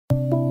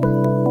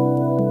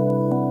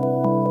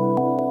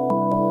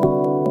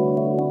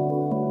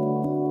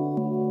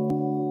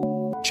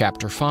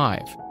Chapter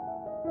 5.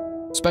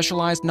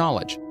 Specialized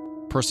knowledge,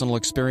 personal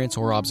experience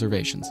or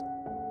observations.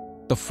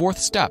 The fourth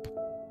step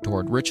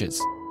toward riches.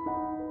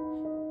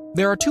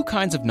 There are two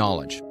kinds of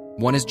knowledge.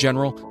 One is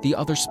general, the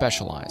other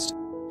specialized.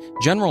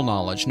 General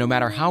knowledge, no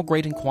matter how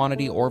great in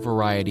quantity or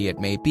variety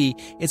it may be,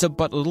 is of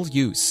but little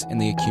use in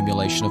the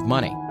accumulation of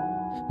money.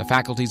 The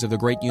faculties of the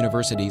great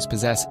universities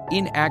possess,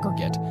 in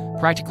aggregate,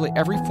 practically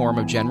every form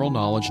of general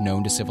knowledge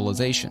known to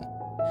civilization.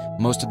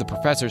 Most of the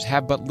professors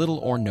have but little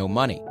or no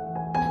money.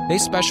 They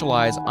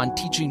specialize on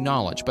teaching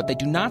knowledge, but they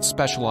do not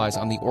specialize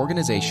on the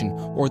organization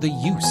or the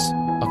use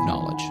of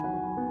knowledge.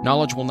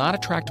 Knowledge will not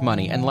attract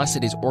money unless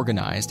it is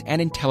organized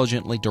and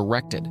intelligently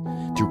directed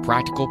through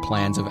practical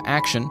plans of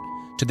action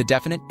to the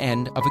definite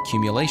end of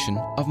accumulation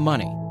of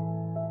money.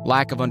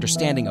 Lack of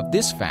understanding of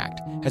this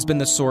fact has been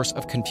the source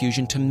of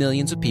confusion to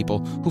millions of people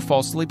who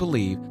falsely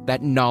believe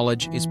that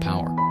knowledge is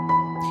power.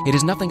 It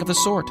is nothing of the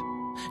sort.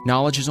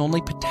 Knowledge is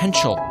only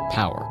potential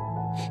power.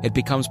 It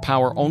becomes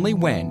power only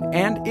when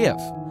and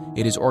if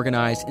it is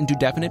organized into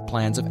definite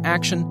plans of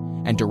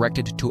action and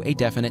directed to a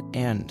definite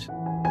end.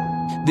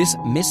 This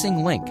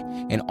missing link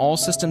in all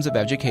systems of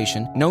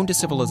education known to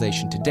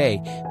civilization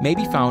today may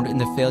be found in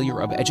the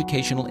failure of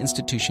educational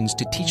institutions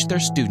to teach their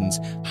students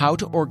how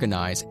to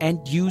organize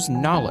and use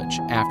knowledge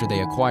after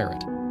they acquire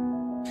it.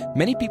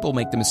 Many people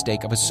make the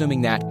mistake of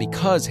assuming that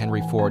because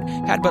Henry Ford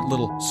had but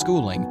little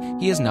schooling,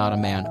 he is not a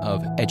man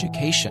of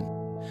education.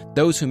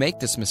 Those who make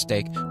this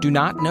mistake do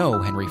not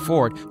know Henry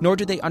Ford, nor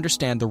do they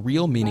understand the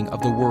real meaning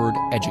of the word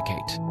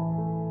educate.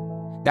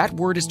 That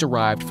word is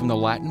derived from the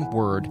Latin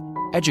word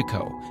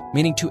educo,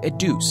 meaning to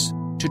educe,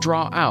 to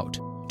draw out,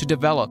 to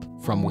develop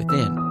from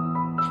within.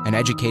 An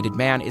educated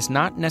man is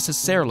not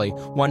necessarily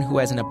one who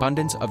has an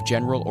abundance of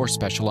general or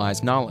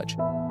specialized knowledge.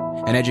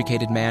 An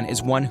educated man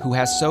is one who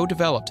has so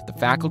developed the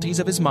faculties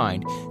of his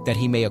mind that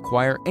he may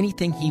acquire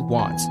anything he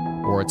wants,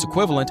 or its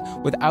equivalent,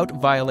 without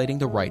violating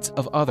the rights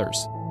of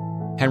others.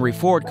 Henry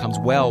Ford comes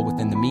well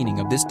within the meaning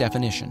of this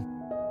definition.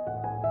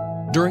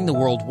 During the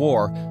World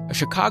War, a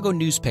Chicago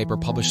newspaper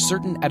published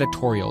certain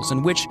editorials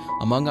in which,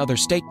 among other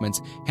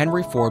statements,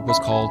 Henry Ford was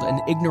called an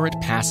ignorant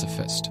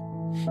pacifist.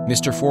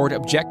 Mr. Ford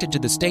objected to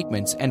the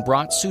statements and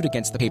brought suit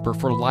against the paper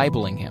for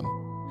libeling him.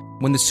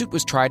 When the suit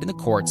was tried in the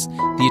courts,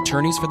 the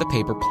attorneys for the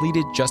paper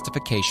pleaded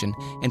justification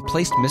and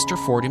placed Mr.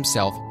 Ford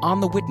himself on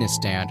the witness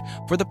stand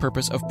for the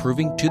purpose of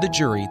proving to the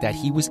jury that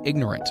he was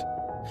ignorant.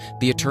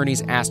 The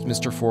attorneys asked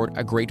Mr. Ford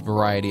a great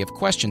variety of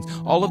questions,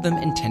 all of them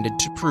intended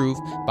to prove,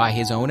 by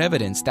his own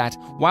evidence, that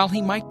while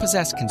he might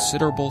possess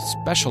considerable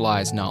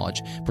specialized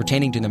knowledge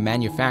pertaining to the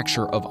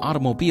manufacture of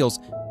automobiles,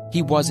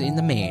 he was in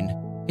the main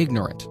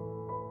ignorant.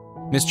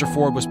 Mr.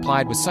 Ford was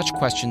plied with such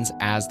questions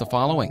as the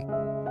following.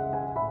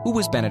 Who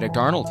was Benedict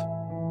Arnold?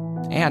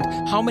 And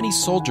how many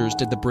soldiers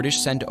did the British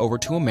send over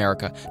to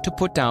America to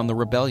put down the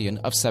rebellion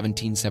of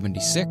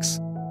 1776?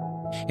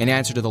 In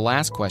answer to the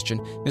last question,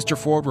 Mr.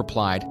 Ford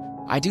replied,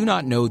 I do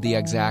not know the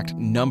exact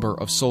number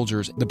of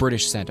soldiers the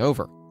British sent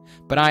over,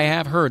 but I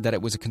have heard that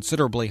it was a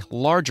considerably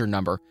larger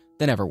number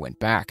than ever went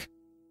back.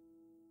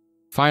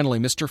 Finally,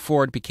 Mr.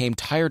 Ford became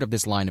tired of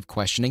this line of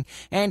questioning,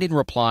 and in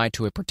reply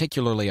to a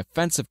particularly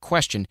offensive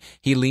question,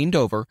 he leaned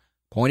over,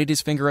 pointed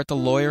his finger at the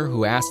lawyer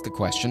who asked the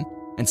question,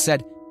 and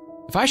said,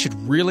 If I should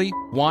really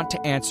want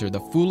to answer the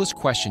foolish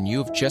question you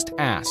have just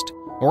asked,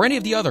 or any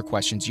of the other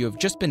questions you have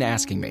just been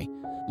asking me,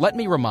 let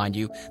me remind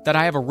you that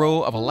I have a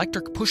row of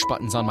electric push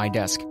buttons on my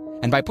desk,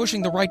 and by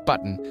pushing the right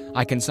button,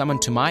 I can summon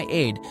to my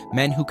aid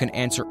men who can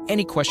answer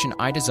any question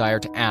I desire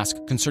to ask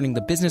concerning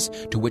the business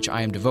to which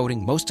I am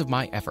devoting most of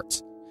my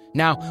efforts.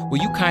 Now, will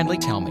you kindly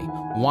tell me,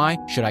 why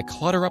should I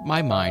clutter up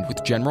my mind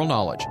with general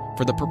knowledge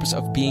for the purpose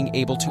of being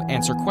able to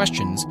answer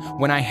questions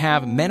when I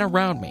have men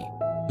around me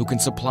who can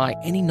supply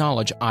any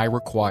knowledge I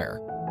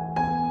require?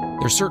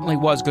 There certainly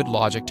was good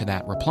logic to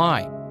that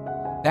reply.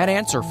 That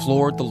answer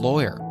floored the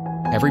lawyer.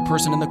 Every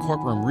person in the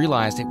courtroom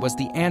realized it was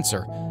the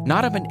answer,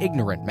 not of an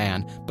ignorant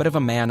man, but of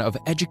a man of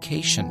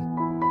education.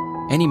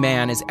 Any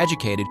man is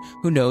educated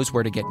who knows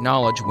where to get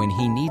knowledge when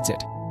he needs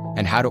it,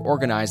 and how to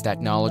organize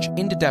that knowledge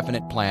into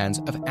definite plans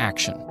of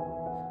action.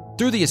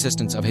 Through the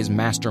assistance of his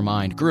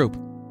mastermind group,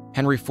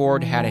 Henry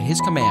Ford had at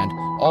his command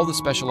all the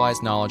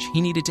specialized knowledge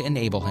he needed to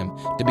enable him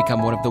to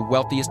become one of the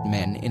wealthiest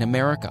men in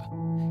America.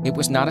 It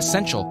was not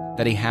essential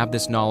that he have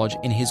this knowledge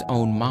in his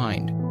own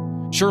mind.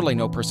 Surely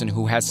no person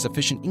who has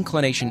sufficient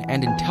inclination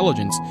and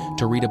intelligence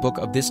to read a book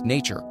of this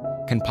nature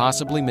can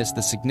possibly miss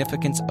the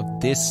significance of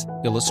this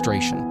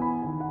illustration.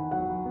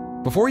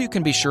 Before you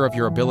can be sure of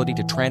your ability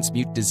to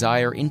transmute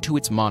desire into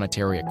its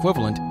monetary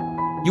equivalent,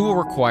 you will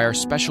require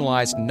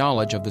specialized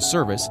knowledge of the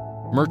service,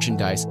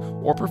 merchandise,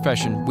 or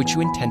profession which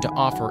you intend to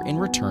offer in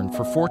return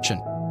for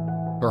fortune.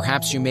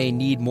 Perhaps you may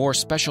need more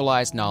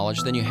specialized knowledge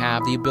than you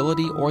have the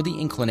ability or the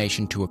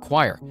inclination to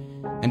acquire.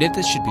 And if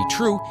this should be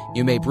true,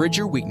 you may bridge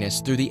your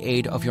weakness through the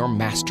aid of your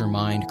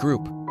mastermind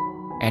group.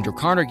 Andrew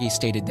Carnegie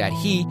stated that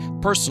he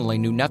personally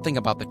knew nothing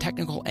about the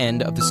technical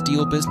end of the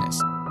steel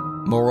business.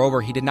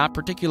 Moreover, he did not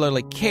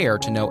particularly care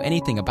to know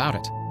anything about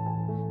it.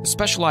 The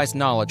specialized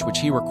knowledge which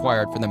he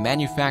required for the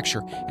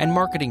manufacture and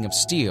marketing of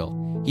steel,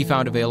 he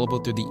found available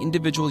through the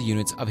individual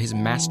units of his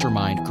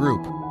mastermind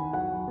group.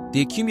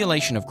 The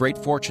accumulation of great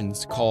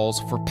fortunes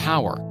calls for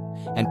power,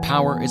 and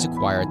power is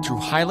acquired through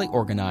highly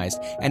organized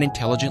and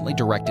intelligently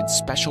directed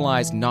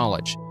specialized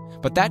knowledge.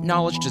 But that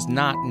knowledge does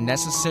not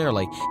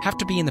necessarily have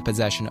to be in the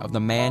possession of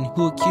the man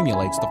who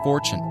accumulates the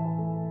fortune.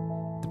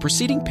 The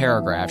preceding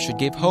paragraph should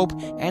give hope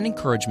and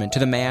encouragement to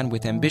the man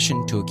with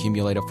ambition to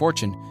accumulate a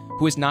fortune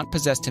who has not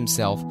possessed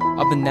himself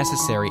of the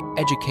necessary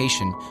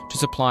education to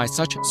supply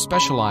such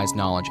specialized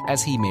knowledge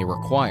as he may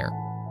require.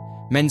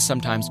 Men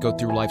sometimes go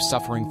through life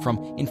suffering from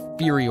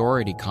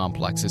inferiority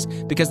complexes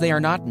because they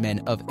are not men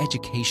of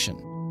education.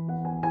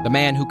 The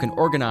man who can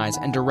organize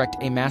and direct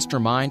a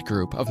mastermind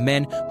group of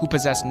men who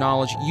possess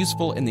knowledge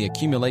useful in the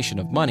accumulation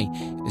of money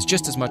is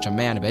just as much a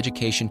man of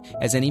education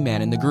as any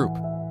man in the group.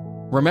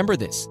 Remember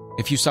this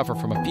if you suffer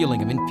from a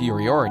feeling of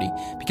inferiority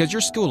because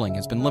your schooling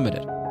has been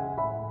limited.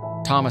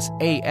 Thomas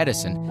A.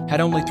 Edison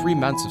had only 3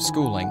 months of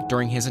schooling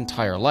during his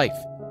entire life.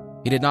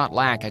 He did not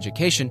lack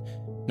education,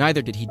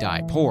 neither did he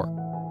die poor.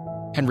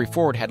 Henry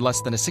Ford had less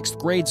than a 6th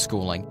grade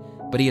schooling,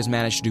 but he has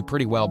managed to do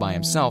pretty well by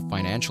himself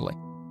financially.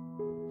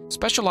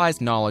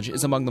 Specialized knowledge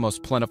is among the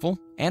most plentiful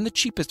and the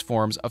cheapest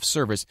forms of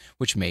service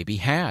which may be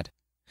had.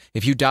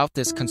 If you doubt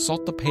this,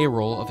 consult the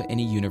payroll of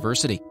any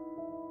university.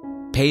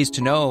 It pays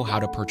to know how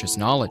to purchase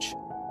knowledge.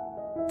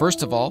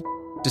 First of all,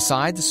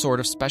 decide the sort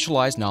of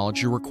specialized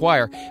knowledge you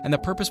require and the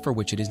purpose for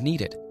which it is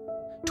needed.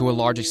 To a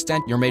large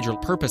extent, your major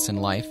purpose in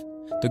life,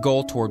 the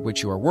goal toward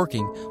which you are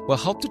working, will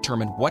help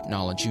determine what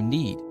knowledge you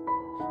need.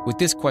 With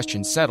this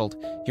question settled,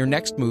 your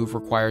next move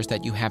requires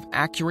that you have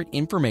accurate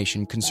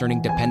information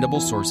concerning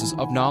dependable sources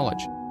of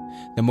knowledge.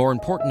 The more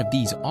important of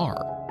these are: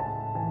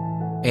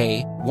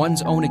 A.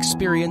 One's own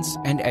experience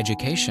and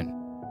education.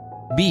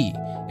 B.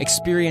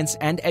 Experience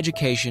and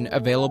education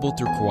available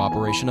through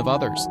cooperation of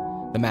others,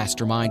 the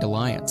Mastermind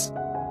Alliance.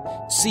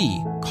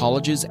 C.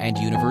 Colleges and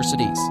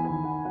universities.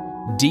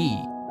 D.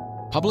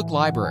 Public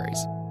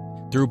libraries,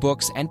 through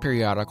books and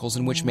periodicals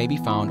in which may be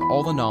found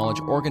all the knowledge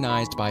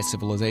organized by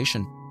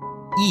civilization.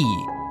 E.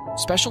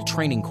 Special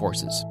training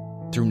courses,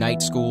 through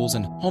night schools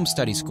and home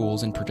study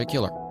schools in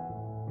particular.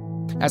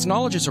 As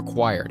knowledge is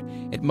acquired,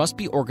 it must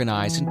be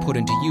organized and put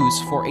into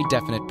use for a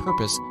definite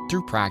purpose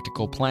through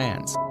practical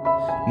plans.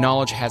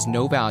 Knowledge has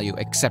no value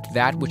except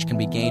that which can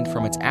be gained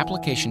from its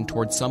application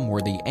toward some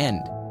worthy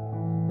end.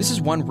 This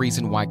is one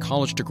reason why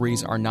college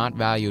degrees are not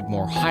valued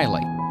more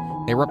highly.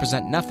 They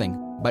represent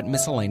nothing but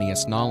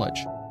miscellaneous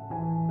knowledge.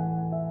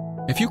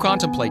 If you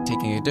contemplate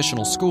taking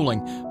additional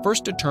schooling,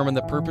 first determine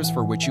the purpose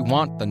for which you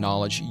want the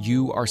knowledge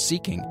you are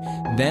seeking,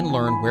 then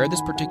learn where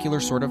this particular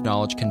sort of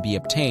knowledge can be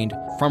obtained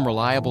from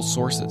reliable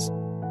sources.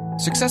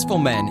 Successful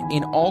men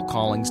in all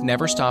callings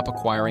never stop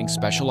acquiring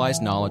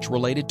specialized knowledge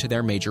related to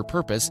their major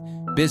purpose,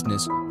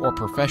 business, or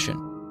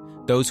profession.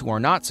 Those who are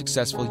not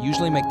successful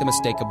usually make the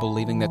mistake of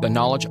believing that the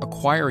knowledge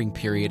acquiring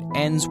period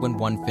ends when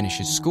one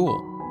finishes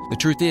school. The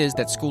truth is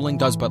that schooling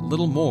does but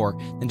little more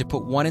than to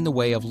put one in the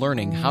way of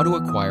learning how to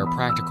acquire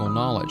practical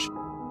knowledge.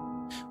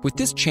 With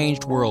this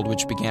changed world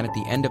which began at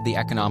the end of the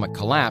economic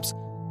collapse,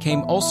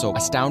 came also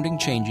astounding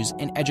changes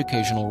in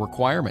educational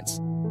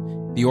requirements.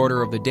 The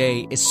order of the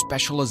day is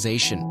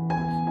specialization.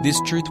 This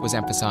truth was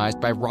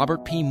emphasized by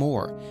Robert P.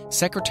 Moore,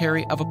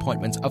 Secretary of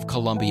Appointments of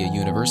Columbia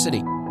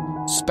University.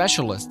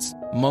 Specialists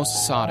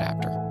most sought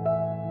after.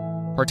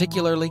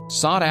 Particularly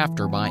sought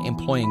after by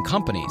employing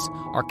companies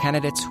are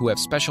candidates who have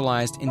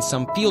specialized in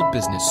some field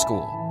business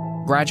school,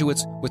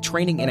 graduates with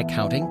training in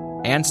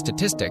accounting and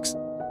statistics,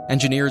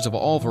 engineers of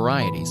all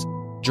varieties,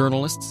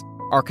 journalists,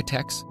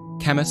 architects,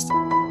 chemists,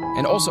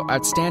 and also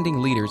outstanding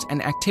leaders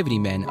and activity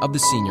men of the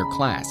senior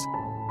class.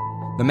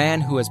 The man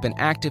who has been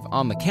active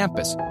on the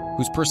campus,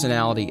 whose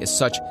personality is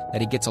such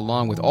that he gets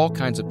along with all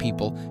kinds of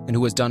people and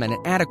who has done an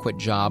adequate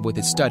job with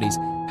his studies,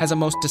 has a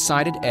most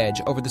decided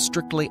edge over the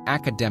strictly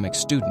academic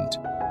student.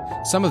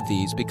 Some of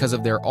these, because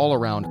of their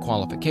all-around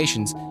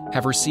qualifications,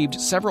 have received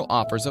several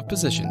offers of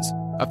positions,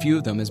 a few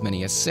of them as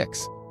many as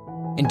 6.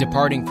 In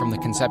departing from the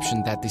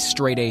conception that the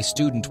straight-A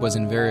student was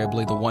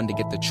invariably the one to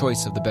get the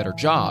choice of the better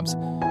jobs,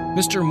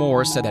 Mr.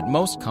 Moore said that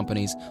most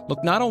companies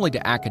look not only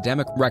to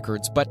academic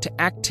records but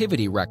to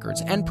activity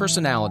records and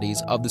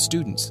personalities of the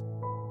students.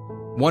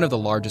 One of the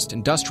largest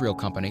industrial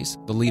companies,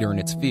 the leader in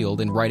its field,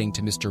 in writing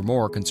to Mr.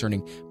 Moore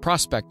concerning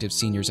prospective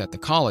seniors at the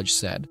college,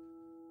 said,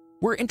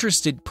 "We're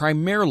interested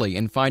primarily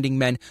in finding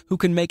men who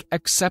can make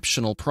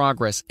exceptional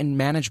progress in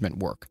management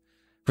work.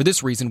 For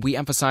this reason, we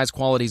emphasize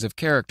qualities of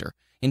character,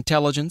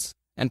 intelligence,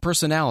 and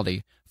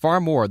personality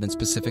far more than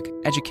specific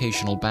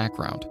educational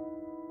background."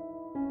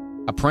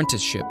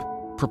 Apprenticeship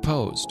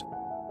proposed.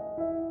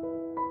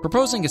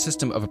 Proposing a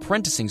system of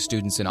apprenticing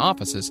students in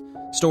offices,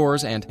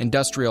 stores, and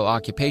industrial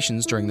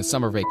occupations during the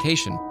summer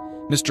vacation,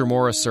 Mr.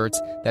 Moore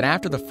asserts that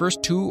after the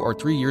first 2 or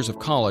 3 years of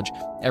college,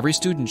 every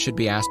student should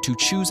be asked to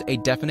choose a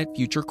definite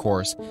future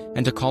course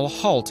and to call a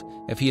halt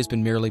if he has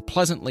been merely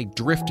pleasantly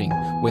drifting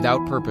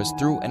without purpose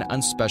through an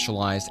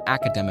unspecialized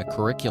academic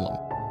curriculum.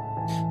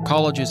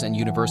 Colleges and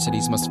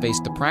universities must face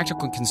the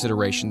practical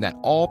consideration that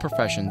all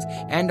professions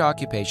and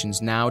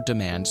occupations now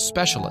demand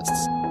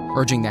specialists,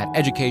 urging that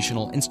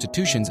educational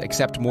institutions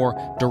accept more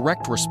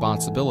direct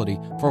responsibility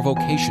for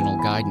vocational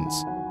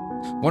guidance.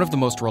 One of the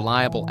most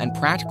reliable and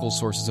practical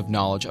sources of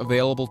knowledge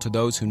available to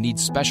those who need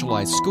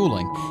specialized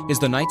schooling is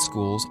the night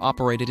schools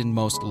operated in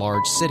most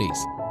large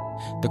cities.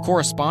 The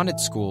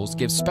correspondence schools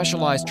give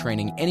specialized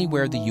training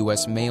anywhere the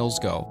U.S. mails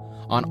go,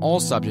 on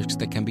all subjects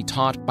that can be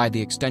taught by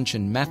the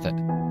extension method.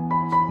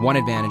 One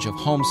advantage of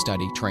home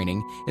study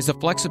training is the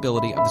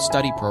flexibility of the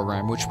study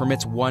program, which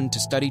permits one to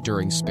study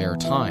during spare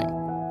time.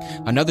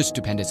 Another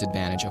stupendous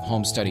advantage of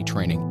home study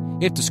training,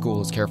 if the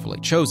school is carefully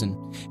chosen,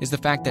 is the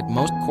fact that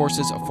most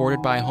courses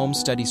afforded by home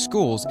study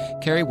schools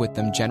carry with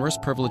them generous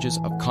privileges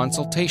of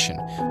consultation,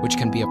 which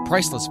can be of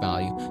priceless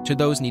value to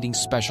those needing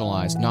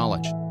specialized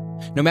knowledge.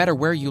 No matter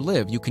where you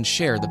live, you can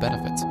share the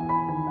benefits.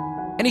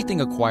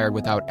 Anything acquired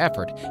without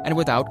effort and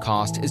without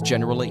cost is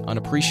generally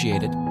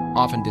unappreciated,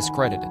 often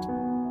discredited.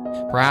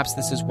 Perhaps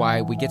this is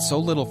why we get so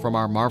little from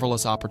our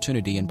marvelous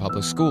opportunity in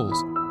public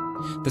schools.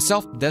 The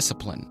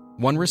self-discipline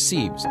one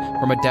receives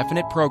from a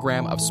definite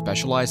program of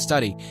specialized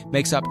study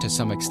makes up to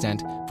some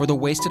extent for the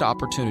wasted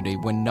opportunity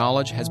when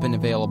knowledge has been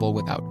available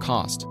without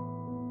cost.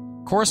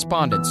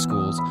 Correspondence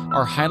schools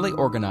are highly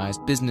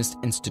organized business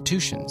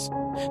institutions.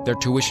 Their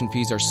tuition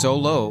fees are so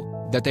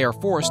low that they are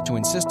forced to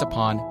insist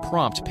upon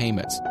prompt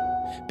payments.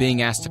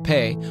 Being asked to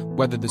pay,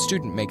 whether the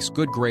student makes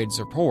good grades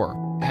or poor,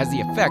 has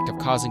the effect of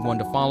causing one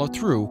to follow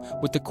through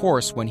with the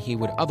course when he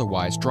would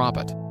otherwise drop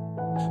it.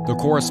 The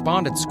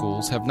correspondence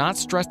schools have not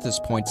stressed this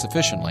point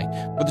sufficiently,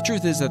 but the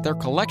truth is that their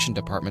collection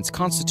departments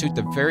constitute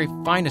the very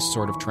finest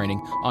sort of training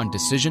on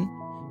decision,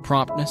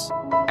 promptness,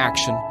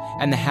 action,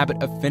 and the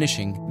habit of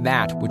finishing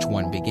that which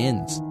one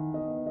begins.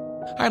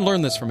 I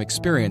learned this from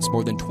experience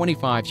more than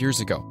 25 years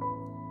ago.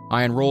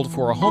 I enrolled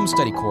for a home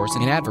study course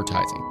in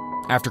advertising.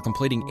 After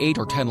completing 8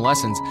 or 10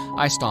 lessons,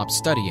 I stopped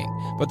studying,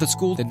 but the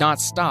school did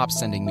not stop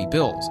sending me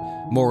bills.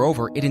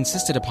 Moreover, it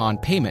insisted upon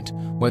payment,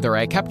 whether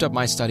I kept up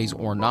my studies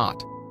or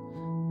not.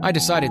 I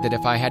decided that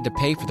if I had to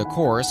pay for the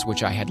course,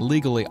 which I had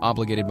legally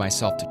obligated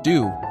myself to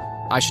do,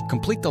 I should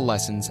complete the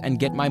lessons and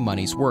get my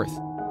money's worth.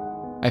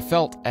 I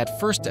felt at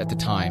first at the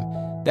time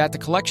that the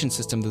collection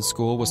system of the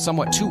school was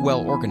somewhat too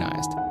well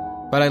organized,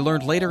 but I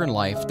learned later in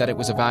life that it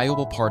was a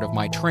valuable part of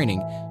my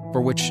training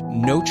for which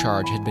no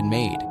charge had been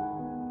made.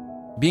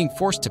 Being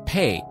forced to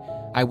pay,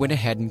 I went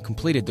ahead and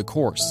completed the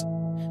course.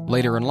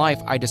 Later in life,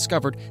 I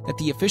discovered that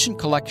the efficient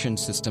collection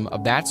system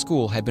of that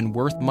school had been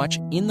worth much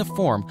in the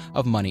form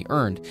of money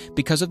earned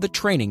because of the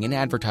training in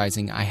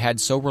advertising I had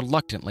so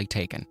reluctantly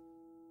taken.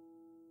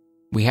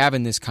 We have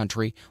in this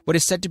country what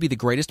is said to be the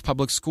greatest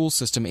public school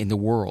system in the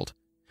world.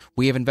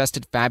 We have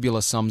invested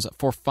fabulous sums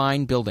for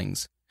fine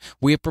buildings.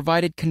 We have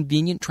provided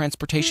convenient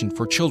transportation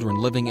for children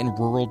living in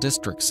rural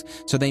districts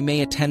so they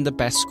may attend the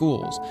best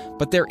schools.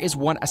 But there is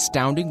one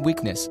astounding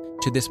weakness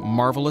to this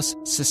marvelous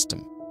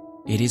system.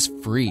 It is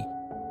free.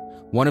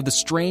 One of the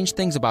strange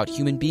things about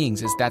human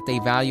beings is that they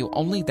value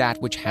only that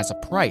which has a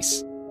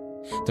price.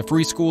 The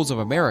free schools of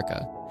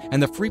America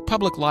and the free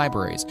public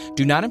libraries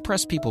do not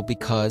impress people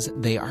because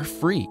they are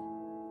free.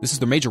 This is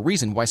the major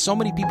reason why so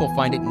many people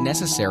find it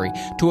necessary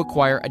to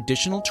acquire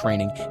additional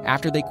training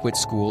after they quit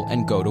school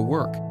and go to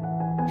work.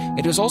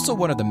 It is also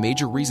one of the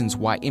major reasons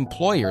why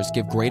employers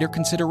give greater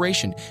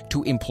consideration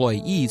to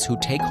employees who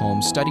take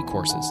home study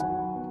courses.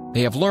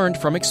 They have learned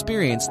from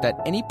experience that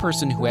any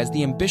person who has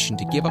the ambition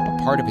to give up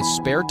a part of his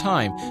spare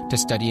time to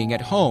studying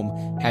at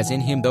home has in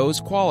him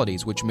those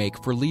qualities which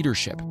make for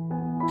leadership.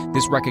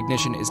 This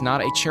recognition is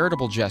not a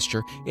charitable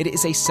gesture, it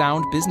is a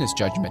sound business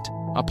judgment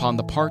upon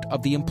the part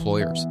of the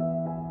employers.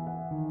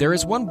 There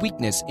is one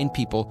weakness in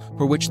people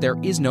for which there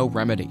is no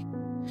remedy.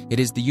 It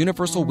is the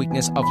universal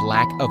weakness of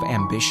lack of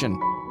ambition.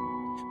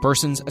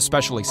 Persons,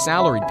 especially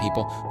salaried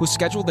people, who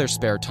schedule their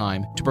spare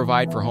time to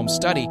provide for home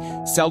study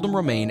seldom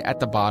remain at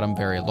the bottom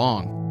very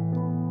long.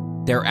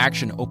 Their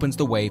action opens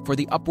the way for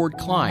the upward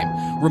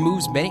climb,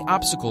 removes many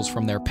obstacles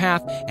from their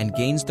path, and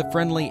gains the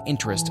friendly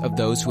interest of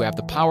those who have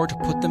the power to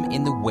put them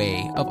in the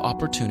way of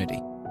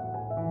opportunity.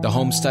 The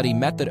home study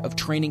method of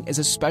training is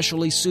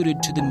especially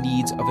suited to the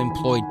needs of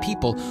employed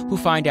people who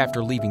find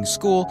after leaving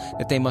school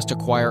that they must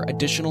acquire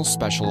additional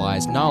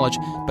specialized knowledge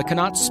but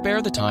cannot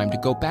spare the time to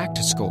go back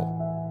to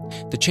school.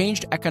 The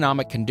changed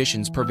economic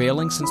conditions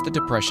prevailing since the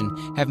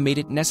Depression have made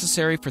it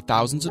necessary for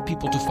thousands of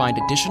people to find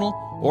additional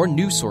or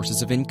new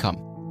sources of income.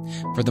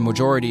 For the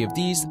majority of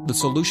these, the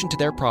solution to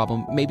their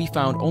problem may be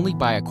found only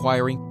by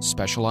acquiring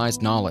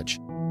specialized knowledge.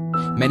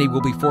 Many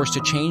will be forced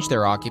to change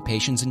their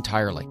occupations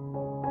entirely.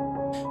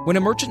 When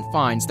a merchant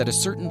finds that a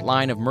certain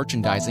line of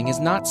merchandising is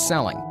not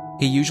selling,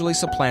 he usually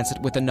supplants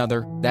it with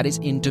another that is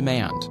in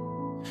demand.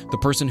 The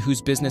person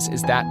whose business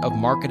is that of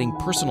marketing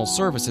personal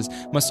services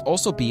must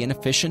also be an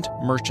efficient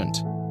merchant.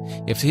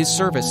 If his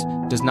service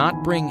does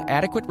not bring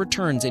adequate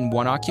returns in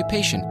one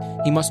occupation,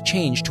 he must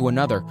change to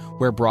another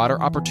where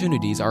broader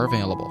opportunities are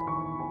available.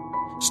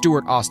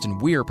 Stuart Austin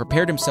Weir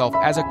prepared himself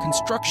as a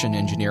construction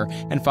engineer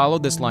and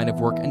followed this line of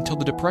work until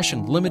the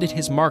Depression limited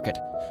his market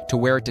to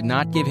where it did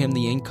not give him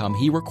the income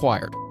he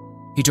required.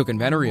 He took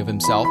inventory of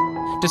himself,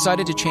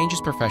 decided to change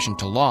his profession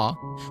to law,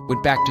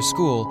 went back to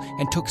school,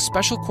 and took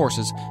special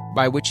courses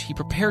by which he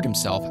prepared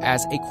himself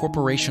as a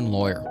corporation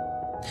lawyer.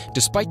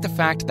 Despite the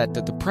fact that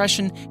the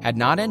Depression had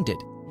not ended,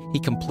 he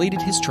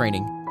completed his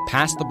training,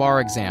 passed the bar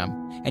exam,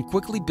 and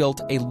quickly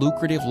built a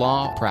lucrative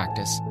law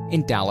practice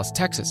in Dallas,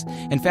 Texas.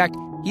 In fact,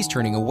 he's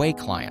turning away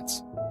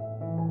clients.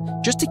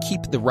 Just to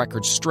keep the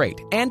record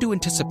straight and to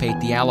anticipate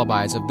the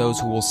alibis of those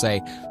who will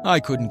say, "I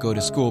couldn't go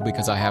to school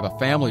because I have a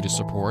family to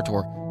support,"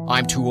 or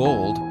 "I'm too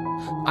old,"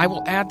 I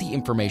will add the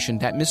information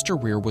that Mr.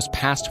 Weir was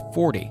past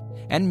 40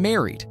 and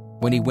married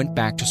when he went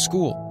back to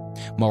school.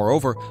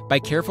 Moreover, by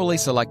carefully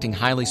selecting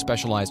highly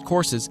specialized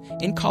courses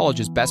in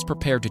colleges best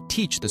prepared to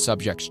teach the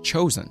subjects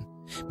chosen,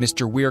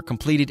 Mr. Weir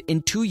completed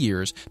in 2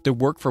 years the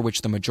work for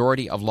which the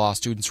majority of law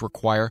students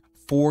require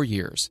 4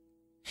 years.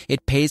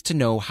 It pays to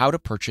know how to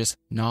purchase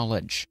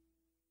knowledge.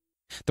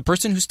 The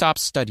person who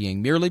stops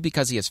studying merely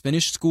because he has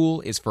finished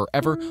school is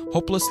forever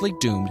hopelessly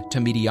doomed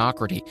to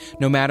mediocrity,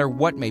 no matter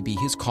what may be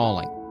his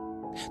calling.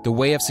 The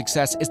way of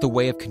success is the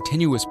way of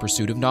continuous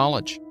pursuit of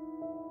knowledge.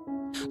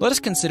 Let us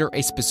consider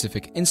a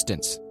specific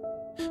instance.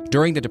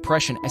 During the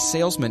Depression, a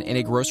salesman in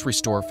a grocery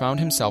store found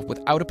himself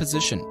without a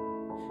position.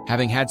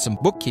 Having had some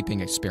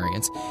bookkeeping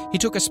experience, he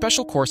took a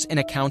special course in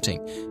accounting,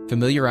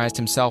 familiarized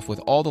himself with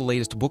all the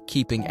latest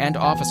bookkeeping and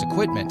office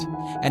equipment,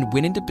 and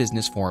went into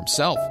business for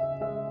himself.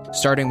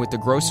 Starting with the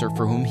grocer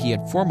for whom he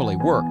had formerly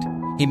worked,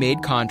 he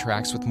made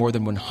contracts with more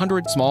than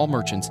 100 small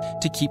merchants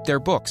to keep their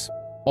books,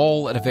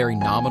 all at a very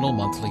nominal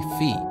monthly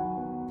fee.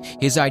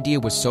 His idea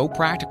was so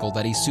practical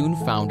that he soon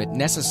found it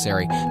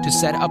necessary to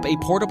set up a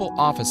portable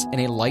office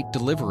in a light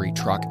delivery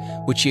truck,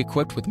 which he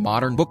equipped with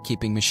modern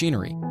bookkeeping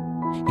machinery.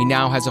 He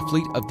now has a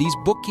fleet of these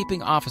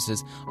bookkeeping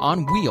offices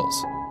on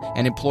wheels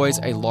and employs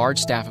a large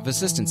staff of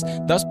assistants,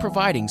 thus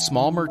providing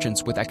small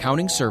merchants with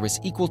accounting service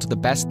equal to the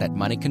best that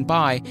money can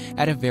buy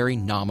at a very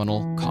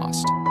nominal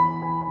cost.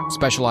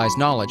 Specialized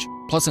knowledge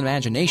plus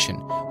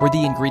imagination were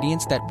the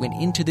ingredients that went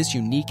into this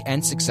unique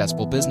and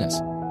successful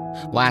business.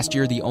 Last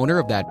year, the owner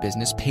of that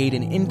business paid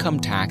an income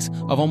tax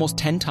of almost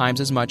 10 times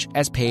as much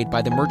as paid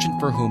by the merchant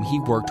for whom he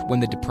worked when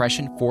the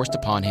Depression forced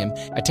upon him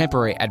a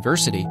temporary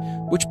adversity,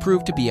 which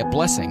proved to be a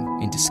blessing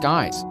in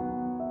disguise.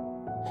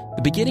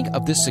 The beginning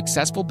of this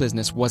successful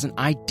business was an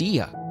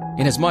idea.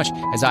 Inasmuch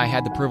as I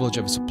had the privilege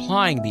of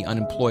supplying the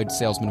unemployed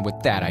salesman with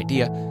that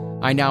idea,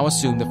 I now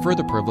assume the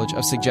further privilege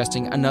of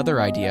suggesting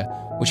another idea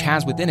which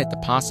has within it the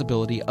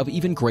possibility of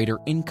even greater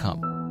income.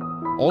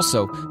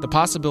 Also, the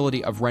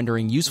possibility of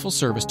rendering useful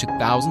service to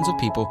thousands of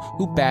people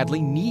who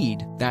badly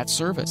need that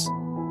service.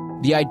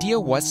 The idea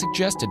was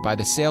suggested by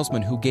the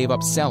salesman who gave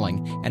up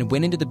selling and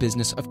went into the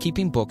business of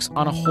keeping books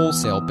on a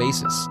wholesale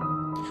basis.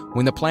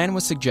 When the plan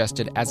was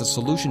suggested as a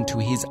solution to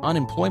his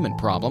unemployment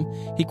problem,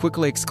 he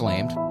quickly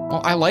exclaimed,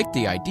 "Well, I like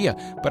the idea,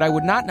 but I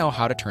would not know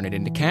how to turn it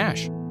into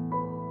cash."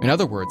 In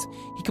other words,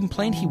 he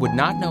complained he would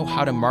not know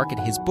how to market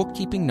his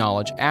bookkeeping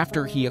knowledge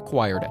after he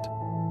acquired it.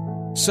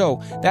 So,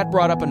 that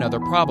brought up another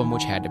problem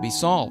which had to be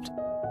solved.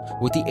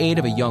 With the aid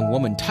of a young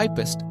woman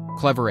typist,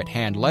 clever at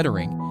hand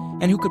lettering,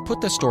 and who could put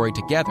the story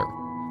together,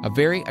 a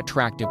very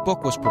attractive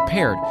book was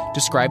prepared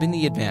describing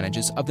the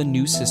advantages of the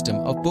new system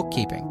of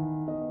bookkeeping.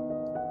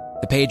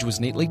 The page was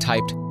neatly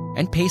typed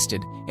and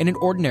pasted in an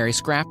ordinary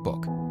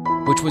scrapbook,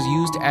 which was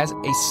used as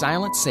a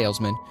silent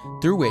salesman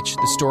through which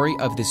the story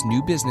of this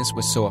new business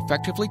was so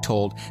effectively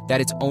told that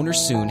its owner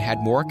soon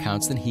had more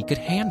accounts than he could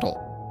handle.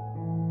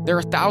 There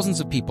are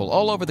thousands of people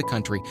all over the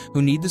country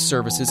who need the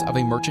services of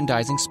a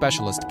merchandising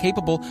specialist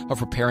capable of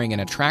preparing an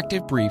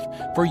attractive brief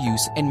for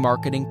use in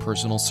marketing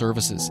personal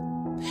services.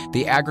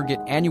 The aggregate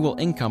annual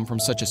income from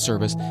such a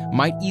service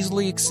might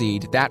easily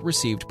exceed that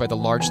received by the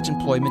largest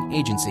employment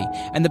agency,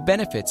 and the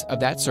benefits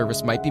of that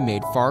service might be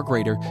made far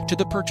greater to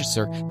the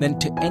purchaser than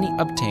to any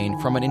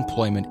obtained from an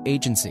employment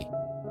agency.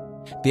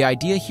 The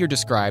idea here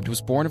described was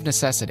born of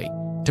necessity,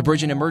 to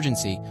bridge an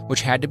emergency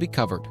which had to be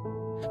covered.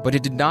 But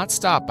it did not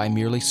stop by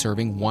merely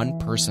serving one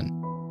person.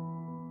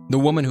 The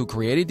woman who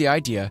created the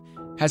idea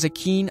has a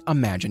keen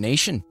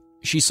imagination.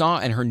 She saw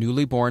in her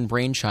newly born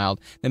brainchild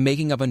the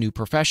making of a new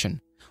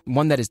profession,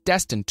 one that is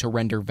destined to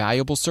render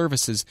valuable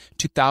services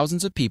to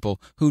thousands of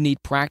people who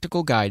need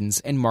practical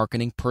guidance in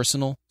marketing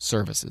personal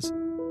services.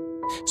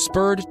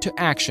 Spurred to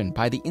action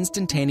by the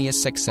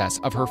instantaneous success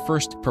of her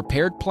first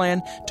prepared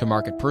plan to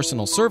market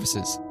personal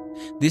services,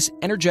 this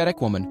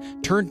energetic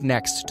woman turned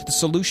next to the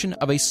solution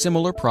of a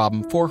similar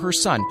problem for her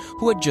son,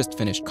 who had just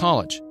finished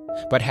college,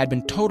 but had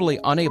been totally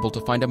unable to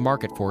find a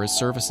market for his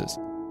services.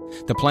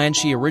 The plan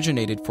she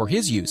originated for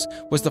his use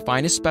was the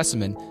finest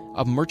specimen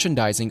of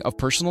merchandising of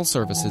personal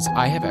services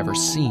I have ever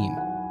seen.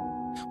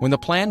 When the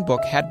plan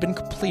book had been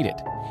completed,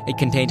 it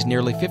contained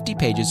nearly 50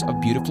 pages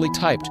of beautifully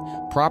typed,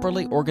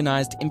 properly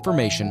organized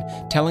information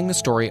telling the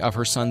story of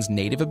her son's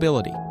native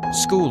ability,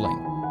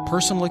 schooling,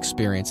 personal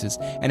experiences,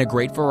 and a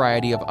great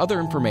variety of other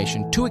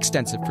information too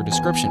extensive for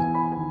description.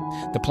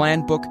 The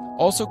plan book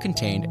also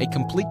contained a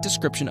complete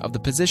description of the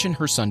position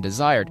her son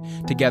desired,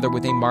 together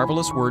with a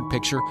marvelous word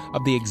picture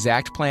of the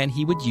exact plan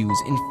he would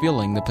use in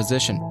filling the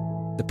position.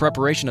 The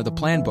preparation of the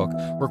plan book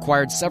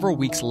required several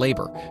weeks'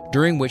 labor,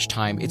 during which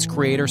time its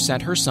creator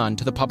sent her son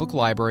to the public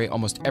library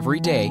almost every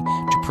day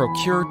to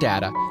procure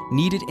data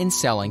needed in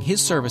selling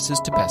his services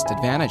to best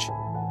advantage.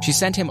 She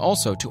sent him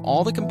also to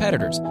all the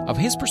competitors of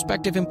his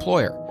prospective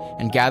employer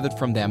and gathered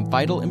from them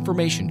vital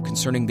information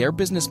concerning their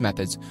business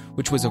methods,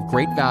 which was of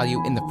great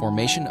value in the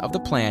formation of the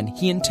plan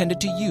he intended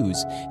to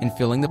use in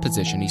filling the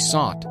position he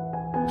sought.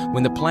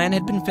 When the plan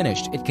had been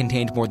finished, it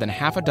contained more than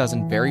half a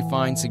dozen very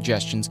fine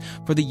suggestions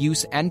for the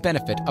use and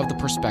benefit of the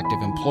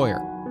prospective employer.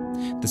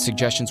 The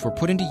suggestions were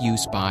put into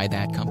use by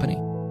that company.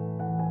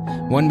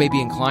 One may be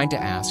inclined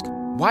to ask,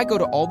 why go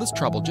to all this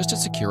trouble just to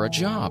secure a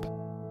job?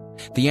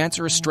 The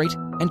answer is straight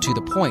and to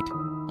the point.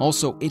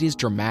 Also, it is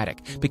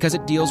dramatic because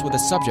it deals with a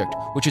subject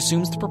which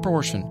assumes the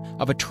proportion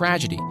of a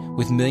tragedy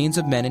with millions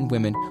of men and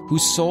women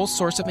whose sole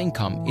source of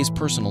income is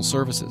personal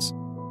services.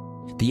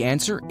 The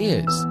answer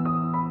is,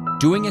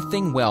 doing a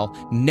thing well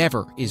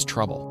never is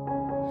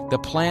trouble. The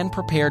plan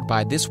prepared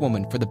by this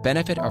woman for the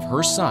benefit of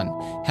her son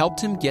helped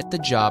him get the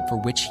job for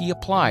which he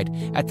applied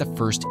at the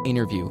first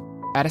interview,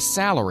 at a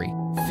salary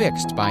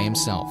fixed by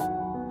himself.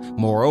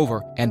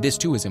 Moreover, and this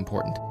too is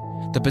important,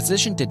 the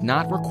position did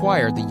not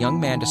require the young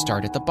man to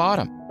start at the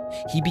bottom.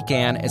 He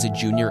began as a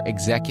junior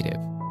executive,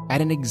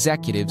 at an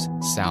executive's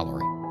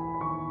salary.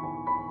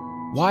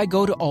 Why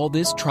go to all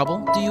this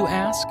trouble, do you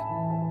ask?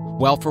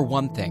 Well, for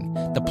one thing,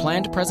 the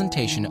planned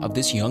presentation of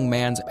this young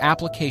man's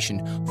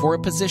application for a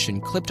position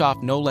clipped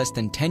off no less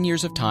than 10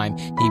 years of time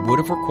he would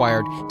have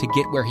required to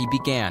get where he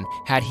began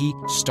had he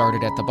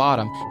started at the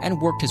bottom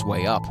and worked his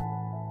way up.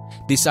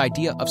 This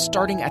idea of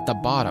starting at the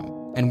bottom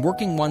and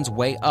working one's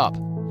way up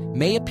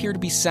may appear to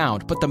be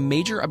sound, but the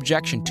major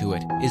objection to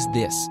it is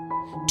this.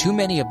 Too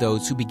many of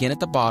those who begin at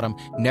the bottom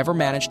never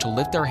manage to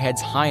lift their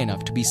heads high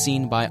enough to be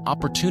seen by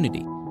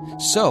opportunity,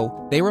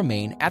 so they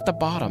remain at the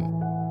bottom.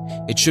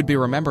 It should be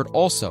remembered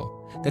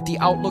also that the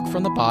outlook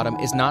from the bottom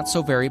is not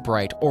so very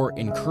bright or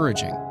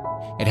encouraging.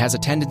 It has a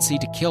tendency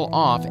to kill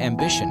off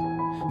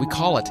ambition. We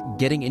call it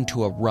getting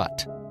into a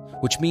rut,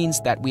 which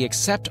means that we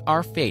accept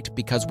our fate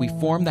because we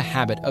form the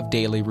habit of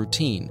daily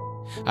routine,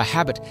 a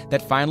habit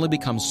that finally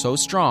becomes so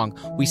strong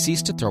we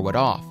cease to throw it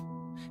off.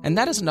 And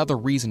that is another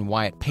reason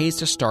why it pays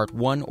to start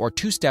 1 or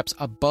 2 steps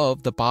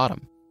above the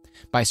bottom.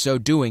 By so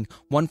doing,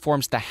 one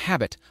forms the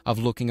habit of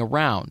looking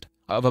around,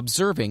 of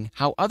observing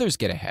how others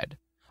get ahead,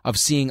 of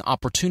seeing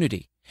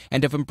opportunity,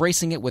 and of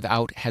embracing it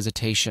without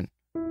hesitation.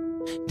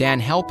 Dan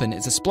Halpin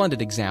is a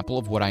splendid example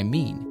of what I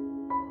mean.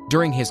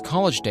 During his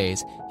college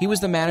days, he was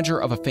the manager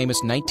of a famous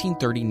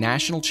 1930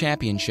 national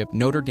championship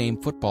Notre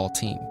Dame football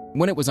team,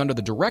 when it was under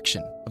the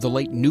direction of the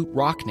late Knute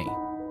Rockne.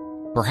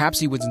 Perhaps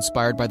he was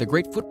inspired by the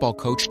great football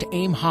coach to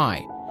aim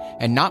high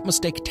and not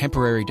mistake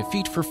temporary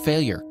defeat for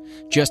failure,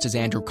 just as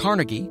Andrew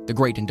Carnegie, the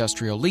great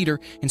industrial leader,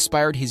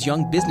 inspired his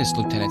young business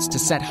lieutenants to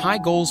set high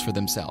goals for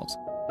themselves.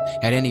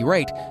 At any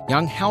rate,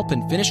 young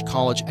Halpin finished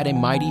college at a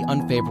mighty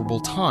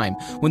unfavorable time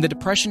when the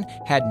Depression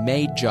had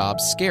made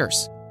jobs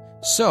scarce.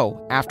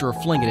 So, after a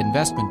fling at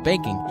investment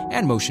banking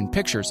and motion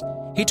pictures,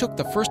 he took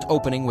the first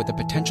opening with a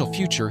potential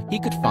future he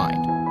could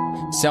find,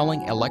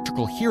 selling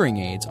electrical hearing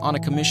aids on a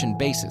commission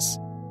basis.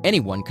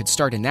 Anyone could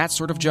start in that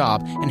sort of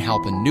job, and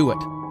Halpin knew it,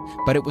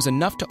 but it was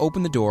enough to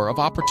open the door of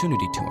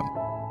opportunity to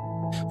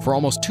him. For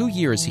almost 2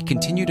 years, he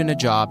continued in a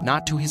job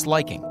not to his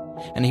liking,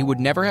 and he would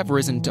never have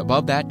risen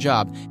above that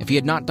job if he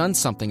had not done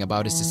something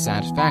about his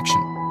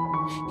dissatisfaction.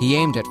 He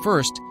aimed at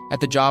first at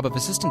the job of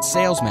assistant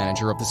sales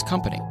manager of this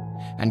company,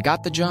 and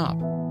got the job.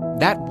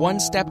 That one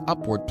step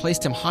upward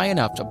placed him high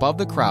enough above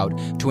the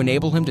crowd to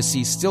enable him to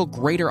see still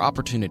greater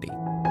opportunity.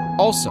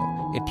 Also,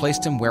 it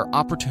placed him where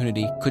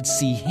opportunity could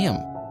see him.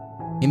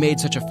 He made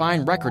such a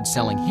fine record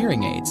selling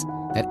hearing aids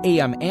that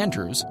A.M.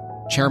 Andrews,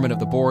 chairman of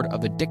the board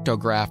of the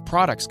Dictograph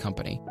Products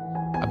Company,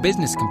 a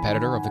business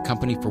competitor of the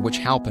company for which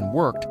Halpin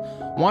worked,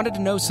 wanted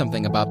to know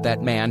something about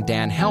that man,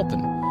 Dan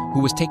Halpin,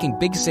 who was taking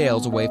big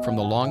sales away from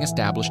the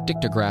long-established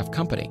Dictograph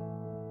company.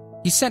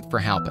 He sent for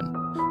Halpin.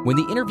 When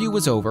the interview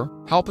was over,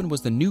 Halpin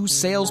was the new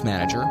sales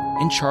manager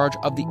in charge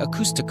of the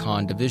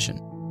Acousticon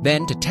division.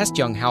 Then, to test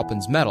young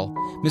Halpin's mettle,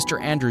 Mr.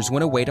 Andrews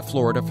went away to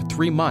Florida for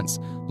 3 months,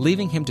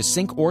 leaving him to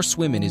sink or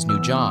swim in his new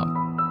job.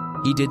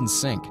 He didn't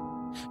sink.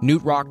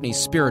 Knute Rockne's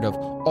spirit of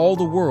all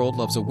the world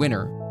loves a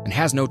winner and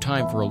has no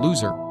time for a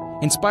loser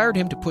inspired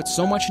him to put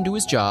so much into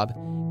his job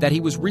that he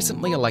was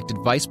recently elected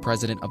vice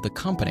president of the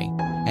company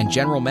and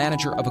general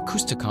manager of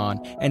Acousticon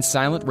and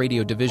silent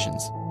radio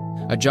divisions,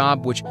 a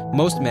job which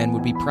most men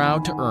would be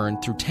proud to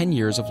earn through 10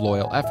 years of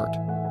loyal effort.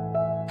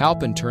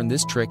 Halpin turned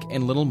this trick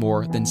in little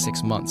more than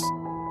 6 months.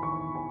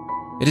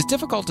 It is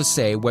difficult to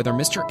say whether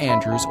Mr.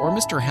 Andrews or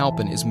Mr.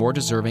 Halpin is more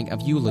deserving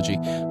of eulogy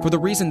for the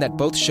reason that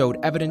both showed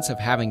evidence of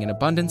having an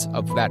abundance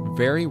of that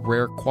very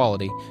rare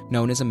quality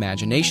known as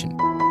imagination.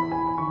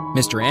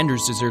 Mr.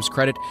 Andrews deserves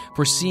credit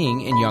for seeing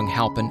in young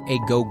Halpin a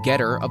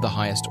go-getter of the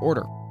highest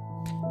order.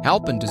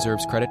 Halpin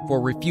deserves credit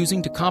for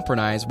refusing to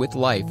compromise with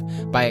life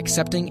by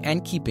accepting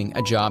and keeping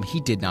a job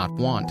he did not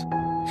want.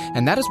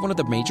 And that is one of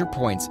the major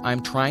points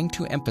I'm trying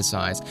to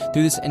emphasize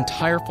through this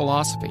entire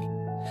philosophy,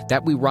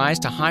 that we rise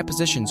to high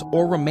positions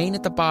or remain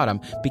at the bottom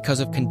because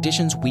of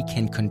conditions we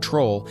can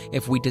control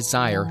if we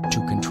desire to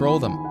control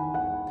them.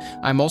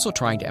 I'm also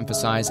trying to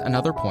emphasize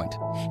another point,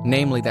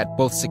 namely that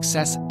both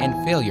success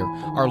and failure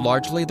are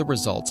largely the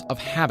results of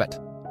habit.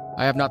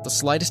 I have not the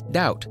slightest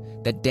doubt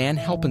that Dan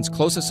Halpin's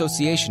close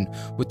association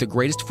with the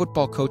greatest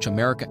football coach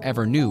America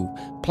ever knew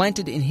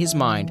planted in his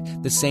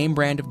mind the same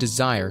brand of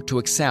desire to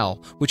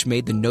excel which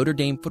made the Notre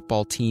Dame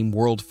football team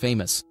world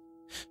famous.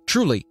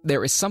 Truly,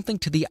 there is something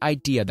to the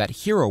idea that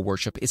hero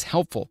worship is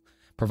helpful,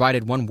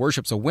 provided one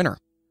worships a winner.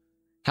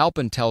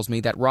 Halpin tells me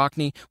that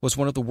Rockne was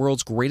one of the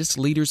world's greatest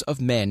leaders of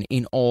men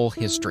in all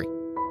history.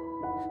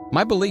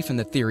 My belief in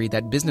the theory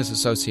that business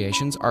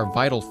associations are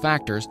vital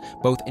factors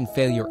both in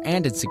failure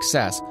and in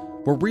success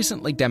were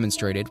recently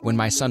demonstrated when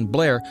my son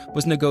Blair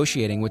was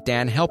negotiating with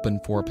Dan Halpin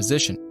for a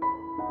position.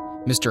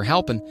 Mr.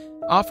 Halpin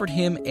offered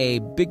him a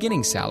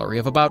beginning salary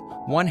of about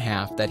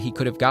one-half that he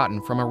could have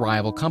gotten from a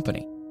rival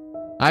company.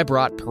 I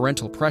brought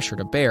parental pressure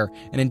to bear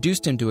and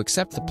induced him to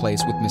accept the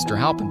place with Mr.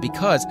 Halpin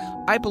because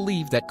I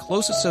believe that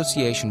close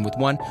association with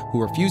one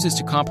who refuses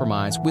to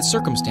compromise with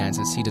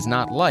circumstances he does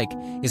not like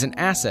is an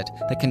asset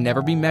that can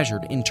never be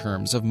measured in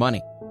terms of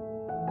money.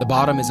 The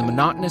bottom is a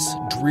monotonous,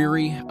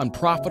 dreary,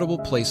 unprofitable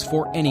place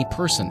for any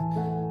person.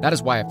 That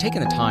is why I've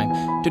taken the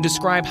time to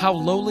describe how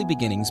lowly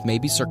beginnings may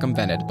be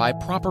circumvented by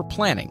proper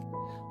planning.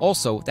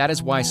 Also, that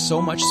is why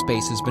so much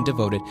space has been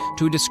devoted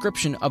to a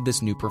description of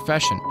this new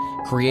profession,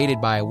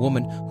 created by a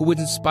woman who was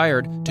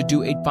inspired to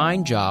do a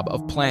fine job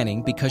of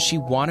planning because she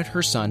wanted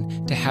her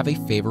son to have a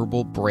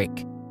favorable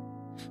break.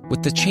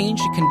 With the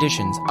changed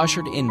conditions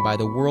ushered in by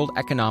the world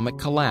economic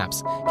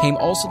collapse came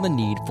also the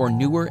need for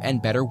newer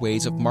and better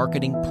ways of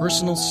marketing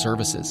personal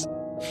services.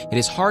 It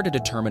is hard to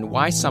determine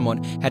why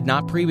someone had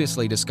not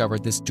previously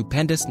discovered this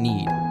stupendous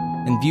need,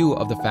 in view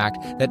of the fact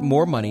that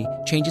more money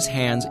changes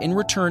hands in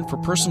return for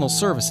personal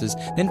services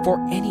than for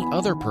any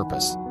other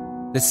purpose.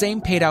 The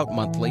same paid out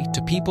monthly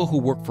to people who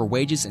work for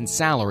wages and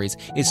salaries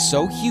is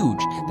so huge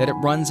that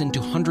it runs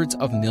into hundreds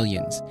of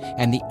millions,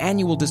 and the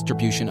annual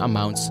distribution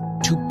amounts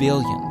to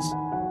billions.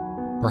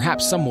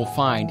 Perhaps some will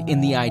find in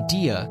the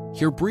idea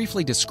here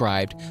briefly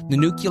described the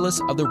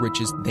nucleus of the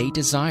riches they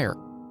desire.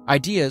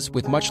 Ideas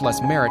with much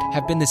less merit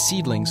have been the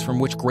seedlings from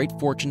which great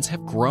fortunes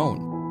have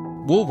grown.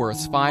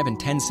 Woolworth's 5 and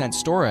 10 cent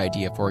store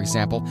idea, for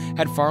example,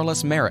 had far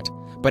less merit,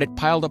 but it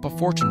piled up a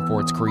fortune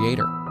for its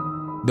creator.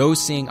 Those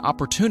seeing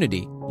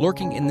opportunity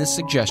lurking in this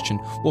suggestion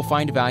will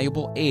find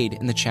valuable aid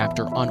in the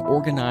chapter on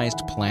organized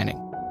planning.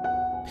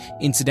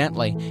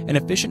 Incidentally, an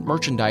efficient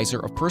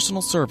merchandiser of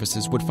personal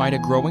services would find a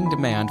growing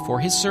demand for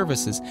his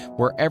services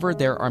wherever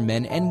there are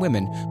men and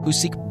women who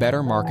seek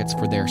better markets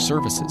for their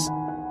services.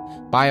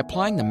 By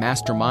applying the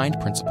mastermind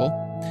principle,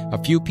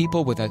 a few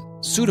people with a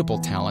suitable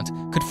talent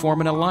could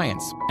form an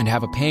alliance and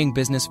have a paying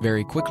business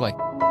very quickly.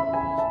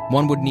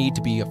 One would need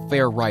to be a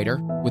fair writer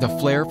with a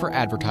flair for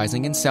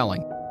advertising and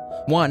selling,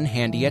 one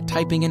handy at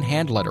typing and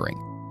hand lettering,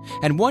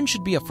 and one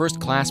should be a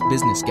first-class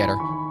business getter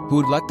who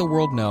would let the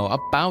world know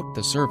about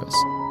the service.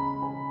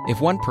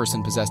 If one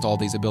person possessed all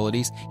these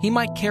abilities, he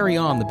might carry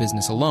on the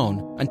business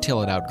alone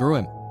until it outgrew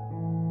him.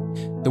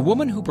 The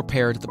woman who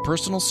prepared the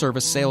personal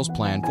service sales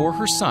plan for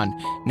her son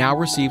now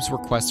receives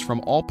requests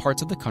from all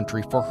parts of the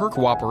country for her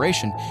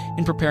cooperation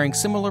in preparing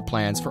similar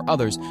plans for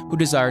others who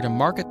desire to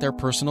market their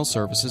personal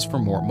services for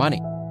more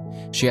money.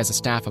 She has a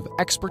staff of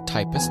expert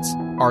typists,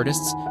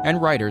 artists,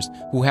 and writers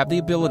who have the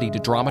ability to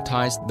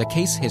dramatize the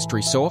case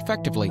history so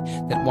effectively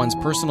that one's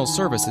personal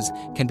services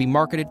can be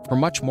marketed for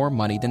much more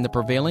money than the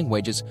prevailing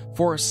wages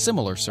for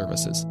similar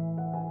services.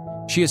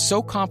 She is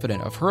so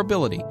confident of her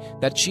ability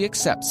that she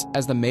accepts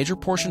as the major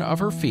portion of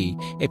her fee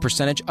a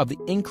percentage of the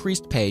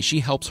increased pay she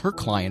helps her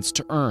clients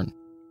to earn.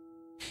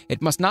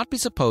 It must not be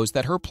supposed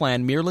that her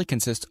plan merely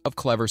consists of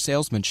clever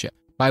salesmanship,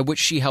 by which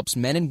she helps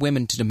men and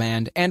women to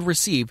demand and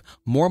receive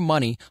more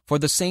money for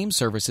the same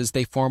services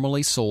they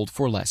formerly sold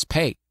for less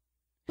pay.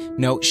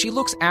 No, she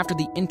looks after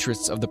the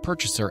interests of the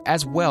purchaser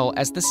as well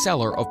as the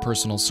seller of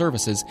personal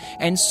services,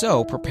 and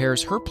so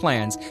prepares her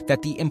plans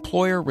that the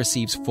employer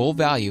receives full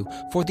value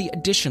for the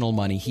additional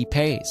money he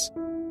pays.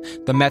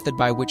 The method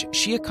by which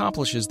she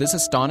accomplishes this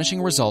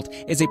astonishing result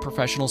is a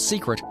professional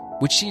secret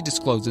which she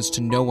discloses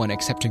to no one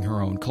excepting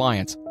her own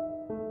clients.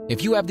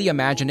 If you have the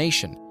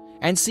imagination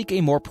and seek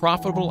a more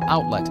profitable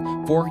outlet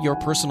for your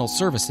personal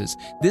services,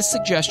 this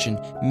suggestion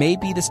may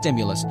be the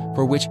stimulus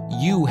for which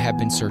you have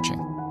been searching.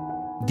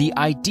 The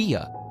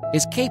idea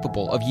is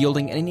capable of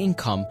yielding an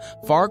income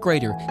far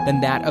greater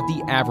than that of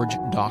the average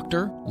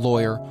doctor,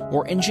 lawyer,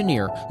 or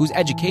engineer whose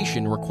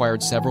education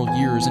required several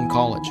years in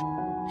college.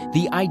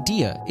 The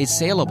idea is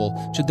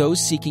saleable to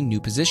those seeking new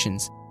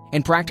positions,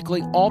 and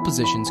practically all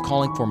positions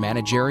calling for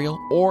managerial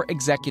or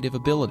executive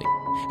ability,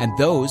 and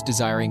those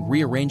desiring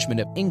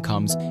rearrangement of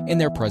incomes in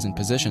their present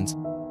positions.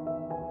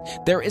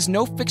 There is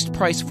no fixed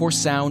price for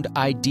sound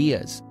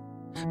ideas.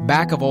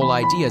 Back of all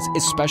ideas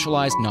is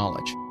specialized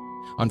knowledge.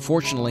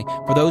 Unfortunately,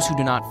 for those who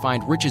do not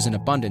find riches in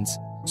abundance,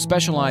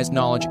 specialized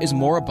knowledge is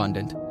more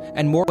abundant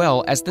and more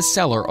well as the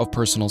seller of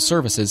personal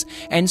services,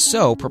 and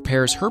so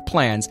prepares her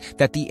plans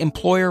that the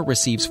employer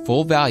receives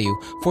full value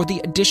for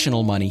the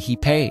additional money he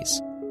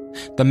pays.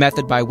 The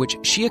method by which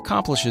she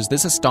accomplishes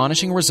this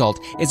astonishing result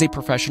is a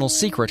professional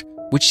secret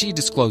which she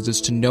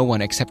discloses to no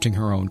one excepting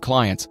her own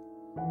clients.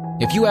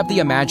 If you have the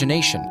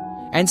imagination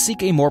and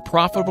seek a more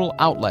profitable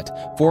outlet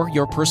for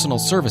your personal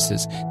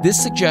services,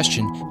 this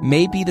suggestion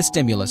may be the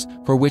stimulus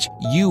for which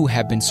you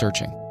have been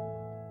searching.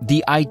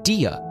 The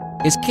idea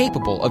is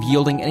capable of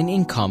yielding an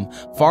income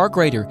far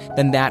greater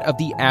than that of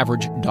the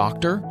average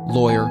doctor,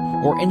 lawyer,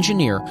 or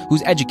engineer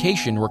whose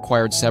education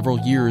required several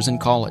years in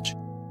college.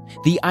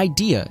 The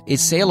idea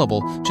is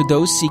saleable to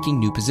those seeking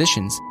new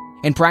positions,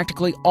 in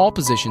practically all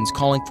positions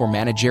calling for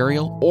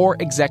managerial or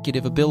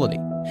executive ability,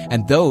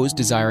 and those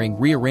desiring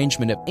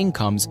rearrangement of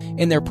incomes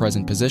in their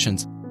present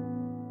positions.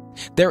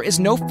 There is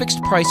no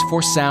fixed price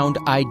for sound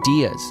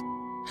ideas.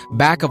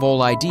 Back of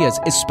all ideas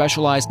is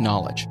specialized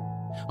knowledge.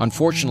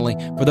 Unfortunately,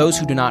 for those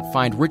who do not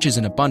find riches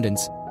in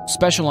abundance,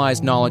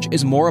 specialized knowledge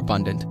is more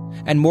abundant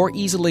and more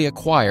easily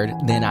acquired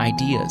than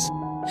ideas.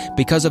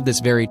 Because of this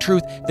very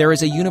truth, there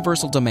is a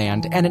universal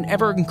demand and an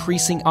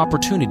ever-increasing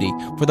opportunity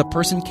for the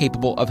person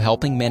capable of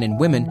helping men and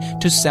women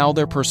to sell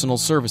their personal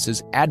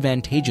services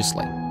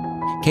advantageously.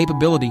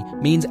 Capability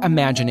means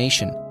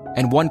imagination,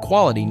 and one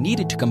quality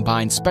needed to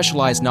combine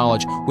specialized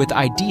knowledge with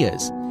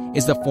ideas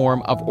is the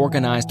form of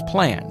organized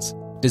plans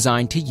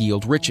designed to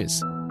yield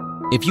riches.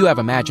 If you have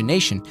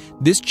imagination,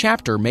 this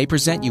chapter may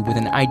present you with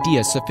an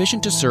idea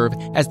sufficient to serve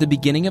as the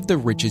beginning of the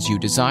riches you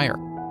desire.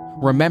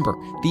 Remember,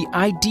 the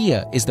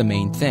idea is the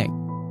main thing.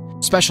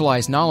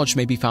 Specialized knowledge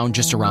may be found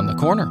just around the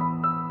corner.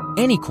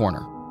 Any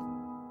corner.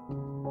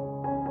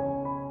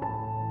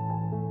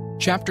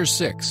 Chapter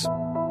 6.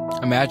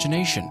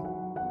 Imagination,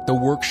 the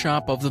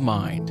workshop of the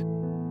mind.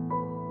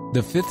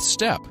 The fifth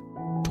step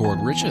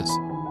toward riches.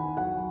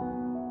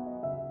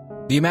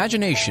 The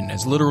imagination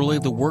is literally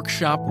the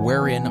workshop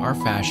wherein are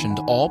fashioned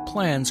all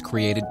plans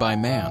created by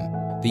man.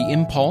 The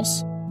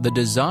impulse, the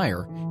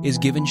desire, is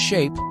given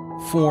shape,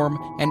 form,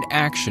 and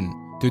action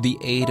through the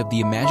aid of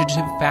the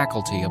imaginative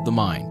faculty of the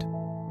mind.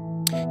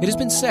 It has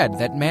been said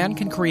that man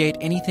can create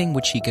anything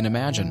which he can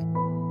imagine.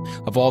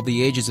 Of all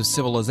the ages of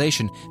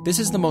civilization, this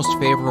is the most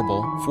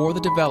favorable for the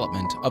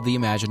development of the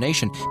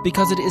imagination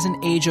because it is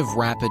an age of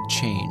rapid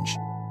change.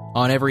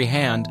 On every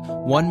hand,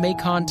 one may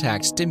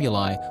contact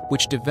stimuli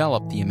which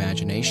develop the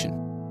imagination.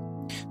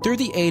 Through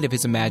the aid of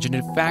his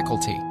imaginative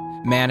faculty,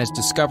 man has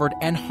discovered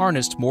and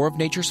harnessed more of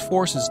nature's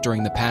forces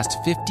during the past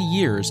 50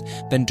 years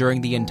than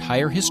during the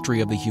entire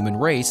history of the human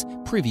race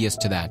previous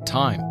to that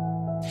time.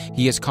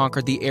 He has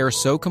conquered the air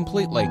so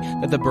completely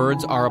that the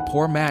birds are a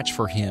poor match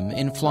for him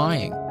in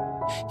flying.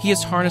 He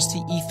has harnessed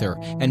the ether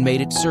and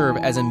made it serve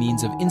as a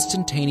means of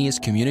instantaneous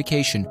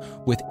communication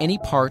with any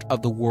part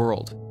of the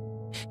world.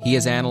 He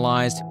has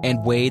analyzed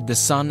and weighed the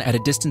sun at a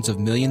distance of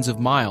millions of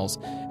miles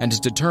and has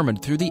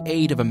determined through the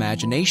aid of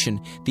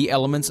imagination the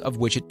elements of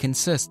which it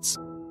consists.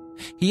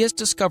 He has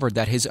discovered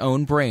that his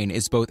own brain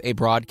is both a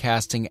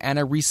broadcasting and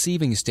a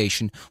receiving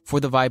station for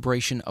the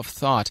vibration of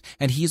thought,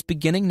 and he is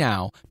beginning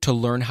now to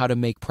learn how to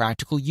make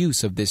practical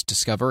use of this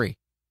discovery.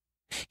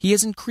 He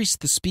has increased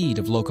the speed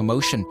of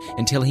locomotion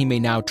until he may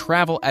now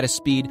travel at a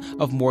speed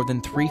of more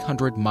than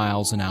 300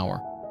 miles an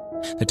hour.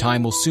 The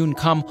time will soon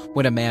come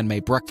when a man may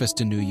breakfast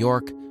in New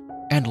York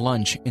and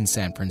lunch in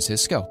San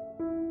Francisco.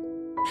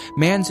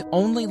 Man's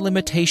only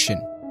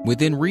limitation,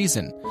 within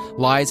reason,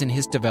 lies in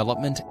his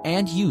development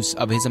and use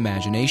of his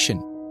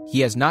imagination.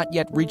 He has not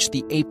yet reached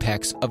the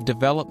apex of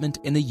development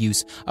in the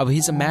use of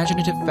his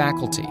imaginative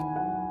faculty.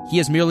 He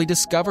has merely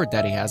discovered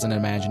that he has an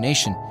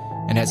imagination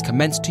and has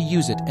commenced to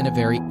use it in a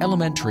very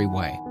elementary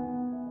way.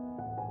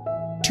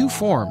 Two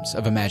forms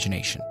of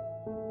imagination.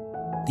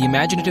 The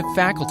imaginative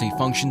faculty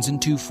functions in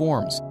two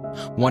forms.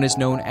 One is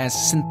known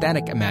as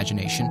synthetic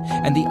imagination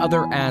and the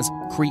other as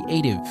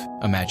creative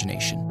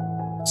imagination.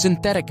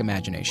 Synthetic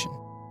imagination.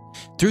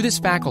 Through this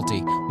faculty,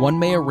 one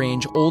may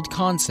arrange old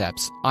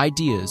concepts,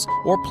 ideas,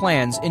 or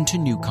plans into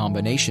new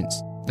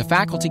combinations. The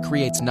faculty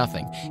creates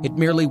nothing. It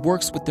merely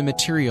works with the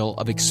material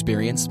of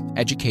experience,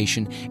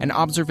 education, and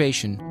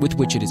observation with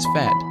which it is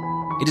fed.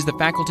 It is the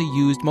faculty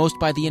used most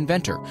by the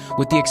inventor,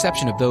 with the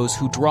exception of those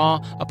who draw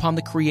upon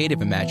the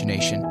creative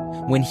imagination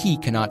when he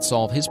cannot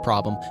solve his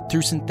problem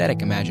through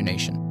synthetic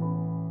imagination.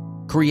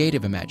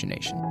 Creative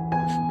imagination.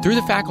 Through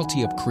the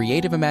faculty of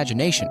creative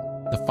imagination,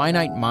 the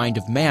finite mind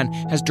of man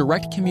has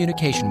direct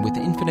communication with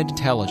infinite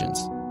intelligence.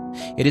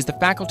 It is the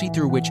faculty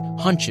through which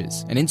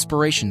hunches and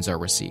inspirations are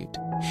received.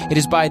 It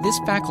is by this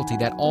faculty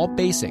that all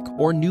basic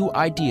or new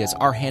ideas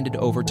are handed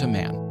over to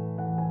man.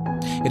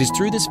 It is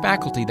through this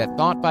faculty that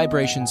thought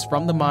vibrations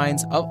from the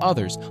minds of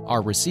others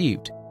are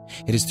received.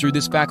 It is through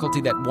this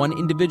faculty that one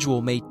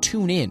individual may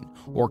tune in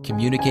or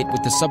communicate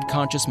with the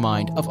subconscious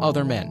mind of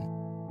other men.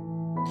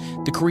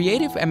 The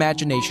creative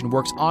imagination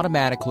works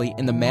automatically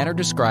in the manner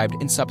described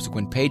in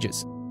subsequent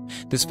pages.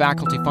 This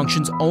faculty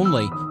functions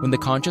only when the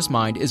conscious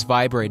mind is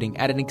vibrating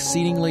at an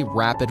exceedingly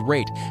rapid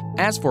rate,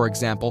 as for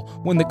example,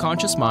 when the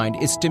conscious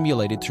mind is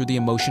stimulated through the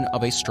emotion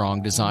of a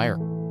strong desire.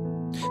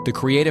 The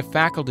creative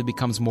faculty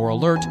becomes more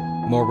alert,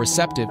 more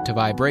receptive to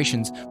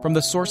vibrations from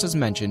the sources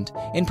mentioned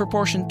in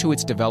proportion to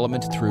its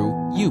development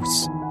through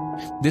use.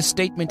 This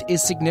statement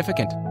is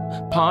significant.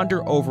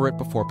 Ponder over it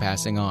before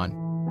passing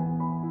on.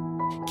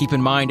 Keep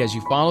in mind as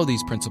you follow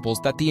these principles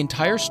that the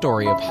entire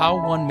story of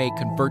how one may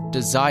convert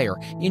desire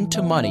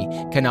into money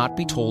cannot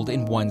be told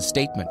in one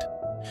statement.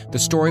 The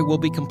story will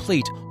be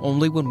complete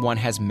only when one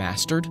has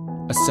mastered,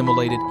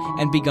 assimilated,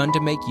 and begun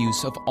to make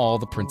use of all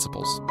the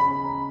principles.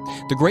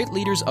 The great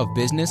leaders of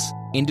business,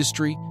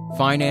 industry,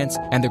 finance,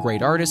 and the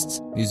great artists,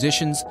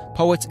 musicians,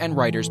 poets, and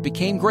writers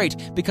became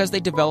great because they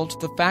developed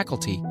the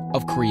faculty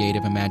of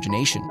creative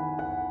imagination.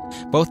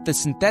 Both the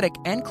synthetic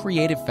and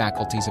creative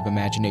faculties of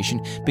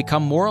imagination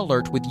become more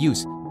alert with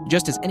use,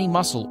 just as any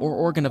muscle or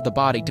organ of the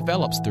body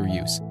develops through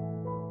use.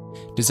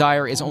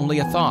 Desire is only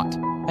a thought,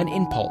 an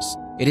impulse.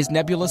 It is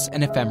nebulous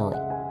and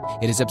ephemeral.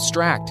 It is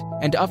abstract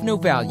and of no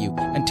value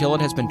until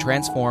it has been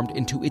transformed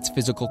into its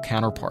physical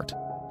counterpart.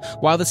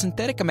 While the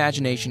synthetic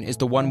imagination is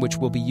the one which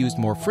will be used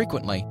more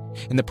frequently,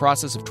 in the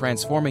process of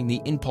transforming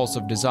the impulse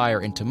of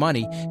desire into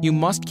money, you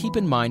must keep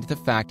in mind the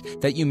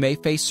fact that you may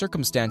face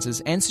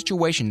circumstances and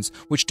situations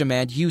which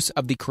demand use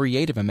of the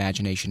creative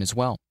imagination as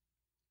well.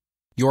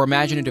 Your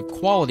imaginative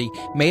quality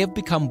may have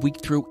become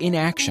weak through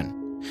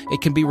inaction.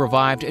 It can be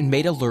revived and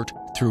made alert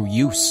through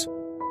use.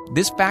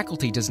 This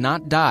faculty does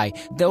not die,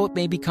 though it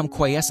may become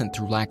quiescent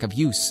through lack of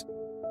use.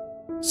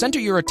 Center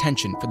your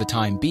attention for the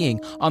time being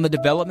on the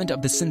development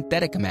of the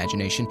synthetic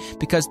imagination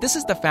because this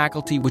is the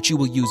faculty which you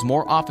will use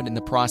more often in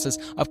the process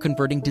of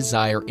converting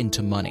desire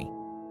into money.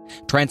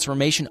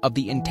 Transformation of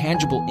the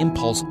intangible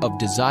impulse of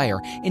desire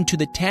into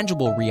the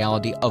tangible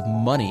reality of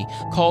money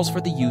calls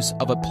for the use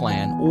of a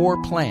plan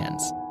or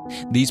plans.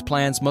 These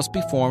plans must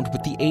be formed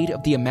with the aid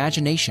of the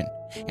imagination,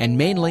 and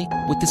mainly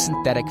with the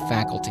synthetic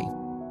faculty.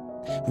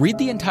 Read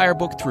the entire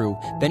book through,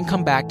 then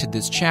come back to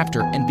this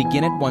chapter and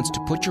begin at once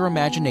to put your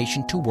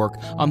imagination to work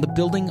on the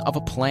building of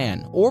a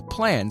plan or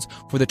plans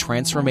for the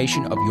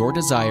transformation of your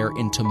desire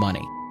into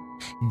money.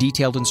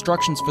 Detailed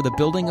instructions for the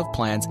building of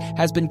plans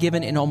has been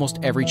given in almost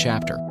every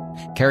chapter.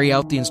 Carry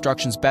out the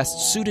instructions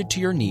best suited to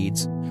your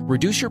needs.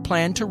 Reduce your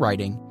plan to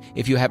writing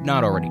if you have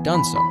not already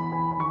done so.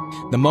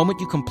 The moment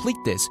you complete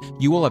this,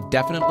 you will have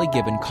definitely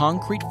given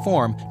concrete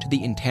form to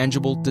the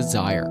intangible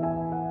desire.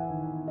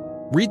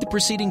 Read the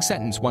preceding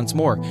sentence once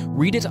more.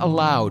 Read it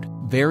aloud,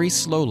 very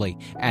slowly,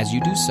 as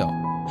you do so.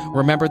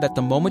 Remember that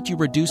the moment you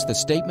reduce the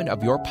statement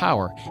of your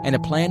power and a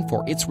plan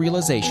for its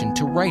realization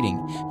to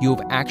writing, you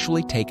have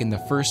actually taken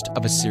the first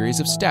of a series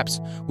of steps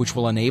which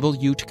will enable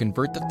you to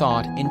convert the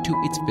thought into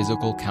its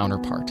physical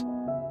counterpart.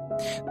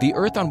 The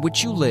earth on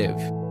which you live,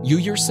 you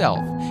yourself,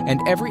 and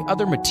every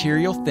other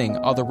material thing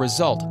are the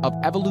result of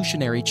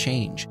evolutionary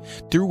change,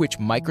 through which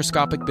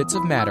microscopic bits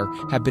of matter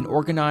have been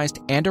organized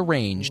and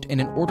arranged in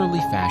an orderly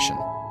fashion.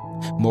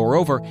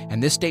 Moreover,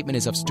 and this statement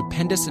is of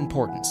stupendous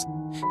importance,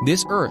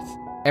 this earth,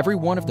 every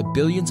one of the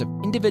billions of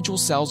individual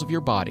cells of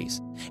your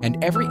bodies,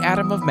 and every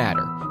atom of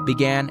matter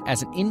began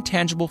as an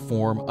intangible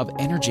form of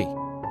energy.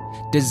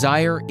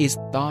 Desire is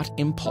thought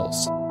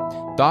impulse.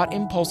 Thought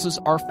impulses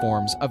are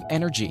forms of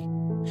energy.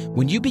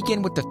 When you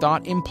begin with the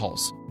thought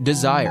impulse,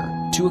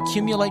 desire, to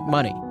accumulate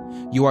money,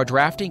 you are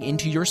drafting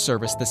into your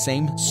service the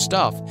same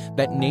stuff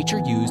that nature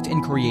used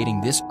in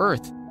creating this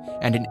earth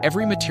and in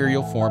every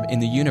material form in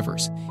the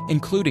universe,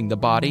 including the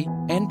body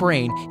and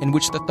brain in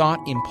which the thought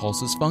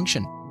impulses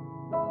function.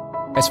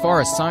 As far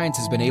as science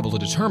has been able to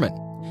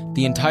determine,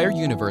 the entire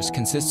universe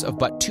consists of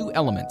but two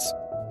elements,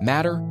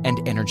 matter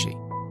and energy.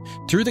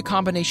 Through the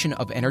combination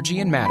of energy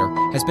and matter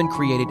has been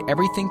created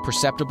everything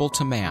perceptible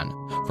to man,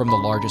 from the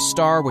largest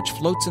star which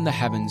floats in the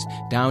heavens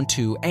down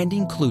to and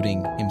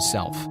including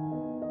himself.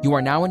 You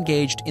are now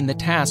engaged in the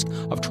task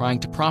of trying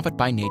to profit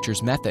by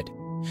nature's method.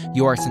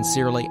 You are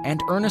sincerely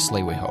and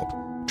earnestly, we hope,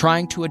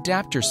 trying to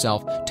adapt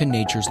yourself to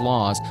nature's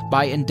laws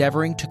by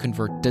endeavoring to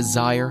convert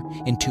desire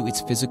into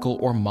its physical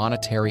or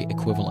monetary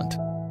equivalent.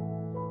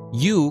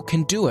 You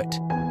can do it.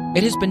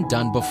 It has been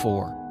done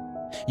before.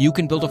 You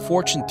can build a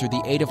fortune through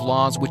the aid of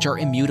laws which are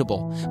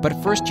immutable,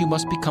 but first you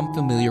must become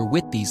familiar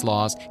with these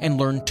laws and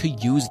learn to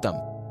use them.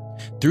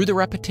 Through the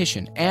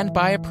repetition and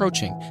by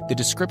approaching the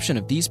description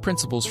of these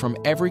principles from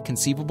every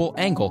conceivable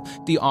angle,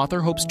 the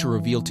author hopes to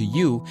reveal to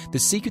you the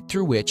secret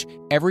through which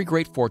every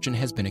great fortune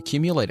has been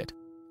accumulated.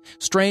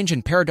 Strange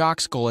and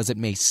paradoxical as it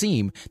may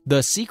seem,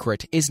 the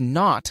secret is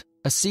not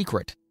a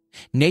secret.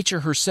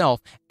 Nature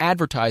herself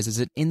advertises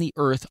it in the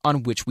earth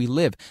on which we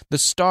live, the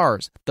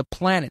stars, the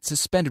planets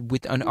suspended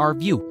within our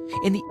view,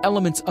 in the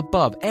elements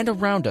above and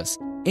around us,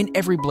 in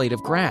every blade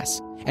of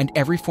grass, and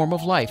every form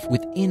of life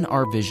within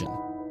our vision.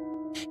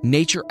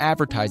 Nature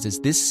advertises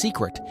this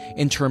secret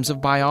in terms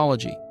of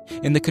biology,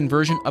 in the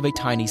conversion of a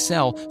tiny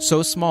cell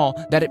so small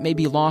that it may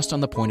be lost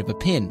on the point of a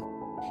pin,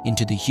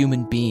 into the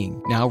human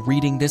being now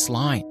reading this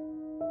line.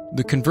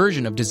 The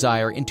conversion of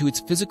desire into its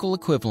physical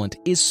equivalent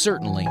is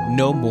certainly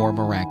no more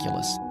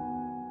miraculous.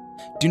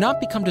 Do not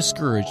become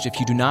discouraged if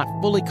you do not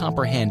fully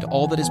comprehend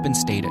all that has been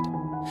stated.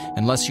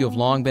 Unless you have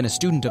long been a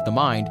student of the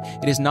mind,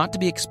 it is not to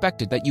be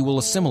expected that you will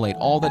assimilate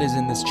all that is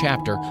in this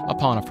chapter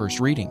upon a first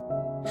reading.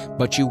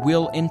 But you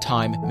will, in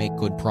time, make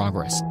good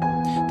progress.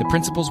 The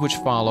principles which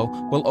follow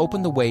will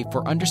open the way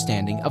for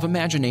understanding of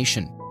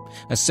imagination.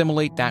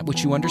 Assimilate that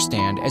which you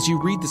understand as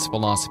you read this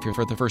philosophy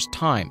for the first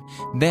time.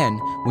 Then,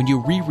 when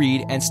you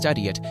reread and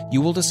study it, you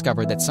will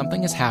discover that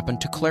something has happened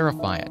to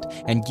clarify it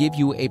and give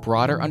you a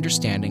broader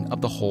understanding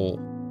of the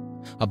whole.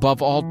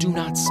 Above all, do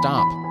not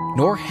stop,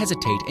 nor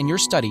hesitate in your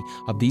study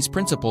of these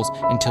principles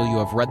until you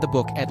have read the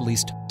book at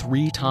least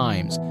 3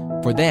 times,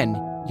 for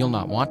then you'll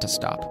not want to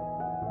stop.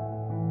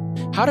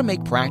 How to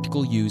make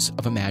practical use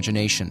of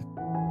imagination.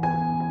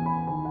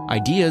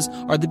 Ideas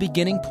are the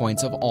beginning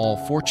points of all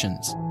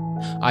fortunes.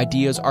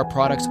 Ideas are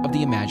products of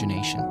the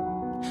imagination.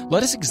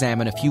 Let us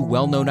examine a few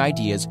well-known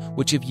ideas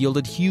which have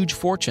yielded huge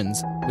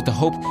fortunes, with the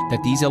hope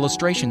that these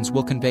illustrations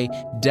will convey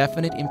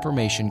definite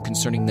information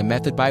concerning the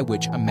method by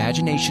which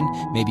imagination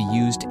may be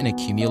used in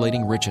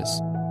accumulating riches.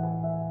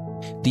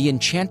 The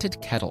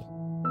Enchanted Kettle.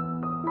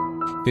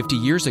 50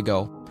 years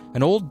ago,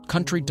 an old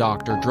country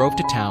doctor drove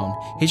to town,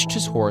 hitched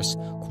his horse,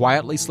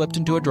 quietly slipped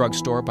into a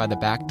drugstore by the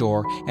back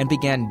door, and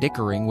began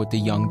dickering with the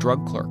young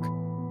drug clerk.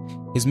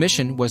 His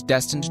mission was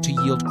destined to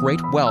yield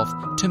great wealth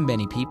to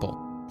many people.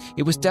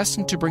 It was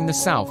destined to bring the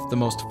South the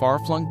most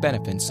far-flung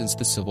benefits since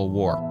the Civil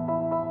War.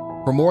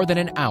 For more than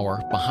an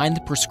hour, behind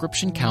the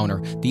prescription counter,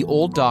 the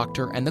old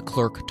doctor and the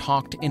clerk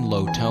talked in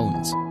low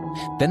tones.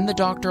 Then the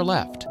doctor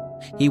left.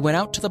 He went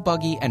out to the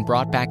buggy and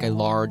brought back a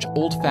large,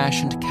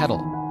 old-fashioned kettle,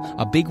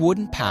 a big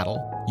wooden paddle,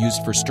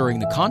 used for stirring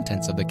the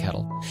contents of the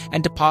kettle,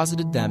 and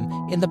deposited them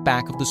in the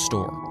back of the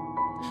store.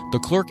 The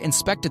clerk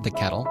inspected the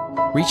kettle,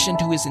 reached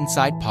into his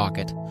inside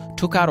pocket,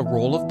 took out a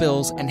roll of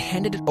bills, and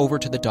handed it over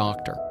to the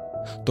doctor.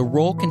 The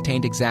roll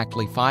contained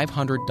exactly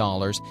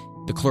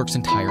 $500, the clerk's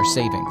entire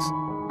savings.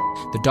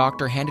 The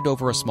doctor handed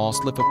over a small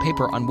slip of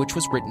paper on which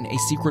was written a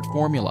secret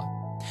formula.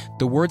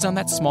 The words on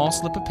that small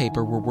slip of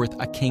paper were worth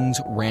a king's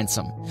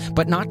ransom,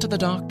 but not to the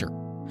doctor.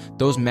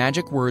 Those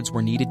magic words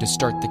were needed to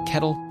start the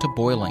kettle to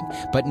boiling,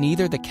 but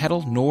neither the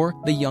kettle nor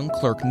the young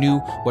clerk knew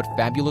what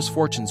fabulous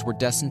fortunes were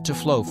destined to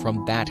flow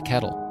from that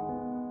kettle.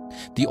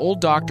 The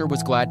old doctor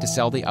was glad to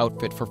sell the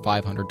outfit for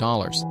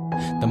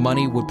 $500. The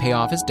money would pay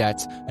off his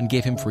debts and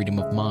give him freedom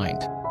of mind.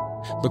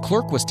 The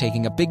clerk was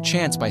taking a big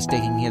chance by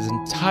staking his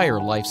entire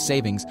life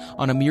savings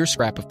on a mere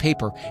scrap of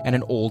paper and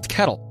an old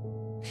kettle.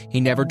 He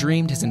never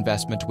dreamed his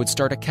investment would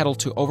start a kettle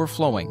to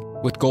overflowing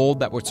with gold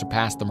that would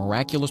surpass the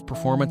miraculous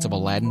performance of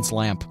Aladdin's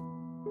lamp.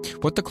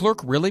 What the clerk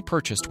really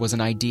purchased was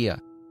an idea.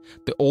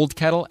 The old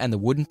kettle and the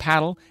wooden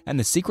paddle and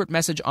the secret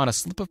message on a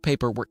slip of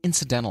paper were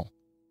incidental.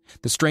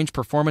 The strange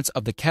performance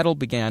of the kettle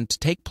began to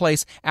take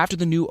place after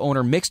the new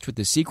owner mixed with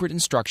the secret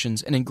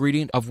instructions an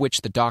ingredient of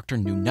which the doctor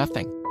knew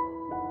nothing.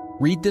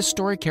 Read this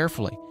story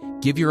carefully.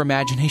 Give your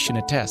imagination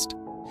a test.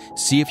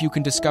 See if you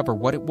can discover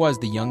what it was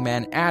the young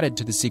man added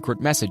to the secret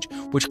message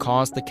which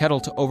caused the kettle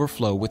to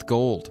overflow with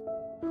gold.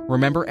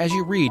 Remember as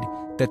you read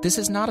that this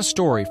is not a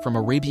story from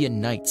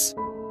Arabian Nights.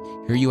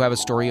 Here you have a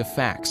story of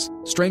facts,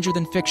 stranger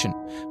than fiction,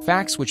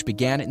 facts which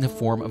began in the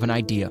form of an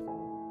idea.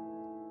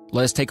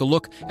 Let us take a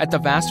look at the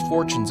vast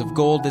fortunes of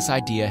gold this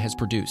idea has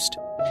produced.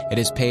 It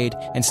has paid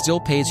and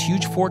still pays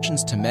huge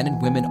fortunes to men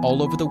and women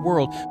all over the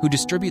world who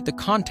distribute the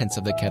contents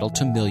of the kettle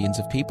to millions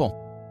of people.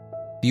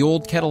 The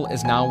old kettle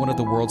is now one of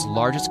the world's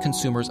largest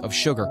consumers of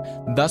sugar,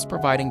 thus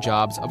providing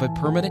jobs of a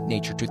permanent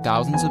nature to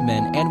thousands of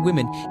men and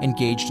women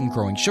engaged in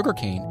growing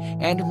sugarcane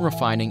and in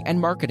refining and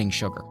marketing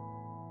sugar.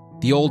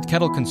 The old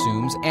kettle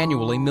consumes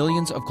annually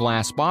millions of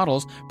glass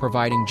bottles,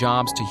 providing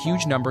jobs to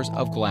huge numbers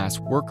of glass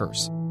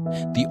workers.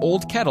 The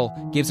old kettle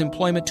gives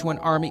employment to an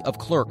army of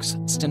clerks,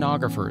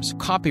 stenographers,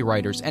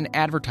 copywriters, and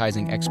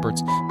advertising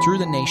experts through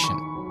the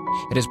nation.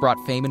 It has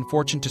brought fame and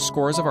fortune to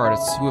scores of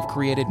artists who have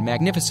created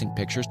magnificent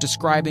pictures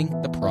describing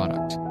the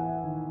product.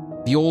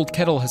 The old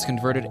kettle has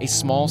converted a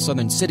small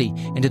southern city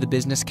into the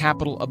business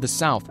capital of the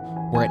South,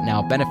 where it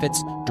now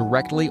benefits,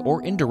 directly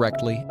or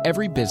indirectly,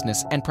 every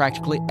business and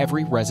practically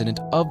every resident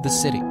of the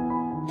city.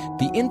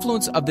 The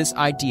influence of this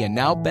idea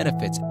now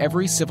benefits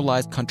every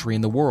civilized country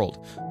in the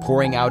world,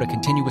 pouring out a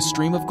continuous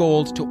stream of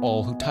gold to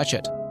all who touch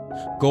it.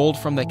 Gold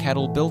from the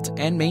kettle built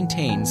and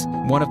maintains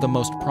one of the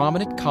most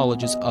prominent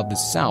colleges of the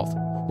South,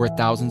 where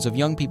thousands of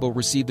young people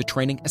receive the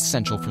training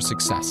essential for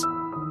success.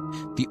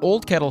 The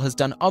old kettle has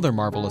done other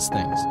marvelous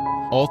things.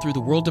 All through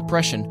the World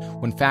Depression,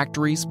 when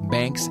factories,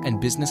 banks, and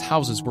business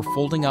houses were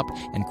folding up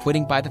and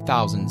quitting by the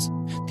thousands,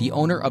 the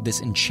owner of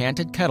this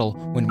enchanted kettle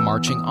went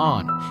marching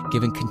on,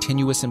 giving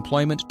continuous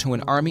employment to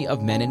an army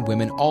of men and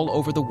women all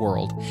over the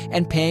world,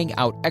 and paying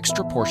out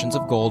extra portions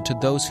of gold to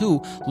those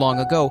who, long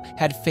ago,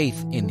 had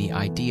faith in the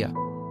idea.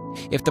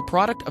 If the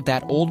product of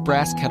that old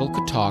brass kettle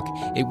could talk,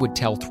 it would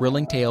tell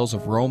thrilling tales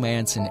of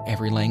romance in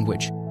every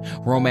language.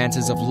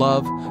 Romances of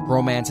love,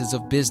 romances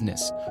of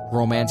business,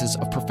 romances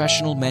of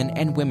professional men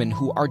and women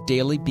who are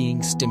daily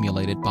being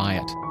stimulated by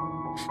it.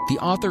 The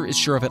author is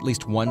sure of at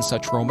least one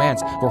such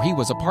romance, for he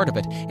was a part of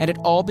it, and it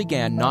all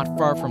began not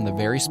far from the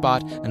very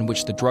spot in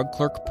which the drug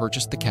clerk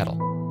purchased the kettle.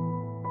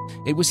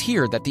 It was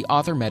here that the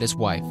author met his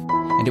wife,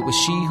 and it was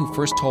she who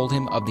first told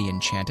him of the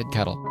enchanted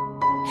kettle.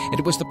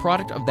 It was the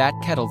product of that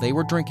kettle they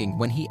were drinking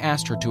when he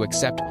asked her to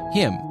accept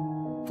him,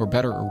 for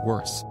better or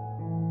worse.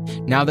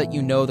 Now that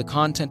you know the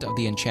content of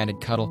the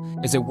enchanted kettle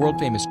is a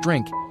world-famous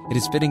drink, it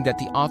is fitting that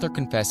the author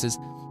confesses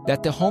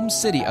that the home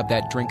city of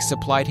that drink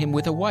supplied him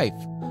with a wife.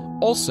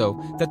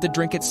 Also, that the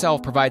drink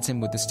itself provides him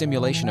with the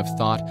stimulation of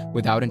thought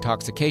without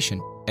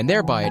intoxication, and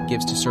thereby it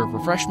gives to serve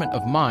refreshment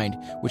of mind,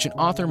 which an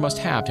author must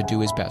have to do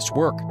his best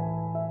work.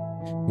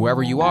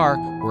 Whoever you are,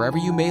 wherever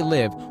you may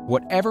live,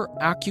 whatever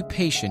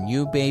occupation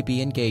you may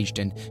be engaged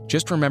in,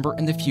 just remember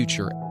in the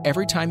future,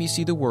 every time you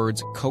see the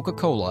words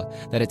Coca-Cola,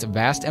 that its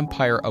vast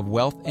empire of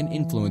wealth and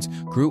influence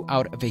grew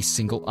out of a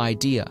single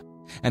idea,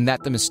 and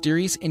that the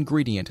mysterious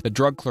ingredient the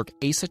drug clerk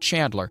Asa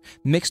Chandler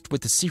mixed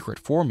with the secret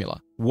formula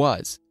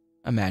was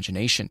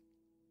imagination.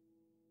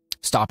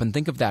 Stop and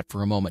think of that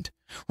for a moment.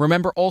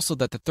 Remember also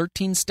that the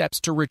 13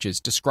 steps to riches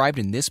described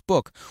in this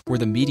book were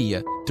the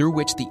media through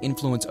which the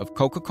influence of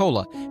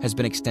Coca-Cola has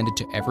been extended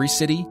to every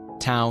city,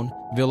 town,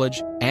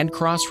 village, and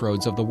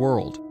crossroads of the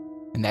world,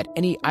 and that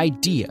any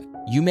idea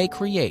you may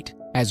create,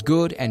 as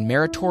good and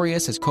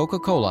meritorious as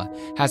Coca-Cola,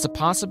 has a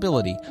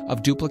possibility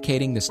of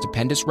duplicating the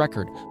stupendous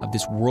record of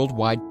this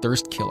worldwide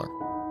thirst killer.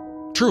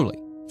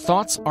 Truly,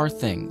 thoughts are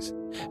things,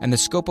 and the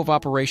scope of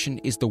operation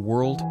is the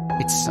world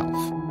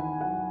itself.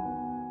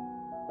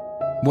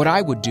 What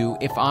I would do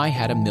if I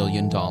had $1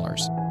 million.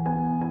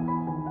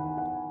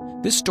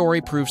 This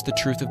story proves the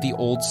truth of the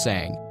old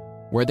saying,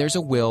 where there's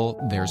a will,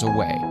 there's a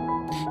way.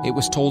 It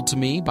was told to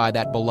me by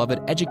that beloved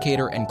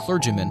educator and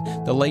clergyman,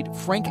 the late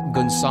Frank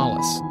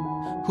Gonzalez,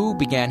 who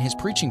began his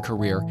preaching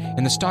career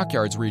in the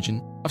Stockyards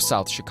region of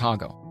South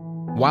Chicago.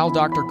 While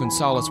Dr.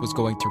 Gonzalez was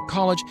going through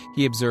college,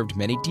 he observed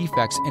many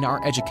defects in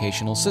our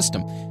educational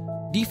system,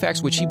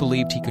 defects which he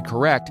believed he could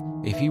correct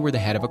if he were the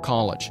head of a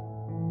college.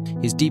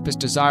 His deepest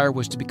desire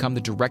was to become the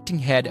directing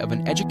head of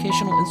an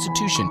educational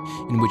institution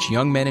in which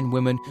young men and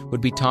women would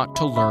be taught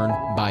to learn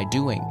by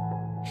doing.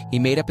 He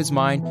made up his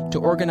mind to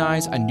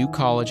organize a new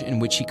college in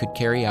which he could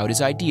carry out his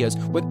ideas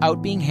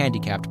without being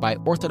handicapped by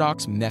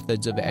orthodox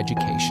methods of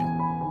education.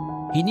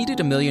 He needed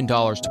 $1 million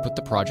to put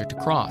the project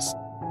across.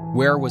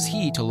 Where was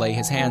he to lay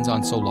his hands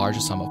on so large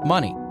a sum of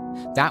money?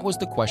 That was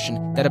the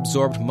question that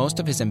absorbed most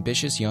of his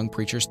ambitious young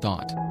preacher's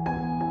thought.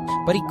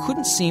 But he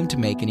couldn't seem to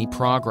make any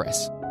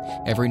progress.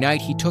 Every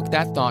night he took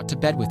that thought to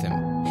bed with him.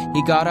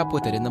 He got up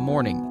with it in the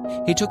morning.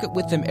 He took it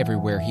with him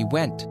everywhere he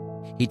went.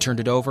 He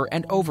turned it over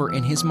and over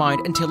in his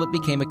mind until it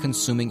became a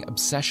consuming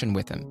obsession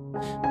with him.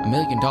 $1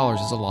 million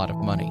is a lot of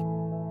money.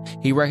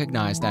 He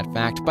recognized that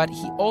fact, but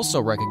he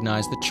also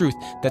recognized the truth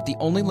that the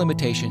only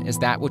limitation is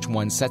that which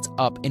one sets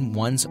up in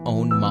one's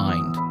own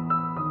mind.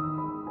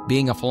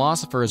 Being a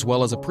philosopher as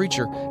well as a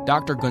preacher,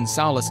 Dr.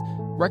 Gonzalez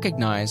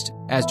recognized,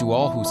 as do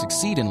all who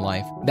succeed in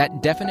life,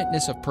 that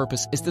definiteness of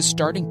purpose is the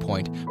starting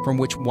point from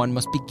which one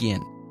must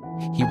begin.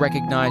 He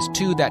recognized,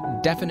 too,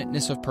 that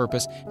definiteness of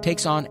purpose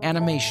takes on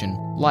animation,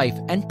 life,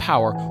 and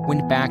power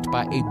when backed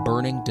by a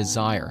burning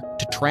desire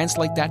to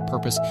translate that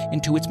purpose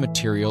into its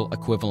material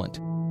equivalent.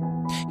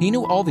 He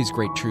knew all these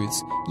great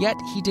truths, yet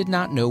he did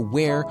not know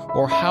where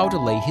or how to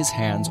lay his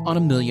hands on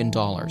 $1 million.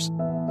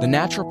 The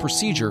natural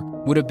procedure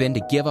would have been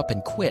to give up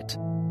and quit.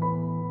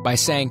 By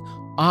saying,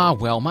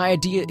 well, my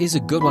idea is a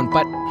good one,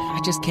 but I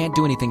just can't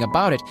do anything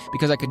about it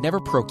because I could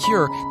never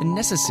procure the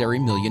necessary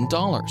 $1 million.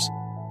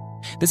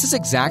 This is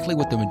exactly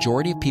what the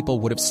majority of people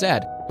would have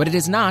said, but it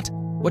is not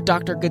what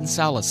Dr.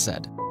 Gonzalez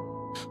said.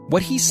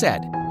 What he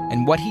said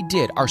and what he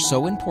did are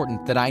so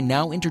important that I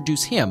now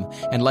introduce him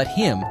and let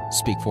him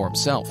speak for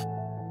himself.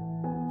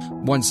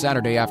 One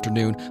Saturday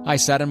afternoon, I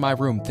sat in my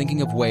room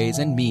thinking of ways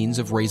and means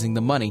of raising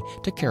the money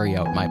to carry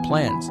out my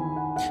plans.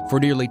 For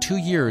nearly 2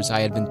 years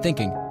I had been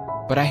thinking,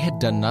 but I had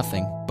done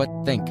nothing but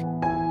think.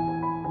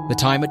 The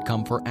time had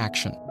come for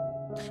action.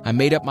 I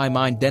made up my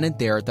mind then and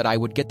there that I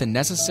would get the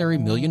necessary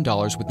 $1 million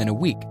within a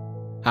week.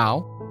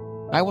 How?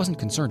 I wasn't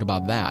concerned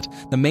about that.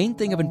 The main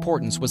thing of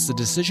importance was the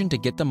decision to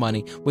get the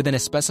money within a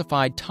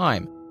specified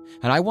time.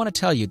 And I want to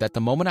tell you that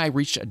the moment I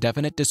reached a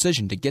definite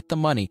decision to get the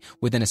money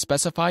within a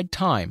specified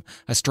time,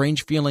 a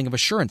strange feeling of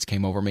assurance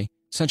came over me,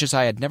 such as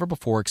I had never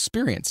before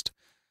experienced.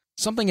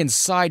 Something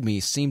inside me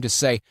seemed to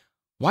say,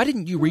 "Why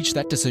didn't you reach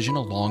that decision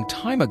a long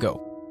time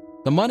ago?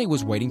 The money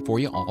was waiting for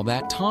you all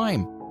that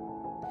time."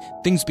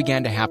 Things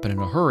began to happen in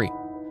a hurry.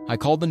 I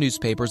called the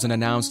newspapers and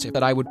announced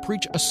that I would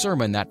preach a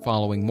sermon that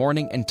following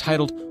morning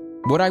entitled,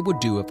 "What I Would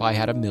Do If I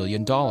Had $1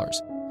 Million."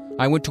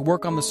 I went to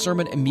work on the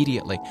sermon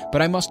immediately,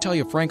 but I must tell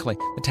you frankly,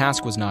 the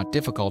task was not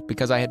difficult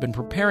because I had been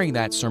preparing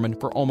that sermon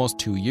for almost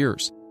 2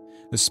 years.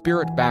 The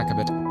spirit back of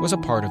it was a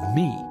part of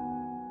me.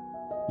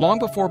 Long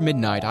before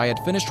midnight, I had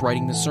finished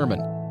writing the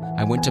sermon.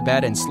 I went to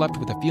bed and slept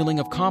with a feeling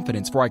of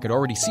confidence, for I could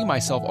already see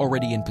myself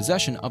already in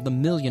possession of the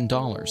 $1 million.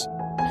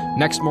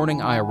 Next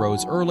morning, I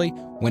arose early,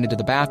 went into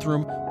the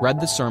bathroom, read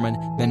the sermon,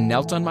 then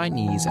knelt on my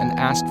knees and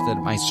asked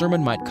that my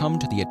sermon might come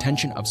to the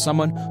attention of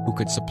someone who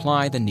could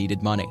supply the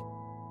needed money.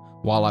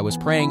 While I was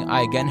praying,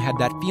 I again had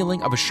that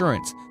feeling of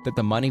assurance that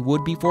the money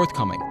would be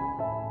forthcoming.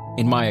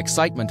 In my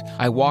excitement,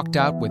 I walked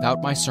out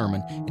without my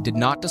sermon and did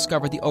not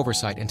discover the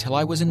oversight until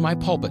I was in my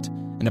pulpit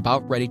and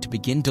about ready to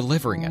begin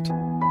delivering it.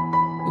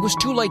 It was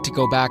too late to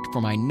go back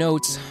for my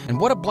notes, and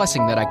what a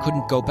blessing that I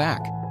couldn't go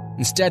back.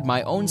 Instead,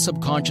 my own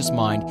subconscious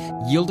mind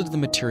yielded the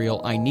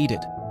material I needed.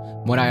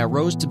 When I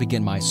arose to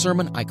begin my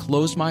sermon, I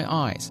closed my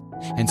eyes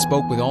and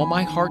spoke with all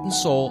my heart and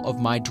soul of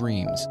my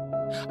dreams.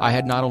 I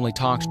had not only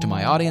talked to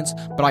my audience,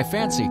 but I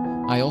fancy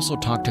I also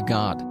talked to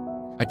God.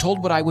 I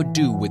told what I would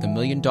do with $1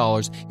 million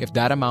if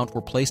that amount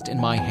were placed in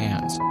my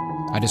hands.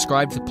 I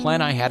described the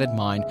plan I had in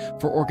mind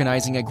for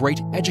organizing a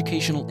great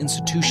educational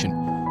institution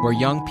where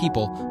young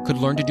people could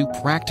learn to do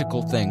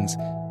practical things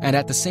and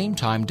at the same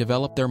time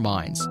develop their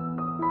minds.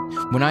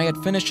 When I had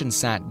finished and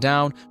sat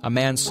down, a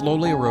man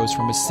slowly arose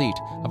from his seat,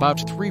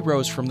 about 3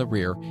 rows from the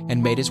rear,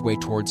 and made his way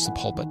towards the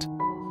pulpit.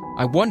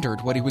 I wondered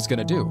what he was going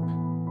to do.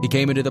 He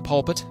came into the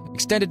pulpit,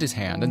 extended his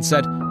hand, and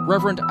said,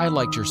 "Reverend, I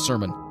liked your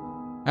sermon.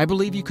 I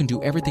believe you can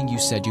do everything you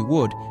said you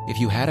would if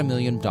you had $1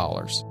 million.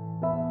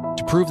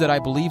 To prove that I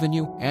believe in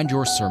you and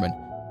your sermon,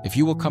 if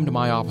you will come to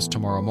my office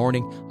tomorrow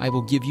morning, I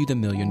will give you the $1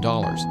 million.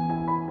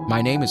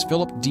 My name is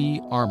Philip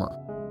D. Armour."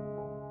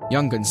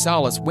 Young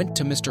Gonzalez went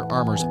to Mr.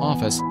 Armour's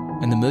office,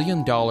 and the $1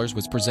 million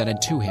was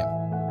presented to him.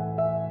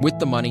 With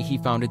the money, he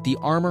founded the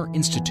Armour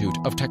Institute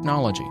of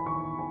Technology.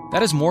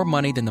 That is more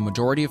money than the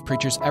majority of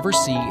preachers ever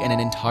see in an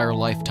entire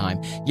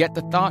lifetime, yet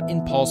the thought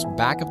impulse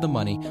back of the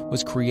money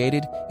was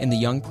created in the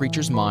young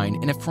preacher's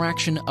mind in a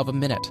fraction of a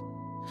minute.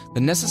 The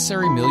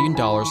necessary $1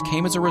 million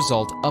came as a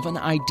result of an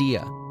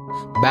idea.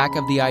 Back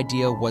of the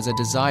idea was a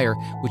desire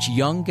which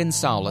young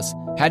Gonzalez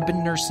had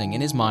been nursing in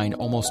his mind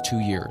almost 2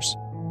 years.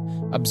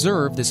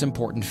 Observe this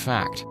important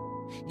fact.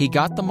 He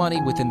got the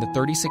money within the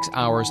 36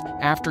 hours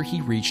after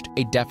he reached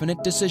a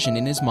definite decision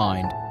in his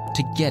mind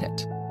to get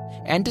it,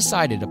 and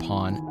decided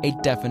upon a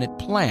definite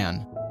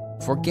plan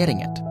for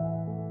getting it.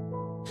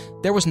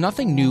 There was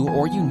nothing new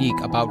or unique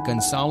about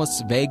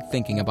Gonzalez's vague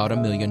thinking about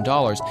 $1 million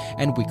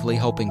and weakly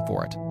hoping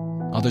for it.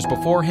 Others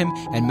before him,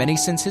 and many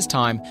since his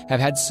time,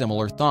 have had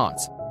similar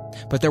thoughts.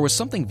 But there was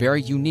something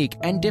very unique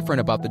and different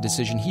about the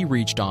decision he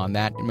reached on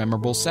that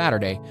memorable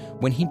Saturday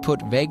when he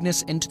put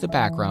vagueness into the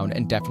background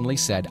and definitely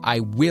said, "I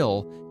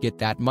will get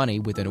that money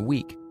within a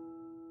week."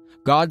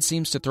 God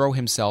seems to throw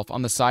himself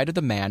on the side of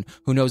the man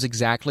who knows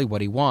exactly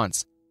what he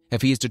wants,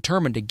 if he is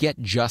determined to get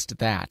just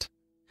that.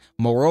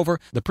 Moreover,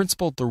 the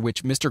principle through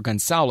which Mr.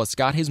 Gonzalez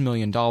got his $1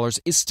 million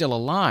is still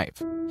alive.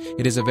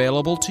 It is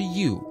available to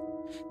you.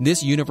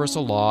 This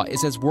universal law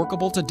is as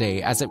workable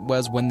today as it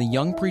was when the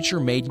young preacher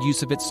made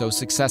use of it so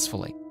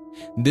successfully.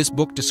 This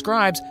book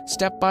describes,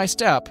 step by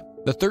step,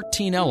 the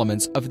 13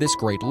 elements of this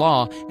great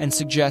law and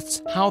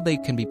suggests how they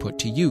can be put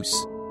to use.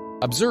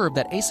 Observe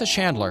that Asa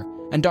Chandler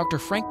and Dr.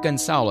 Frank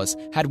Gonzalez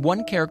had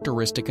one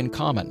characteristic in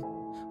common.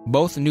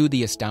 Both knew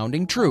the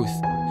astounding truth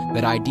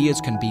that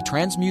ideas can be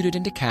transmuted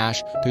into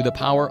cash through the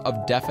power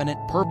of definite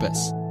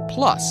purpose,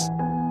 plus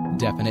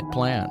definite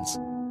plans.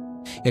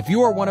 If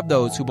you are one of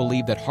those who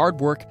believe that hard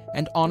work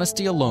and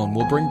honesty alone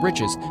will bring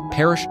riches,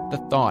 perish the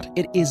thought.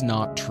 It is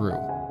not true.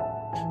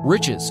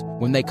 Riches,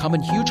 when they come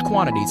in huge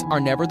quantities,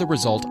 are never the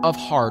result of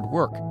hard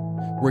work.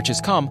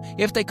 Riches come,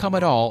 if they come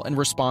at all, in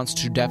response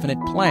to definite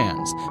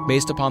plans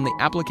based upon the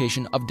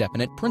application of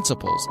definite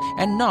principles,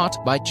 and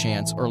not by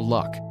chance or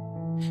luck.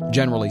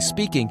 Generally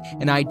speaking,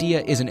 an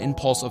idea is an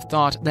impulse of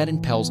thought that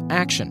impels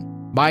action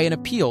by an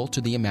appeal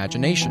to the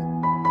imagination.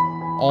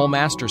 All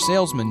master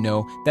salesmen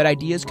know that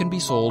ideas can be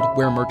sold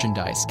where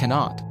merchandise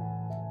cannot.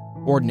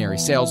 Ordinary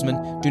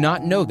salesmen do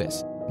not know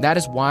this. That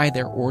is why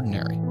they're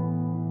ordinary.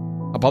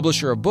 A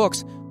publisher of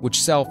books,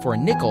 which sell for a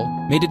nickel,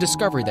 made a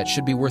discovery that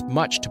should be worth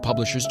much to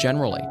publishers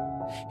generally.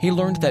 He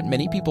learned that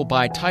many people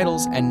buy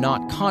titles and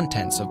not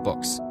contents of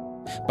books.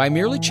 By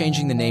merely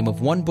changing the name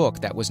of one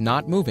book that was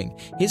not moving,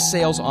 his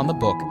sales on the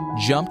book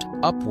jumped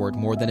upward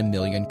more than 1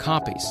 million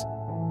copies.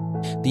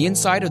 The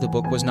inside of the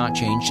book was not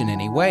changed in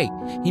any way.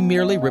 He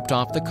merely ripped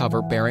off the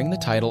cover bearing the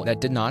title that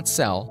did not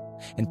sell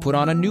and put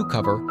on a new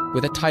cover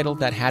with a title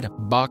that had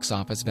box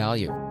office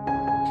value.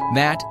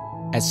 That,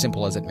 as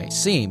simple as it may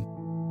seem,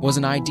 was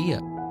an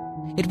idea.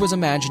 It was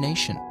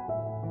imagination.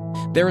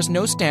 There is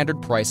no standard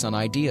price on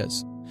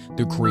ideas.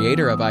 The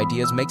creator of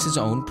ideas makes his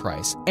own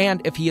price, and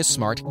if he is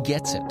smart,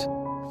 gets it.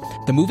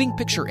 The moving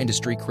picture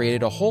industry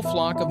created a whole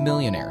flock of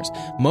millionaires.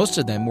 Most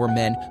of them were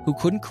men who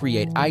couldn't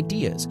create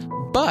ideas,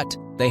 but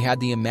they had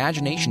the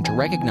imagination to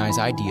recognize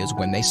ideas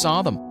when they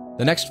saw them.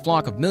 The next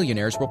flock of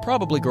millionaires will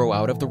probably grow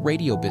out of the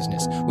radio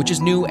business, which is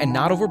new and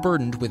not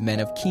overburdened with men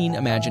of keen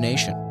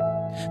imagination.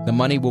 The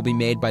money will be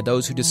made by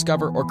those who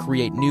discover or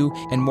create new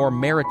and more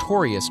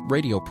meritorious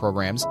radio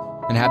programs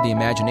and have the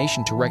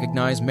imagination to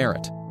recognize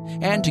merit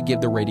and to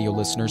give the radio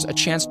listeners a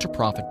chance to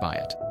profit by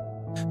it.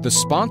 The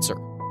sponsor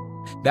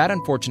That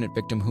unfortunate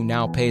victim who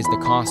now pays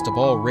the cost of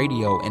all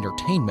radio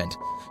entertainment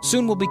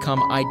soon will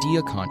become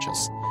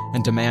idea-conscious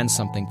and demand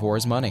something for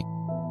his money.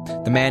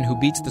 The man who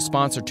beats the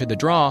sponsor to the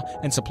draw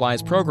and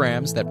supplies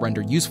programs that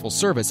render useful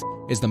service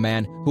is the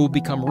man who will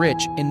become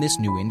rich in this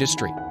new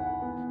industry.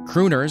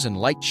 Crooners and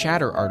light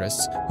chatter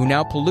artists who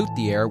now pollute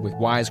the air with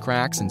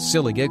wisecracks and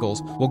silly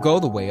giggles will go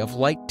the way of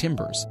light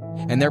timbers,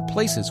 and their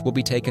places will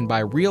be taken by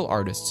real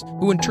artists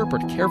who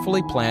interpret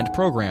carefully planned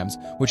programs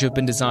which have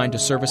been designed to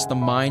service the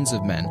minds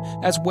of men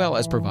as well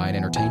as provide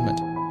entertainment.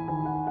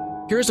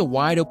 Here is a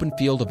wide-open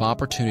field of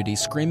opportunity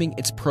screaming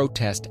its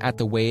protest at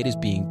the way it is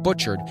being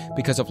butchered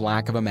because of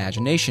lack of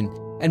imagination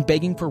and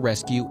begging for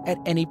rescue at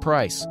any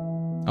price.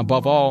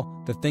 Above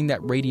all, the thing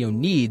that radio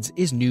needs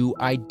is new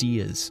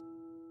ideas.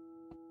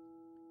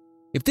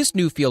 If this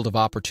new field of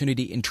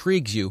opportunity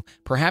intrigues you,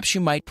 perhaps you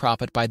might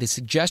profit by the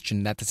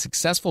suggestion that the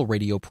successful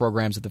radio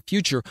programs of the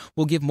future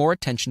will give more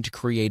attention to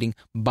creating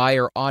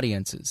buyer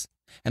audiences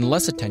and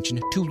less attention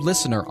to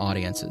listener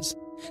audiences.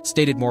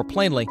 Stated more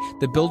plainly,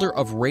 the builder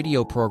of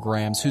radio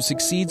programs who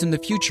succeeds in the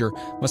future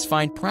must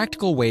find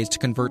practical ways to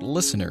convert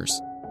listeners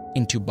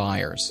into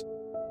buyers.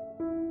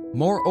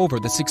 Moreover,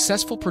 the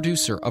successful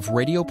producer of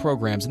radio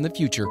programs in the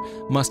future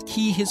must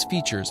key his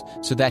features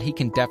so that he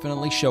can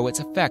definitely show its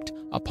effect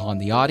upon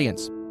the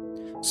audience.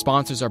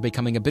 Sponsors are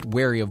becoming a bit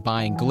wary of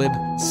buying glib,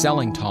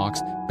 selling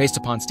talks based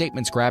upon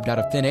statements grabbed out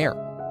of thin air.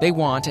 They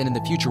want, and in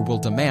the future will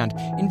demand,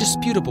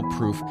 indisputable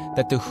proof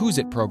that the Who's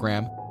It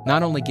program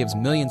not only gives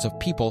millions of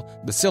people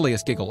the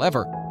silliest giggle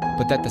ever,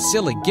 but that the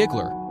silly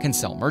giggler can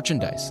sell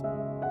merchandise.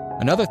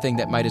 Another thing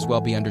that might as well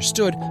be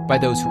understood by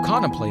those who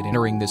contemplate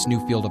entering this new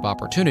field of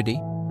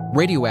opportunity: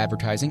 radio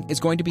advertising is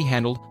going to be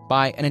handled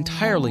by an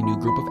entirely new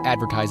group of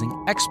advertising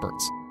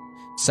experts,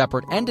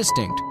 separate and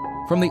distinct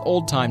from the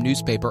old-time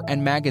newspaper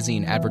and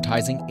magazine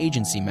advertising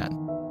agency men.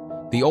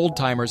 The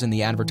old-timers in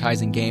the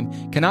advertising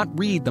game cannot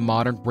read the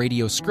modern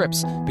radio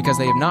scripts because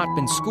they have not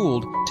been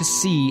schooled to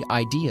see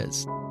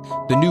ideas.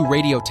 The new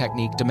radio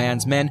technique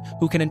demands men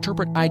who can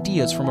interpret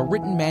ideas from a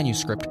written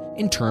manuscript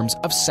in terms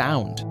of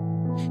sound.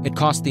 It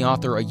cost the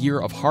author a year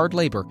of hard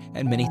labor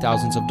and many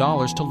thousands of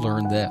dollars to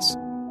learn this.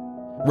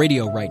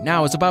 Radio right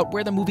now is about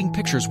where the moving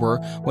pictures were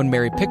when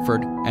Mary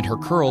Pickford and her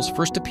curls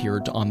first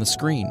appeared on the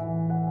screen.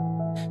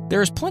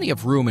 There is plenty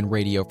of room in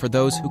radio for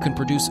those who can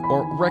produce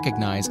or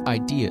recognize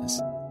ideas.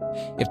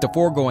 If the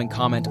foregoing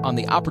comment on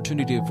the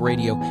opportunity of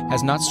radio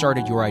has not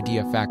started your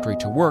idea factory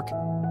to work,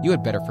 you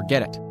had better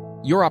forget it.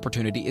 Your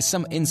opportunity is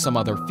in some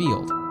other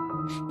field.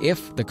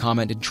 If the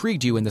comment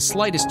intrigued you in the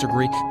slightest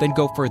degree, then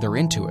go further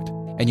into it,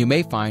 and you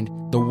may find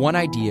the one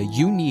idea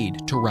you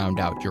need to round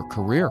out your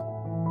career.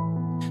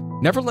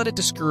 Never let it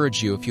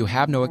discourage you if you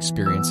have no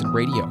experience in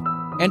radio.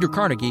 Andrew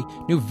Carnegie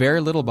knew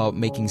very little about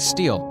making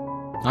steel.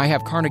 I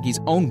have Carnegie's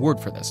own word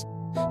for this.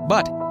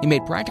 But he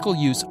made practical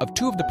use of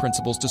two of the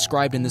principles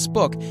described in this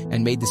book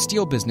and made the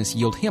steel business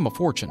yield him a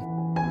fortune.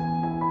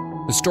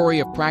 The story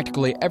of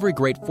practically every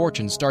great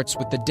fortune starts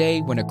with the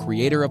day when a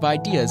creator of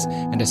ideas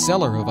and a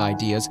seller of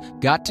ideas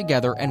got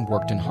together and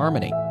worked in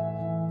harmony.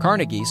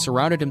 Carnegie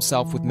surrounded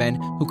himself with men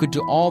who could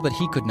do all that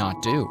he could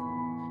not do.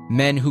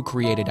 Men who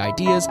created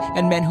ideas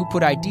and men who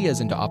put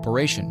ideas into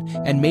operation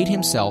and made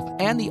himself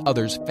and the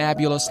others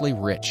fabulously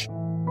rich.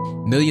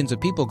 Millions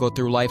of people go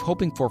through life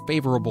hoping for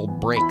favorable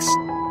breaks.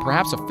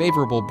 Perhaps a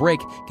favorable break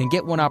can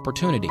get one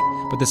opportunity,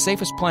 but the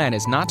safest plan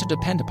is not to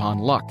depend upon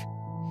luck.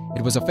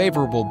 It was a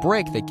favorable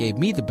break that gave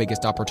me the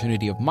biggest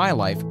opportunity of my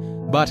life,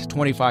 but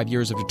 25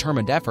 years of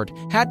determined effort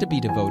had to be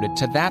devoted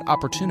to that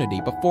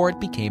opportunity before it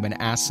became an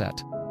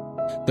asset.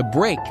 The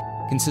break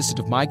consisted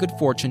of my good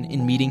fortune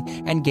in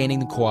meeting and gaining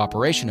the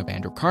cooperation of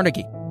Andrew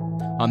Carnegie.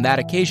 On that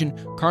occasion,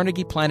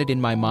 Carnegie planted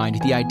in my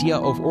mind the idea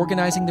of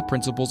organizing the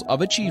principles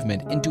of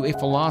achievement into a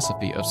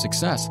philosophy of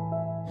success.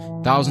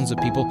 Thousands of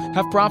people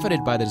have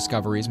profited by the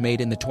discoveries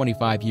made in the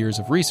 25 years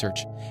of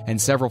research,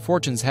 and several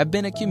fortunes have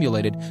been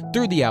accumulated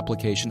through the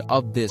application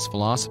of this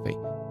philosophy.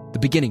 The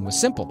beginning was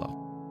simple,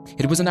 though.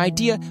 It was an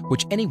idea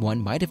which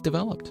anyone might have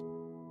developed.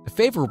 A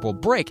favorable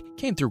break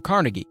came through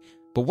Carnegie,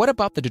 but what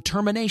about the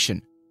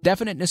determination,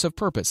 definiteness of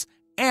purpose,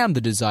 and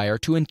the desire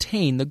to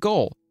attain the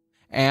goal,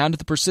 and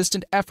the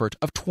persistent effort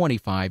of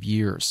 25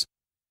 years?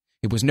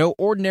 It was no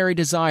ordinary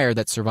desire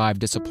that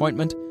survived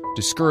disappointment,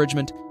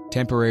 discouragement,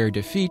 temporary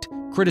defeat,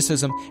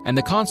 criticism, and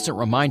the constant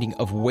reminding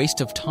of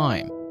waste of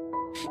time.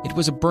 It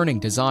was a burning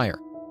desire.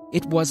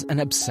 It was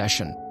an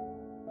obsession.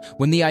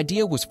 When the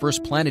idea was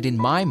first planted in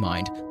my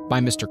mind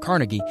by Mr.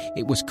 Carnegie,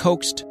 it was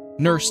coaxed,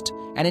 nursed,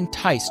 and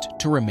enticed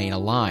to remain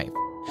alive.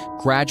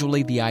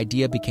 Gradually, the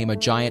idea became a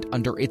giant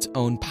under its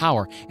own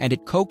power, and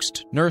it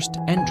coaxed, nursed,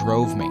 and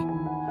drove me.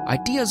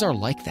 Ideas are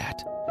like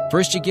that.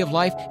 First you give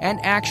life and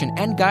action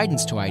and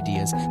guidance to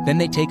ideas, then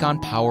they take on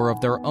power of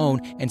their own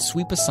and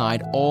sweep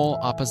aside all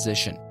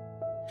opposition.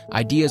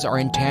 Ideas are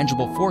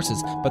intangible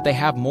forces, but they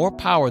have more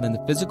power than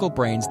the physical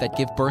brains that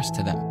give birth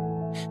to them.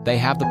 They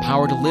have the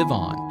power to live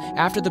on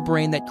after the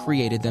brain that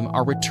created them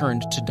are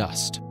returned to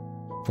dust.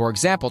 For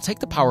example, take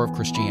the power of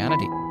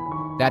Christianity.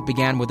 That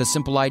began with a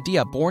simple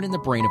idea born in the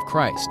brain of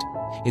Christ.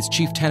 Its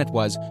chief tenet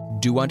was,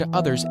 do unto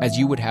others as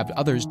you would have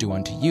others do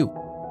unto you.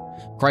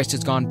 Christ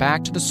has gone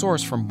back to the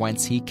source from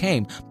whence he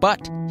came, but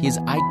his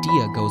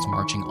idea goes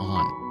marching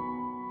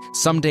on.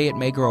 Someday it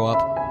may grow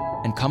up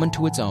and come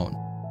into its own.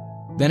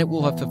 Then it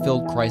will have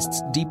fulfilled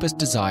Christ's deepest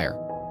desire.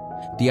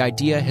 The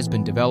idea has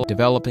been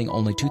developing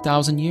only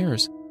 2,000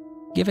 years.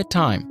 Give it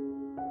time.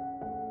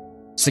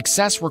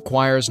 Success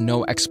requires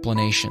no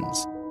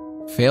explanations.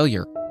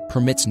 Failure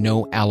permits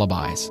no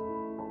alibis.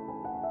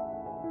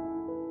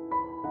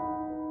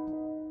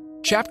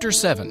 Chapter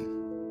 7.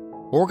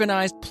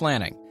 Organized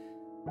Planning.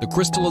 The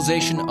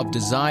crystallization of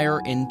desire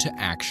into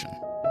action.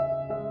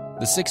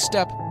 The sixth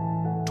step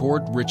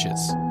toward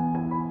riches.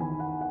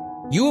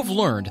 You have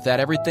learned that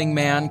everything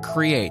man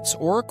creates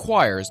or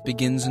acquires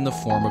begins in the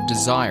form of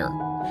desire.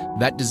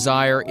 That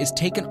desire is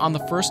taken on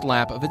the first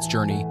lap of its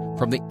journey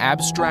from the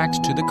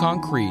abstract to the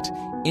concrete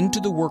into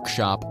the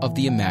workshop of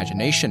the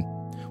imagination,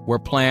 where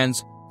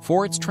plans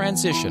for its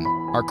transition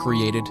are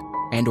created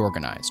and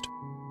organized.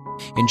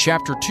 In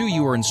Chapter 2,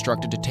 you are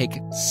instructed to take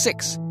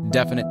 6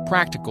 definite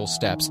practical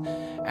steps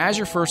as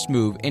your first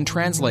move in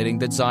translating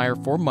the desire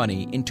for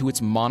money into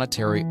its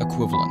monetary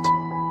equivalent.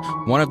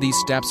 One of these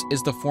steps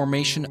is the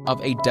formation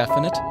of a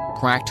definite,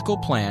 practical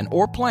plan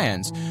or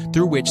plans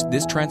through which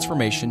this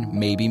transformation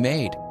may be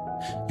made.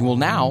 You will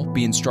now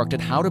be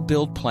instructed how to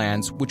build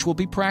plans which will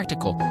be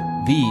practical.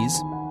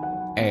 These: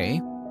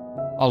 A.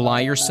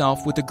 Ally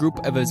yourself with a group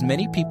of as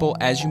many people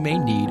as you may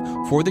need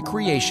for the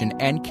creation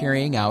and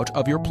carrying out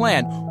of your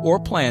plan or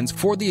plans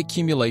for the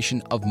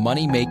accumulation of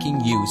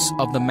money-making use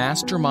of the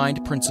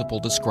mastermind principle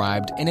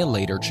described in a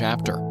later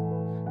chapter.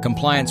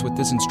 Compliance with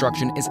this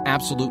instruction is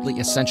absolutely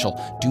essential.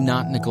 Do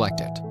not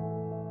neglect it.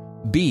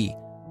 B.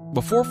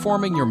 Before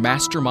forming your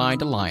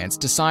mastermind alliance,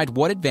 decide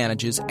what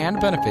advantages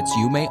and benefits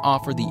you may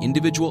offer the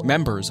individual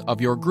members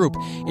of your group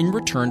in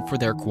return for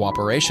their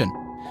cooperation.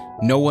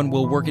 No one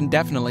will work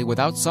indefinitely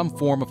without some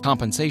form of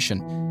compensation.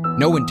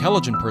 No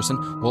intelligent person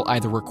will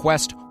either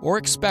request or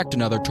expect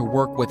another to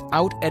work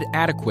without an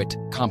adequate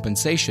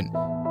compensation,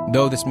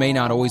 though this may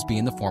not always be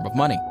in the form of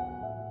money.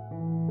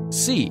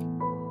 C.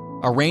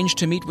 Arrange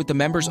to meet with the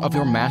members of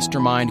your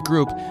mastermind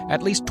group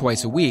at least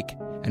twice a week,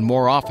 and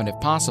more often if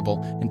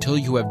possible, until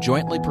you have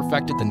jointly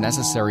perfected the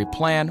necessary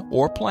plan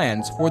or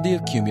plans for the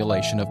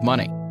accumulation of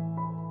money.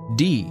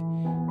 D.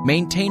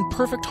 Maintain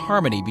perfect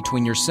harmony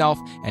between yourself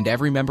and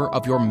every member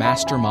of your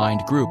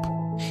mastermind group.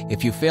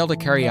 If you fail to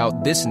carry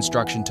out this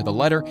instruction to the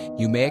letter,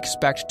 you may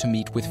expect to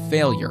meet with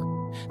failure.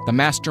 The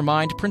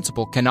mastermind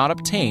principle cannot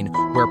obtain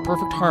where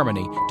perfect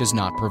harmony does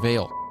not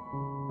prevail.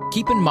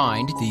 Keep in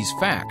mind these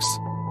facts.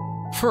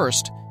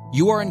 First,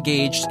 you are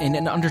engaged in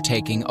an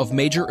undertaking of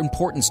major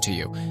importance to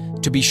you.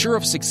 To be sure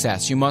of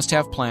success, you must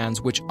have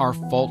plans which are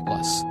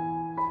faultless.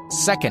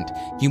 Second,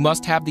 you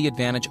must have the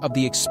advantage of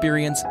the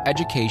experience,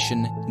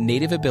 education,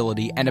 native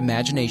ability, and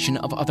imagination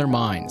of other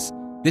minds.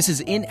 This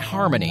is in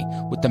harmony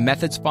with the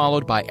methods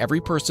followed by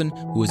every person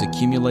who has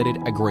accumulated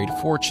a great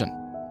fortune.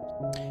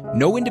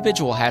 No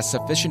individual has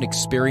sufficient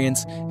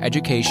experience,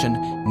 education,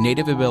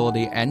 native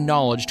ability, and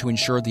knowledge to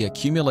ensure the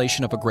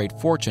accumulation of a great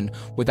fortune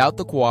without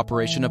the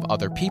cooperation of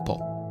other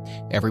people.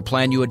 Every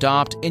plan you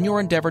adopt in your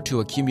endeavor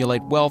to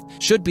accumulate wealth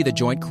should be the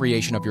joint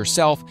creation of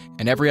yourself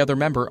and every other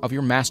member of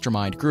your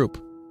mastermind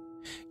group.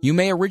 You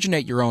may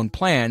originate your own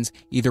plans,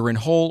 either in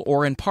whole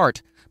or in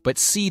part, but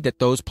see that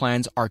those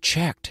plans are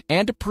checked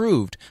and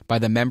approved by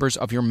the members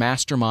of your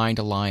mastermind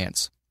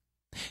alliance.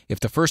 If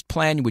the first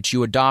plan which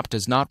you adopt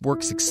does not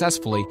work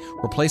successfully,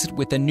 replace it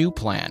with a new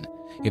plan.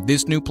 If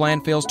this new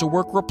plan fails to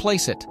work,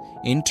 replace it,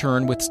 in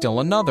turn with still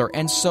another,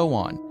 and so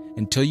on,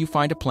 until you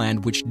find a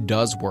plan which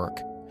does work.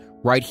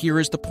 Right here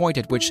is the point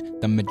at which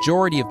the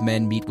majority of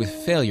men meet with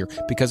failure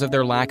because of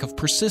their lack of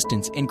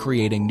persistence in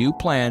creating new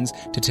plans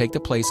to take the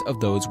place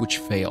of those which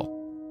fail.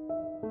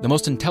 The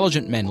most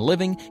intelligent men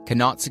living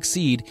cannot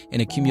succeed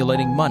in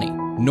accumulating money,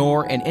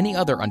 nor in any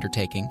other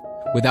undertaking,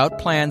 without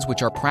plans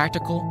which are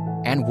practical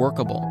and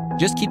workable.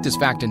 Just keep this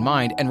fact in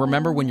mind and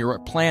remember when your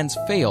plans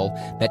fail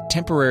that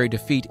temporary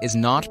defeat is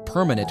not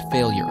permanent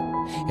failure.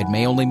 It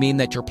may only mean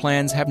that your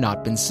plans have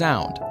not been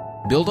sound.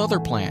 Build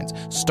other plans.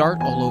 Start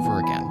all over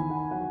again.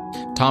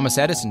 Thomas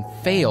Edison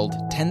failed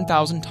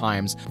 10,000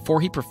 times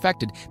before he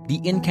perfected the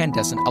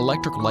incandescent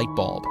electric light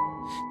bulb.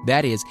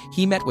 That is,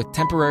 he met with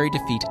temporary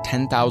defeat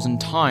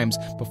 10,000 times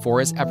before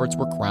his efforts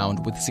were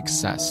crowned with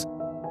success.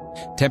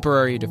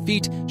 Temporary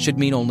defeat should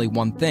mean only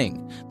one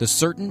thing: the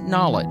certain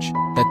knowledge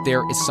that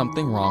there is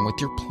something wrong with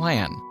your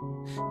plan.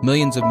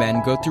 Millions of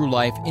men go through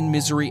life in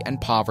misery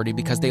and poverty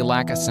because they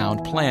lack a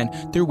sound plan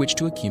through which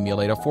to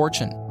accumulate a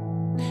fortune.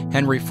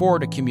 Henry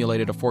Ford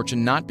accumulated a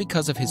fortune not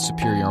because of his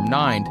superior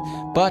mind,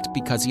 but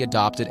because he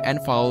adopted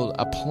and followed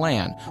a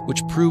plan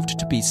which proved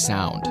to be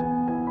sound.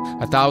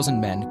 1,000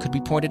 men could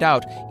be pointed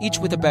out, each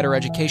with a better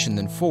education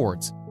than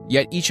Ford's,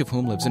 yet each of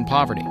whom lives in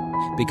poverty,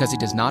 because he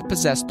does not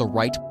possess the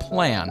right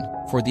plan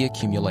for the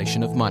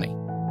accumulation of money.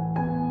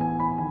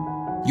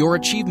 Your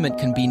achievement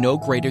can be no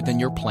greater than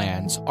your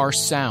plans are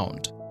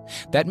sound.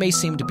 That may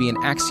seem to be an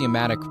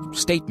axiomatic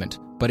statement,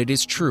 but it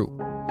is true.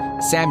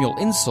 Samuel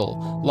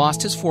Insull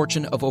lost his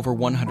fortune of over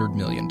 $100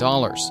 million.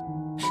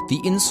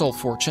 The Insull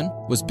fortune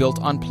was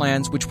built on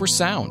plans which were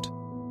sound.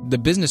 The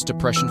business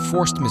depression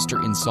forced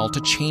Mr. Insull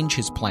to change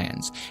his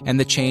plans, and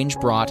the change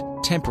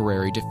brought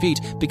temporary defeat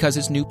because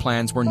his new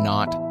plans were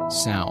not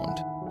sound.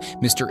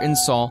 Mr.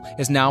 Insull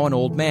is now an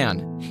old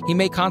man. He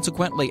may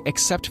consequently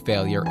accept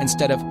failure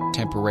instead of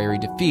temporary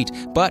defeat,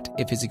 but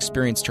if his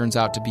experience turns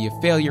out to be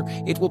a failure,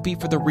 it will be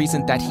for the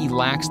reason that he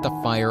lacks the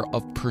fire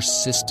of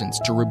persistence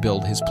to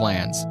rebuild his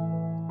plans.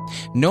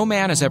 No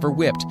man is ever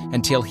whipped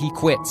until he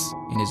quits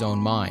in his own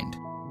mind.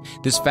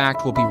 This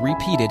fact will be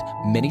repeated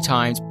many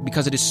times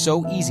because it is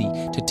so easy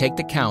to take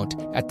the count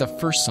at the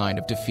first sign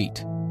of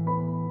defeat.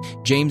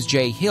 James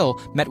J. Hill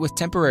met with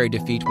temporary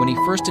defeat when he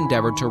first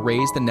endeavored to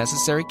raise the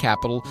necessary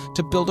capital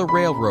to build a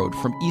railroad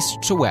from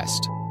east to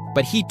west,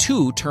 but he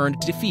too turned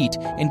defeat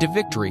into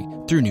victory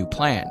through new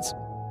plans.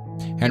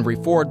 Henry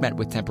Ford met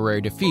with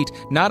temporary defeat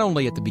not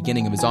only at the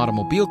beginning of his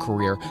automobile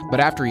career, but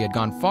after he had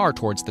gone far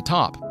towards the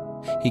top.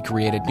 He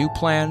created new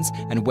plans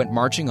and went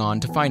marching on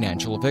to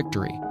financial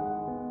victory.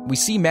 We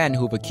see men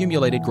who have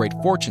accumulated great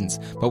fortunes,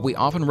 but we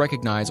often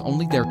recognize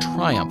only their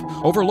triumph,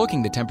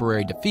 overlooking the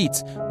temporary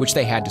defeats which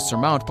they had to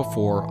surmount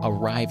before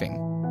arriving.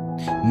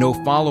 No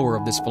follower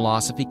of this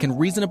philosophy can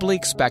reasonably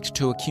expect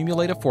to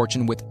accumulate a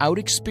fortune without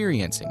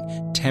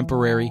experiencing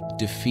temporary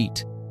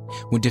defeat.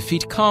 When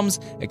defeat comes,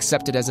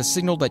 accept it as a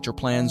signal that your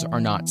plans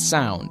are not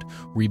sound.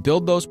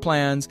 Rebuild those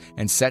plans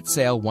and set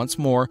sail once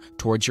more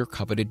towards your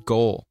coveted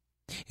goal.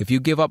 If you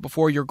give up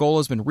before your goal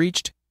has been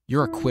reached,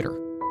 you're a quitter.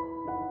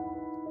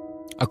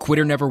 A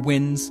quitter never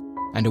wins,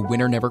 and a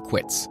winner never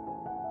quits.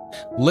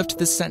 Lift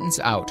this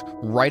sentence out,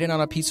 write it on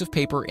a piece of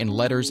paper in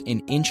letters an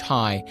inch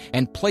high,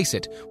 and place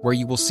it where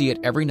you will see it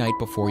every night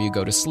before you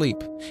go to sleep,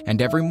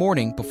 and every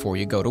morning before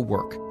you go to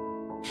work.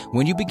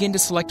 When you begin to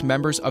select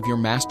members of your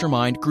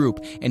mastermind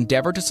group,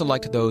 endeavor to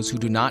select those who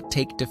do not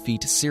take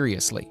defeat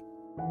seriously.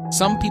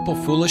 Some people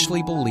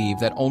foolishly believe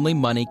that only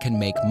money can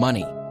make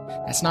money.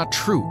 That's not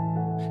true.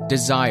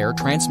 Desire,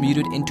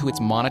 transmuted into its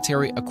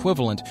monetary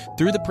equivalent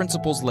through the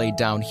principles laid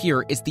down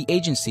here, is the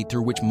agency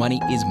through which money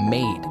is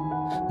made.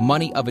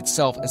 Money of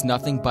itself is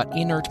nothing but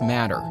inert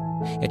matter.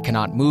 It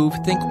cannot move,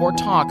 think, or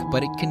talk,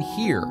 but it can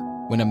hear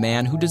when a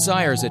man who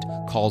desires it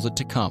calls it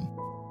to come.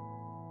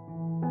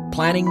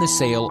 Planning the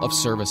sale of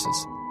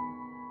services.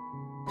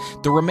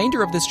 The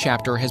remainder of this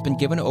chapter has been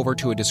given over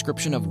to a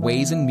description of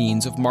ways and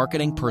means of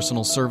marketing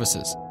personal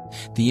services.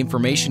 The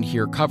information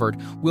here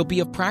covered will be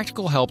of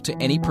practical help to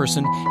any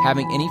person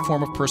having any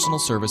form of personal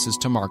services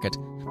to market,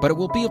 but it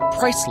will be of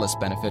priceless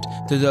benefit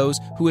to those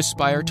who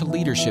aspire to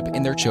leadership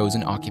in their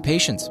chosen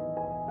occupations.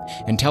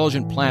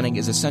 Intelligent planning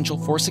is essential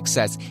for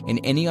success in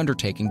any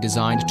undertaking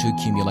designed to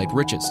accumulate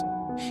riches.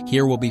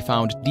 Here will be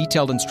found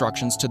detailed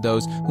instructions to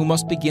those who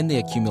must begin the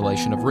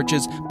accumulation of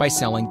riches by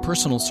selling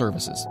personal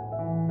services.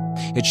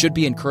 It should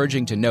be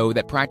encouraging to know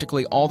that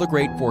practically all the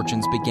great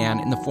fortunes began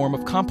in the form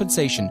of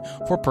compensation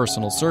for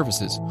personal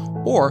services,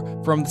 or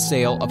from the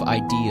sale of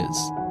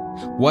ideas.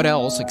 What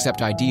else,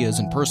 except ideas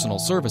and personal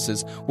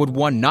services, would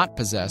one not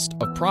possessed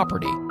of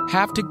property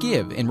have to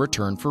give in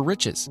return for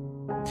riches?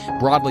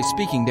 Broadly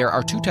speaking, there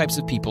are two types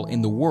of people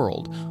in the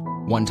world.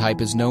 One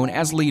type is known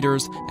as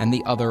leaders, and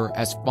the other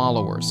as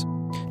followers.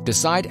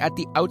 Decide at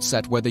the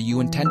outset whether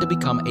you intend to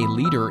become a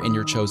leader in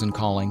your chosen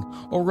calling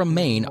or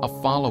remain a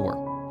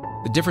follower.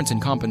 The difference in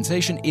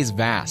compensation is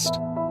vast.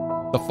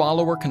 The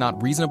follower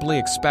cannot reasonably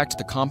expect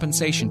the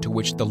compensation to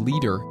which the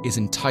leader is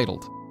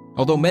entitled,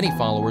 although many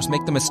followers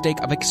make the mistake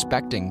of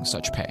expecting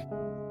such pay.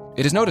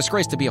 It is no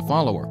disgrace to be a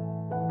follower.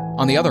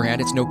 On the other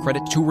hand, it's no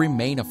credit to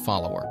remain a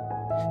follower.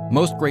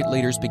 Most great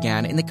leaders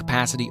began in the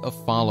capacity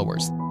of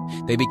followers.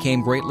 They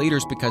became great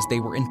leaders because they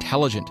were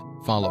intelligent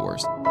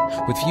followers.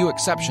 With few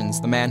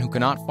exceptions, the man who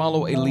cannot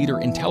follow a leader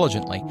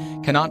intelligently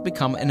cannot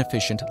become an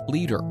efficient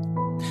leader.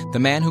 The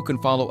man who can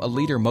follow a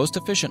leader most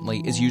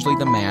efficiently is usually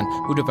the man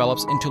who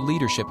develops into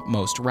leadership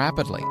most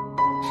rapidly.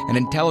 An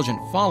intelligent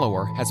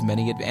follower has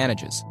many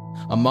advantages,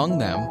 among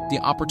them the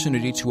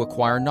opportunity to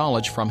acquire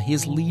knowledge from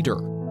his leader.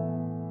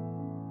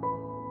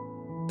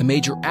 The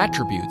major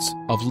attributes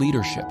of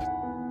leadership.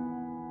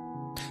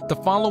 The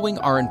following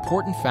are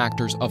important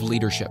factors of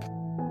leadership.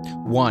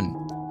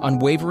 1.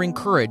 Unwavering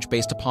courage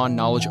based upon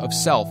knowledge of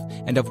self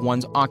and of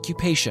one's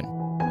occupation.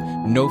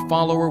 No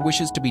follower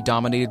wishes to be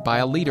dominated by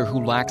a leader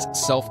who lacks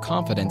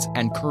self-confidence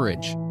and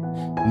courage.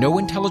 No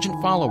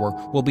intelligent follower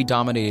will be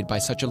dominated by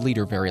such a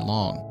leader very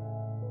long.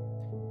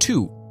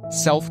 2.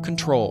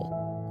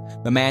 Self-control.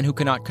 The man who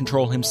cannot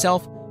control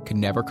himself can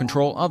never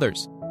control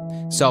others.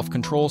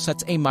 Self-control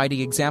sets a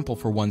mighty example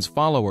for one's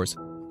followers,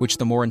 which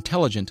the more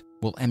intelligent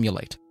will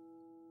emulate.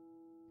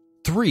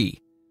 3.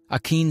 A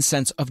keen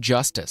sense of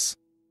justice.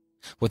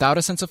 Without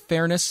a sense of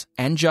fairness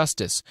and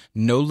justice,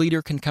 no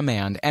leader can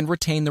command and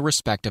retain the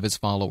respect of his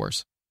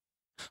followers.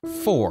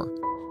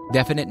 4.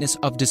 Definiteness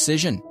of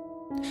decision.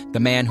 The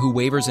man who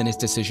wavers in his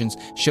decisions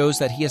shows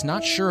that he is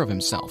not sure of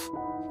himself.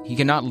 He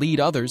cannot lead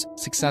others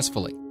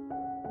successfully.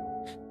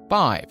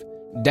 5.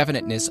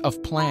 Definiteness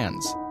of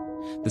plans.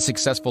 The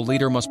successful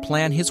leader must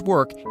plan his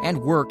work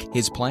and work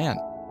his plan.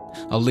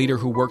 A leader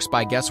who works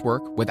by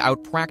guesswork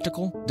without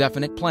practical,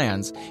 definite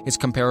plans is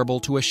comparable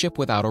to a ship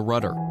without a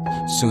rudder.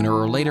 Sooner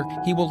or later,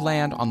 he will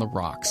land on the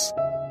rocks.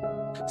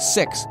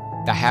 6.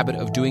 The habit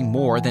of doing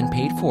more than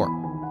paid for.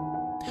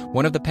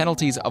 One of the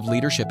penalties of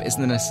leadership is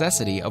the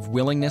necessity of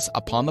willingness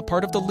upon the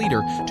part of the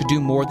leader to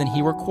do more than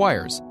he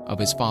requires of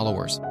his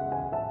followers.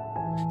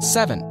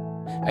 7.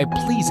 A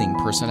pleasing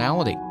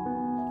personality.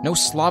 No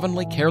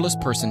slovenly, careless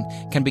person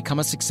can become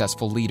a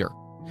successful leader.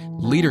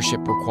 Leadership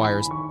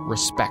requires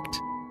respect.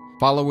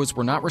 Followers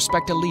will not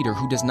respect a leader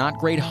who does not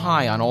grade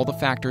high on all the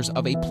factors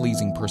of a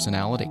pleasing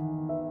personality.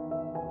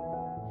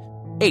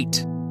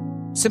 8.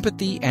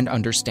 Sympathy and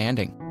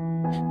understanding.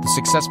 The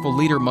successful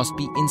leader must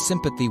be in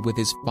sympathy with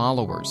his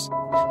followers.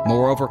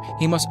 Moreover,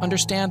 he must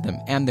understand them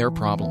and their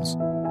problems.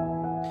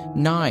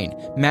 9.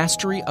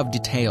 Mastery of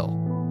detail.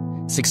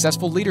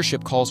 Successful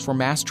leadership calls for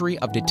mastery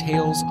of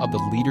details of the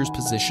leader's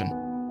position.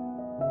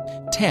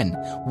 10.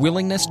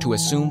 Willingness to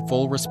assume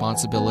full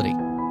responsibility.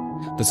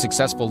 The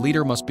successful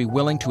leader must be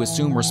willing to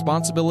assume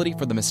responsibility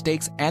for the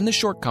mistakes and the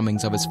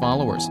shortcomings of his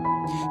followers.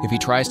 If he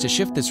tries to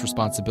shift this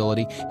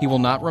responsibility, he will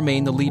not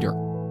remain the leader.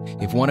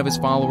 If one of his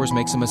followers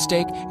makes a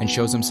mistake and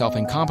shows himself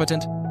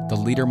incompetent, the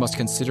leader must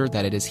consider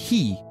that it is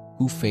he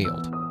who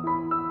failed.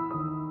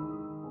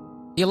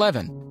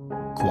 11.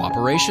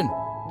 Cooperation.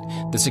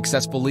 The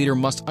successful leader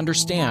must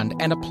understand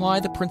and apply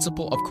the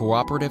principle of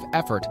cooperative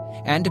effort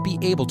and to be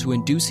able to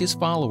induce his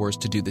followers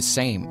to do the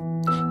same.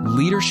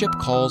 Leadership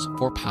calls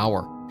for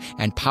power,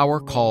 and power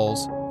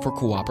calls for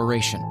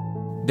cooperation.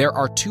 There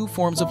are two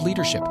forms of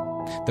leadership.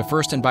 The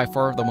first and by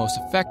far the most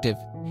effective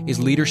is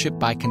leadership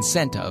by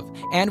consent of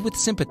and with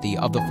sympathy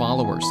of the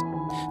followers.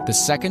 The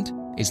second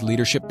is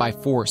leadership by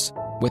force,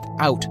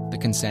 without the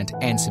consent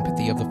and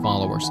sympathy of the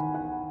followers.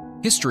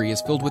 History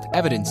is filled with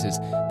evidences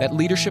that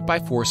leadership by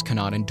force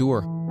cannot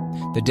endure.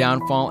 The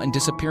downfall and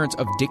disappearance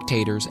of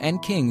dictators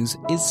and kings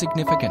is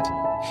significant.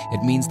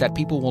 It means that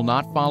people will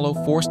not follow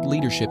forced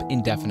leadership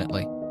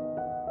indefinitely.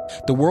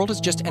 The world has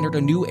just entered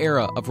a new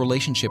era of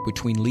relationship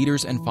between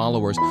leaders and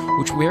followers,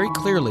 which very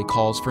clearly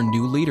calls for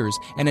new leaders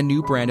and a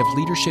new brand of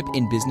leadership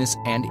in business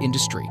and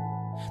industry.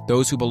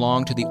 Those who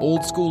belong to the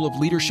old school of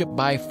leadership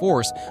by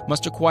force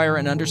must acquire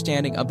an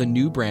understanding of the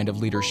new brand of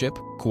leadership,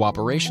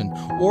 cooperation,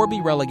 or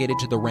be relegated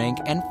to the rank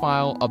and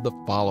file of the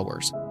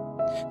followers.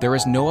 There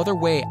is no other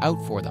way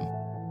out for them.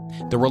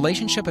 The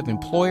relationship of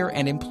employer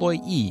and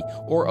employee,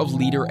 or of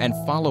leader and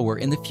follower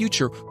in the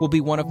future, will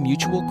be one of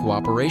mutual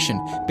cooperation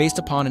based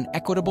upon an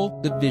equitable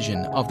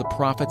division of the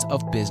profits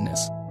of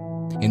business.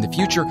 In the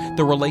future,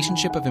 the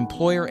relationship of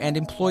employer and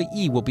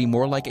employee will be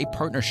more like a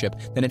partnership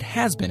than it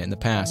has been in the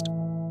past.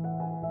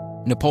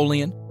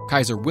 Napoleon,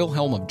 Kaiser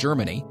Wilhelm of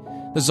Germany,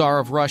 the Tsar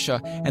of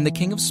Russia, and the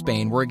King of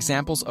Spain were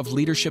examples of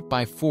leadership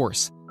by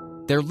force.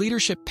 Their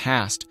leadership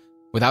passed.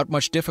 Without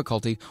much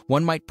difficulty,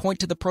 one might point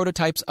to the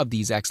prototypes of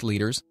these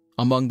ex-leaders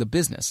among the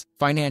business,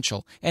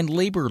 financial, and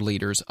labor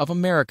leaders of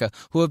America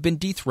who have been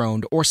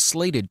dethroned or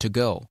slated to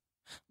go.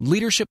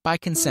 Leadership by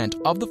consent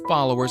of the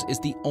followers is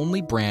the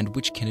only brand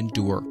which can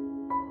endure.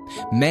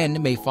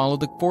 Men may follow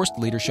the forced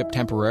leadership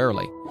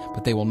temporarily,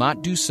 but they will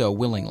not do so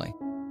willingly.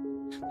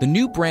 The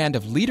new brand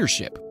of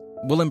leadership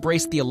will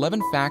embrace the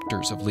 11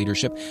 factors of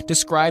leadership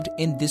described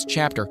in this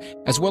chapter,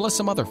 as well as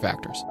some other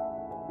factors.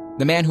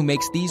 The man who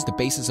makes these the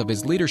basis of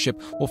his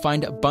leadership will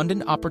find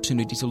abundant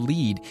opportunity to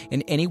lead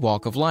in any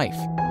walk of life.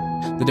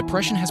 The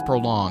Depression has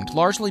prolonged,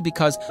 largely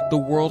because the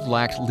world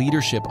lacked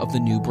leadership of the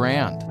new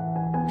brand.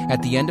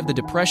 At the end of the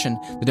Depression,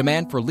 the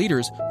demand for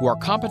leaders who are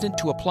competent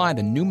to apply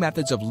the new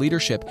methods of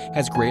leadership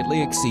has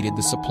greatly exceeded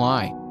the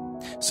supply.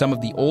 Some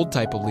of the old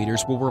type of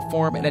leaders will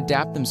reform and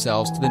adapt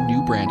themselves to the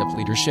new brand of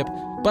leadership,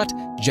 but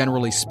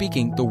generally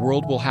speaking, the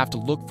world will have to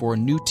look for a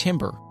new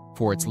timber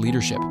for its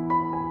leadership.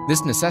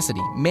 This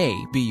necessity may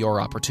be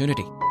your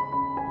opportunity.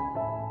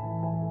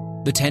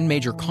 The 10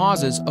 major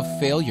causes of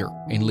failure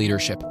in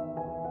leadership.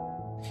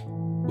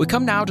 We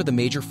come now to the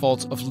major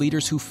faults of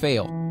leaders who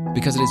fail,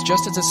 because it is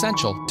just as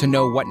essential to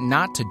know what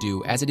not to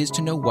do as it is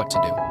to know what to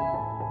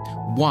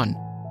do.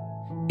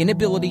 1.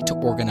 Inability to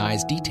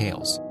organize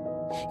details.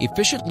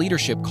 Efficient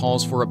leadership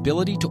calls for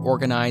ability to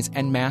organize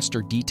and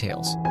master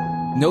details.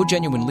 No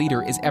genuine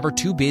leader is ever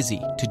too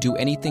busy to do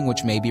anything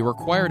which may be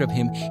required of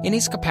him in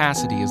his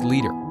capacity as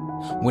leader.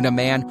 When a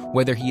man,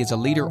 whether he is a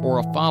leader or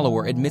a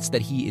follower, admits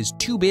that he is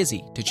too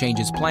busy to change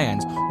his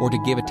plans or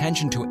to give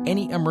attention to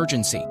any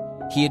emergency,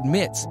 he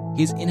admits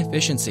his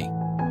inefficiency.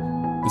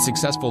 The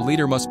successful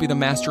leader must be the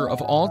master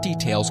of all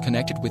details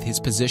connected with his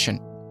position.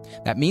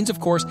 That means, of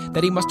course,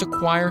 that he must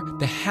acquire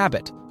the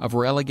habit of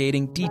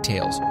relegating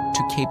details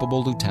to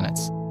capable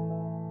lieutenants.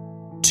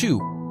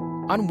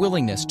 2.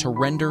 Unwillingness to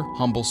render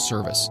humble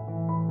service.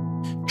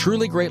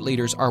 Truly great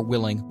leaders are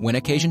willing, when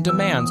occasion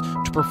demands,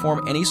 to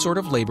perform any sort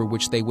of labor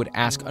which they would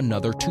ask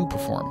another to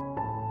perform.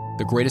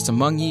 The greatest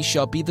among ye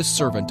shall be the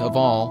servant of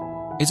all,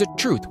 is a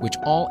truth which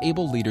all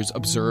able leaders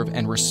observe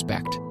and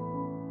respect.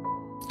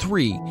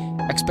 3.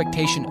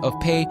 Expectation of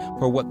pay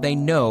for what they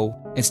know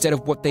instead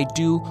of what they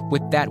do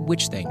with that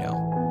which they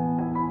know.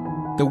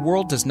 The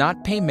world does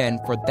not pay men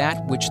for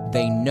that which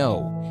they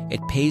know.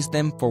 It pays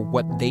them for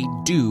what they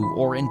do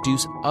or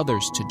induce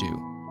others to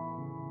do.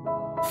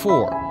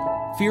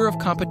 4. Fear of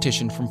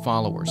competition from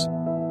followers.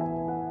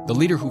 The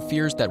leader who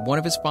fears that one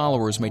of his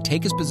followers may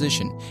take his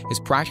position is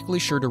practically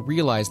sure to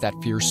realize that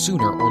fear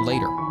sooner or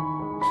later.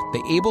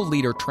 The able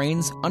leader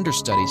trains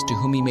understudies to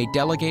whom he may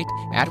delegate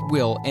at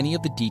will any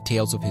of the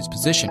details of his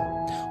position.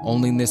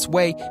 Only in this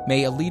way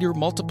may a leader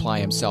multiply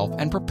himself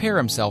and prepare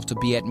himself to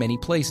be at many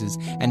places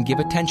and give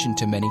attention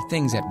to many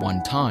things at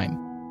one time.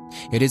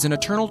 It is an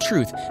eternal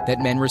truth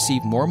that men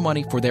receive more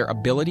money for their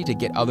ability to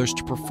get others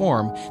to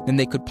perform than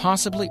they could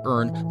possibly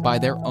earn by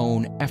their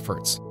own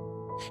efforts.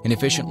 An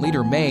efficient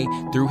leader may,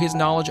 through his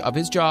knowledge of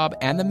his job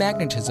and the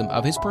magnetism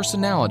of his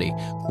personality,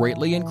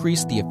 greatly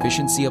increase the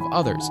efficiency of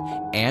others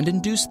and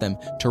induce them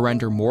to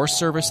render more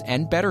service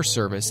and better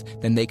service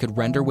than they could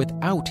render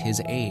without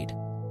his aid.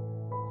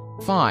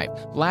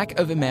 5. Lack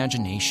of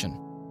imagination.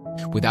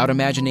 Without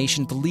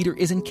imagination, the leader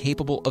is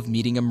incapable of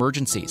meeting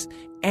emergencies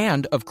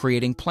and of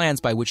creating plans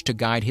by which to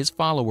guide his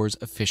followers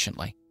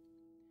efficiently.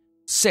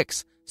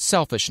 6.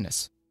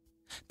 Selfishness.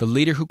 The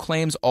leader who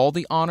claims all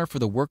the honor for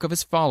the work of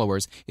his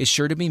followers is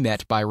sure to be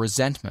met by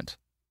resentment.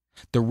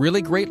 The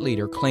really great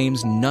leader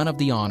claims none of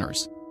the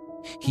honors.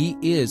 He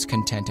is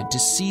contented to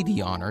see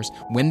the honors,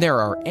 when there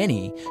are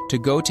any, to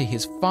go to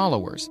his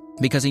followers,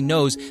 because he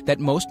knows that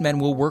most men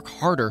will work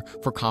harder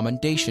for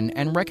commendation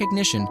and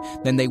recognition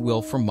than they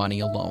will for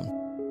money alone.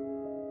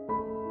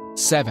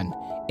 7.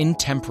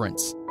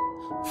 Intemperance.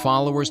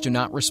 Followers do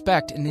not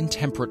respect an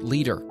intemperate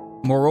leader.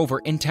 Moreover,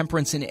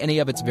 intemperance in any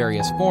of its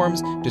various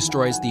forms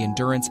destroys the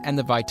endurance and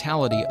the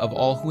vitality of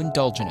all who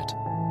indulge in it.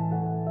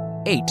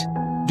 8.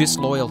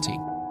 Disloyalty.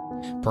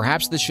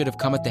 Perhaps this should have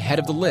come at the head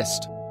of the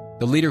list.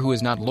 The leader who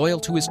is not loyal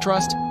to his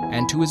trust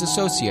and to his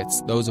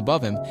associates, those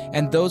above him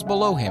and those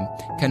below him,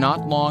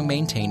 cannot long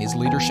maintain his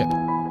leadership.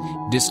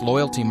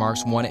 Disloyalty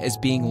marks one as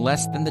being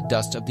less than the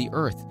dust of the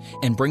earth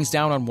and brings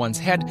down on one's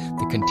head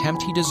the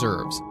contempt he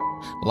deserves.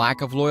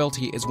 Lack of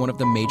loyalty is one of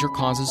the major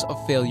causes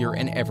of failure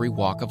in every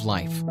walk of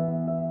life.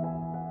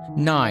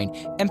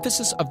 9.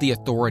 Emphasis of the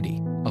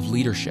authority of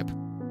leadership.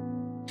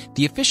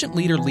 The efficient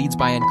leader leads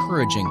by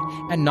encouraging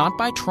and not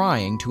by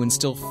trying to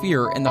instill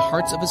fear in the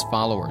hearts of his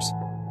followers.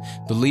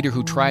 The leader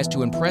who tries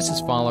to impress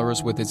his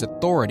followers with his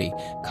authority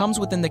comes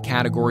within the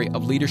category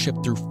of leadership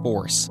through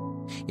force.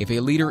 If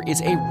a leader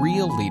is a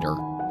real leader,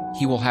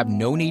 he will have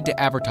no need to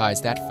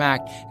advertise that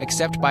fact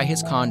except by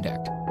his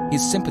conduct,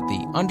 his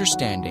sympathy,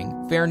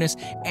 understanding, fairness,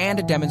 and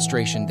a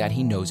demonstration that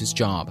he knows his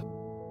job.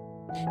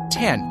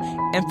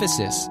 10.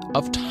 Emphasis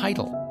of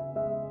title.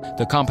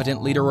 The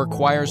competent leader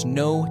requires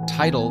no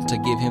title to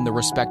give him the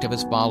respect of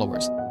his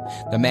followers.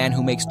 The man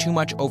who makes too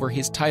much over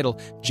his title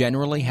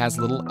generally has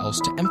little else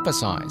to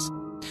emphasize.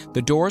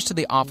 The doors to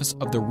the office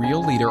of the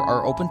real leader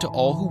are open to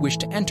all who wish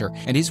to enter,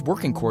 and his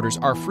working quarters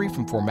are free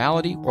from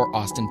formality or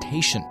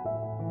ostentation.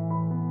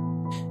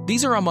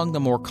 These are among the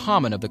more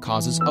common of the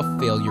causes of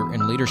failure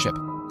in leadership.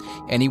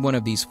 Any one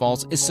of these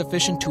faults is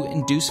sufficient to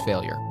induce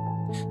failure.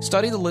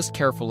 Study the list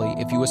carefully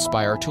if you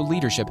aspire to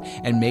leadership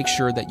and make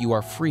sure that you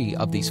are free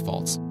of these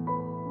faults.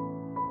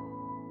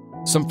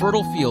 Some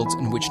fertile fields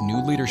in which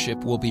new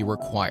leadership will be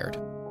required.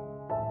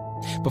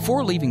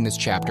 Before leaving this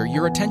chapter,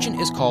 your attention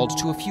is called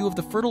to a few of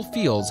the fertile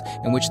fields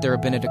in which there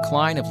have been a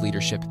decline of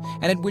leadership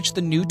and in which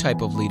the new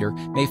type of leader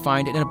may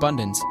find an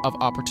abundance of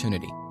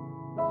opportunity.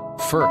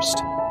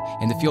 First,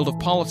 in the field of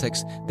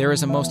politics, there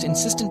is a most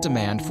insistent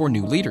demand for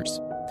new leaders,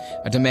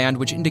 a demand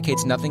which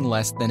indicates nothing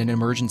less than an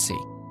emergency.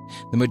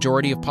 The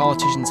majority of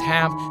politicians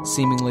have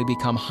seemingly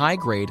become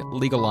high-grade,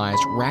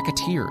 legalized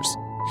racketeers.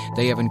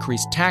 They have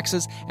increased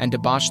taxes and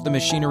debauched the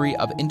machinery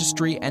of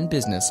industry and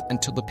business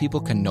until the people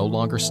can no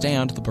longer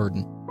stand the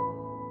burden.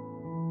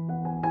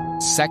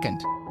 Second,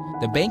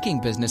 the banking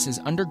business is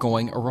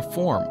undergoing a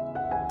reform.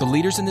 The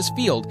leaders in this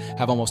field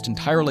have almost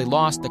entirely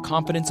lost the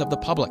confidence of the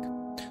public.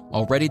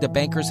 Already the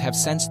bankers have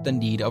sensed the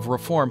need of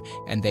reform,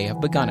 and they have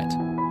begun it.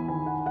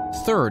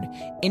 Third,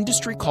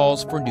 industry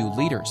calls for new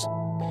leaders.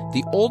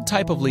 The old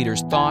type of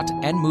leaders thought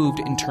and moved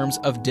in terms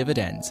of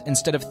dividends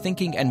instead of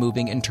thinking and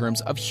moving in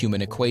terms of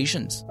human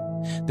equations.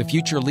 The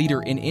future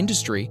leader in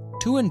industry,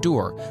 to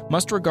endure,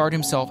 must regard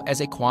himself as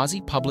a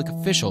quasi-public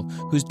official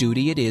whose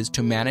duty it is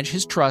to manage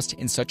his trust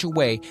in such a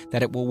way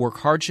that it will work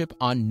hardship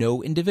on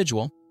no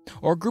individual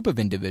or group of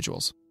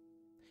individuals.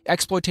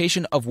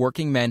 Exploitation of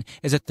working men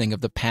is a thing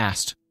of the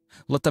past.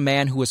 Let the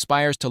man who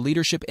aspires to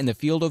leadership in the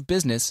field of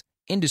business,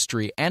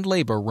 industry, and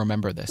labor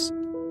remember this.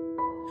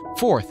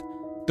 Fourth,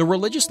 the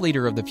religious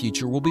leader of the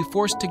future will be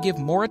forced to give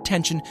more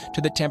attention to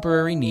the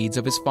temporary needs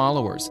of his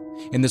followers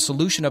in the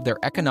solution of their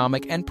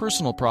economic and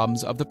personal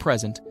problems of the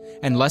present,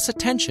 and less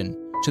attention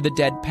to the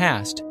dead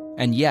past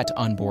and yet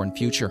unborn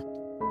future.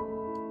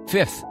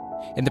 Fifth,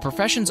 in the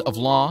professions of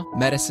law,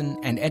 medicine,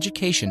 and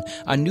education,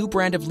 a new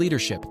brand of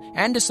leadership,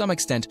 and to some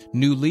extent,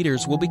 new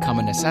leaders will become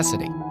a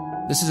necessity.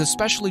 This is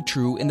especially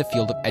true in the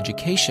field of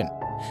education.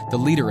 The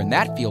leader in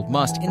that field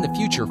must, in the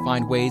future,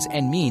 find ways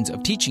and means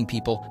of teaching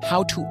people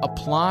how to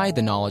apply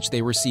the knowledge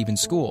they receive in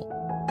school.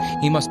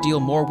 He must deal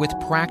more with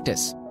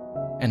practice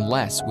and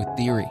less with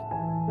theory.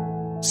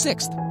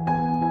 Sixth,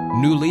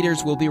 new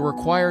leaders will be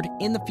required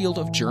in the field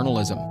of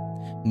journalism.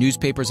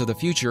 Newspapers of the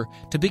future,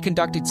 to be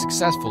conducted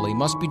successfully,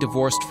 must be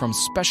divorced from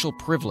special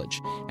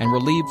privilege and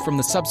relieved from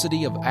the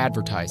subsidy of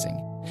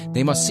advertising.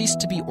 They must cease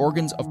to be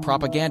organs of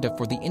propaganda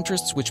for the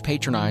interests which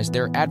patronize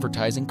their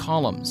advertising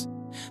columns.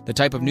 The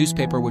type of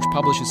newspaper which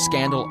publishes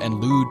scandal and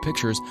lewd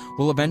pictures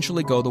will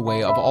eventually go the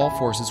way of all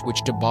forces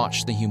which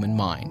debauch the human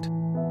mind.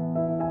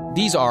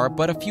 These are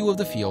but a few of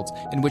the fields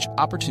in which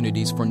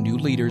opportunities for new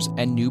leaders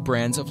and new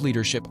brands of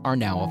leadership are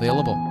now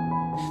available.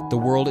 The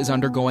world is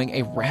undergoing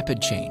a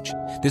rapid change.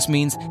 This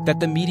means that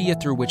the media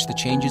through which the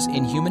changes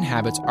in human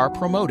habits are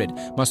promoted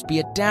must be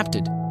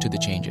adapted to the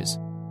changes.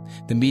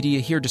 The media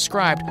here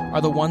described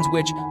are the ones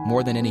which,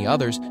 more than any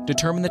others,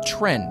 determine the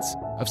trends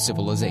of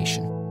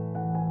civilization.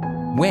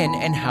 When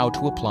and how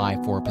to apply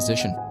for a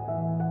position.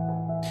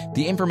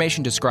 The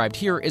information described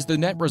here is the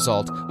net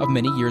result of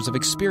many years of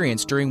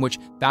experience during which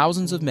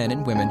thousands of men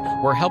and women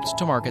were helped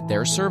to market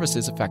their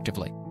services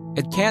effectively.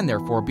 It can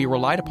therefore be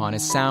relied upon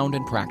as sound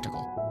and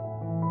practical.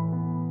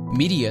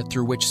 Media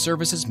through which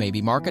services may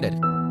be marketed.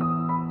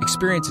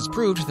 Experience has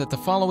proved that the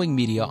following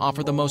media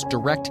offer the most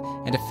direct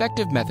and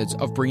effective methods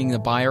of bringing the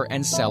buyer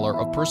and seller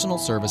of personal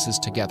services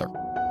together.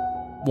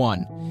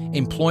 1.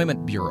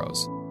 Employment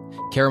bureaus.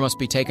 Care must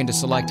be taken to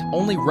select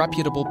only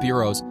reputable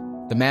bureaus,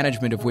 the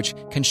management of which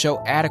can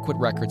show adequate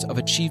records of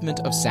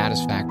achievement of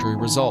satisfactory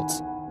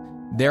results.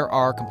 There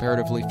are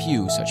comparatively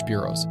few such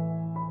bureaus.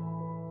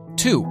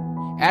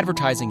 2.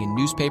 Advertising in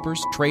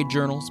newspapers, trade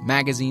journals,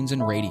 magazines,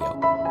 and radio.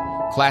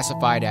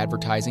 Classified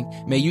advertising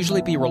may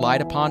usually be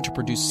relied upon to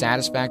produce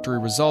satisfactory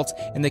results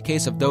in the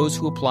case of those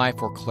who apply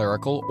for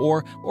clerical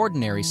or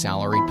ordinary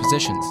salaried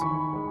positions.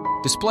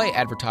 Display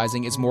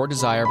advertising is more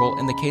desirable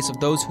in the case of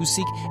those who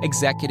seek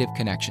executive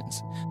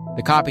connections.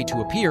 The copy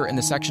to appear in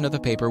the section of the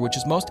paper which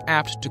is most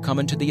apt to come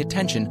into the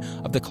attention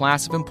of the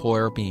class of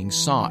employer being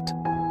sought.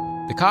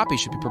 The copy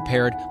should be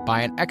prepared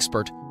by an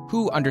expert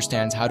who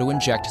understands how to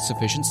inject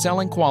sufficient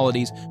selling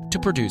qualities to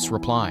produce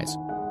replies.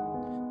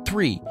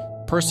 3.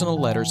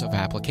 Personal letters of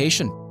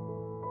application.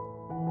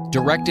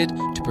 Directed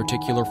to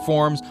particular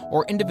forms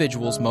or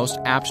individuals most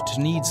apt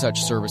to need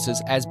such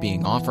services as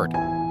being offered.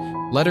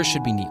 Letters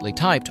should be neatly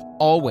typed,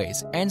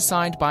 always, and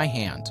signed by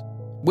hand.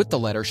 With the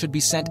letter should be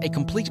sent a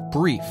complete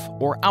brief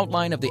or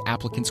outline of the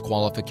applicant's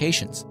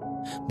qualifications.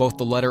 Both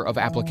the letter of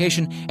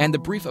application and the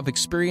brief of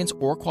experience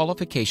or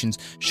qualifications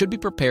should be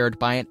prepared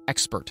by an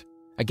expert.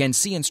 Again,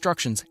 see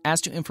instructions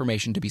as to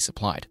information to be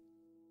supplied.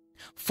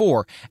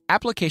 4.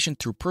 Application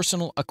through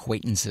personal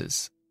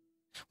acquaintances.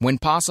 When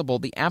possible,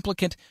 the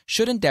applicant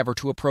should endeavor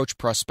to approach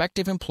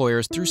prospective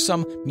employers through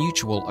some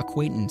mutual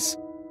acquaintance.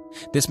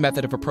 This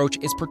method of approach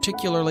is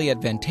particularly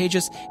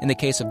advantageous in the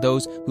case of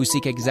those who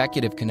seek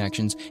executive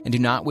connections and do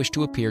not wish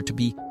to appear to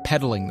be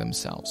peddling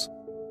themselves.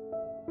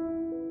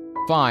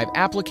 5.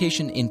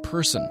 Application in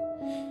person.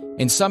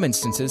 In some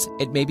instances,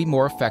 it may be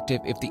more effective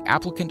if the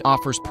applicant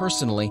offers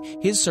personally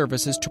his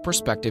services to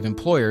prospective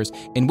employers,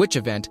 in which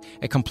event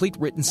a complete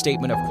written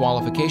statement of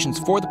qualifications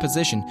for the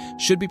position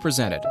should be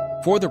presented,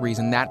 for the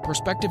reason that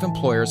prospective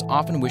employers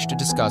often wish to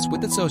discuss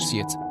with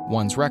associates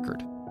one's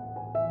record.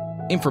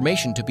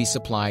 Information to be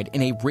supplied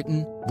in a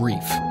written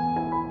brief.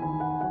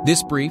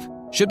 This brief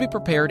should be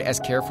prepared as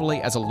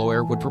carefully as a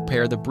lawyer would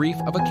prepare the brief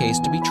of a case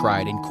to be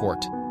tried in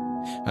court.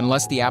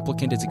 Unless the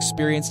applicant is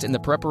experienced in the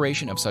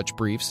preparation of such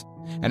briefs,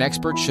 an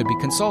expert should be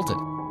consulted,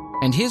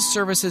 and his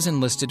services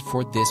enlisted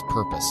for this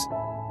purpose.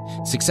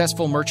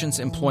 Successful merchants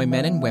employ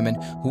men and women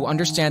who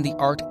understand the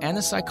art and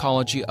the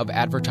psychology of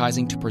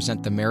advertising to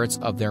present the merits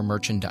of their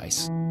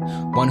merchandise.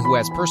 One who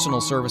has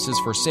personal services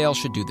for sale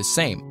should do the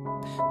same.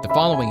 The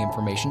following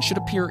information should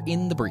appear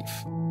in the brief.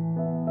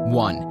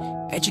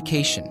 1.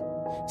 Education.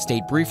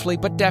 State briefly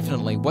but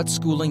definitely what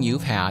schooling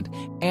you've had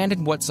and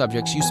in what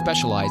subjects you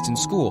specialized in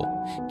school,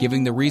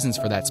 giving the reasons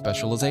for that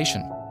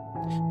specialization.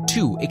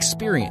 2.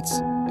 Experience.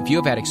 If you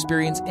have had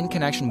experience in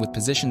connection with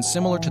positions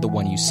similar to the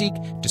one you seek,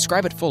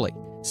 describe it fully.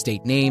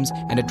 State names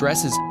and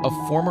addresses of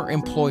former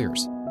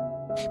employers.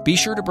 Be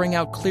sure to bring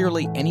out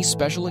clearly any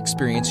special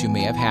experience you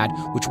may have had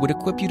which would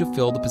equip you to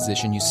fill the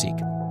position you seek.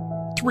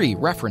 3.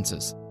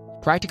 References.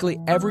 Practically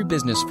every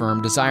business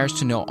firm desires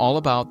to know all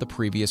about the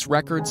previous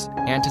records,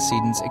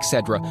 antecedents,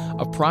 etc.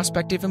 of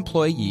prospective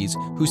employees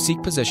who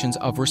seek positions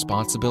of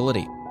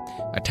responsibility.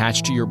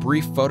 Attach to your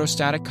brief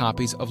photostatic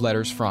copies of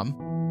letters from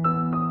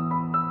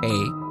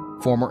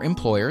A. Former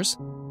employers.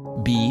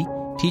 B.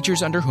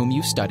 Teachers under whom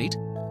you've studied.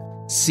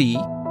 C.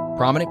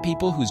 Prominent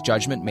people whose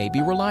judgment may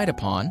be relied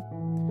upon.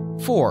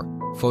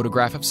 4.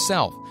 Photograph of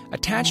self.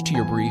 Attach to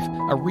your brief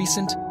a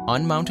recent,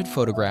 unmounted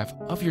photograph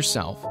of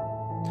yourself.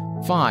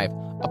 5.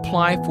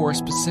 Apply for a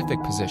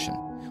specific position.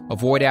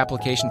 Avoid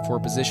application for a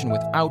position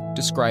without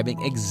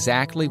describing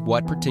exactly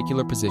what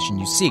particular position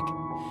you seek.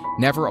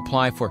 Never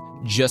apply for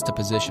just a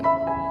position.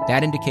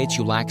 That indicates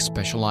you lack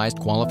specialized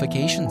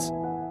qualifications.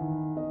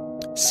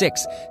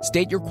 6.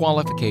 State your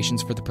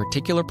qualifications for the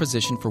particular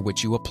position for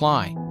which you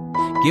apply.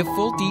 Give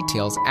full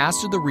details as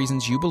to the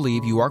reasons you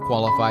believe you are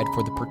qualified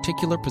for the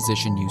particular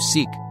position you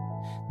seek.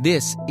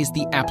 This is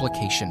the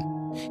application.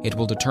 It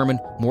will determine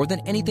more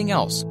than anything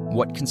else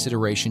what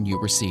consideration you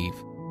receive.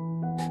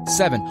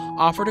 7.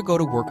 Offer to go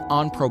to work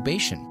on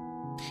probation.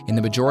 In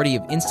the majority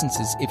of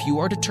instances, if you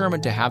are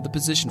determined to have the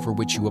position for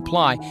which you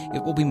apply,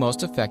 it will be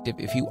most effective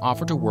if you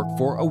offer to work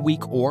for a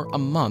week or a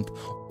month,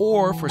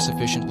 or for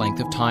sufficient length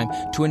of time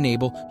to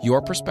enable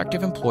your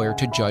prospective employer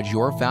to judge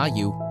your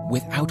value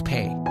without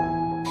pay.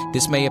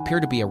 This may appear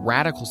to be a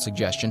radical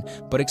suggestion,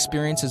 but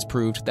experience has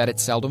proved that it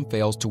seldom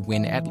fails to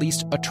win at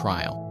least a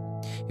trial.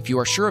 If you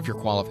are sure of your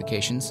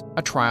qualifications,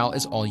 a trial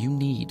is all you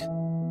need.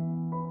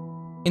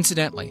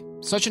 Incidentally,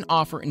 such an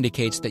offer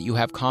indicates that you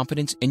have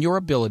confidence in your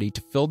ability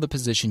to fill the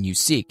position you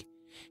seek.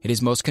 It is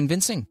most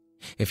convincing.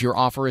 If your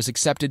offer is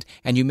accepted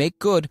and you make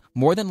good,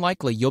 more than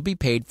likely you'll be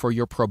paid for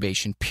your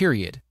probation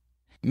period.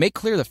 Make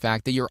clear the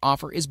fact that your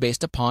offer is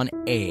based upon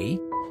A.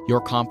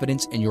 Your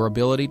confidence in your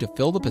ability to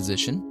fill the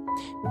position,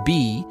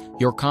 B.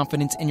 Your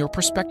confidence in your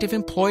prospective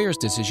employer's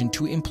decision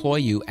to employ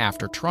you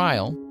after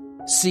trial,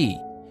 C.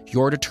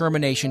 Your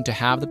determination to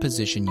have the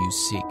position you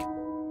seek.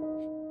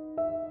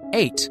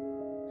 8.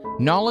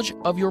 Knowledge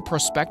of your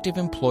prospective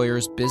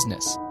employer's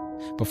business.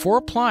 Before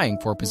applying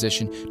for a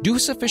position, do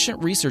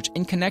sufficient research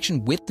in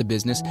connection with the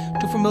business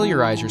to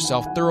familiarize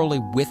yourself thoroughly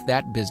with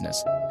that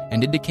business,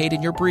 and indicate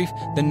in your brief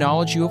the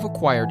knowledge you have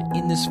acquired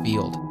in this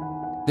field.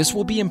 This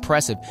will be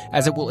impressive,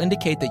 as it will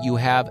indicate that you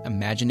have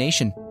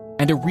imagination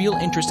and a real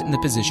interest in the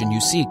position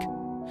you seek.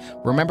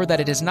 Remember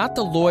that it is not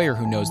the lawyer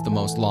who knows the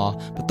most law,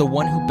 but the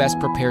one who best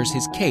prepares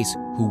his case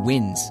who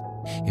wins.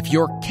 If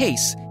your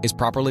case is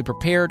properly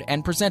prepared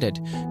and presented,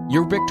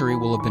 your victory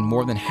will have been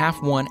more than half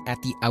won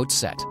at the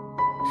outset.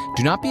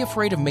 Do not be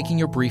afraid of making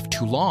your brief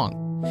too long.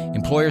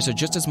 Employers are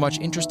just as much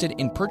interested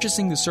in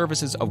purchasing the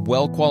services of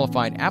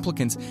well-qualified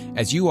applicants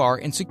as you are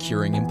in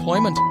securing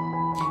employment.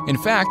 In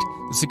fact,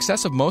 the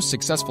success of most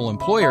successful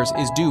employers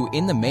is due,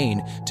 in the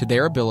main, to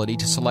their ability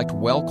to select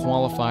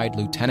well-qualified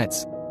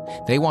lieutenants.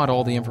 They want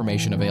all the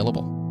information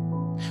available.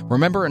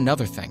 Remember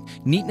another thing.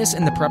 Neatness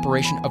in the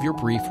preparation of your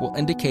brief will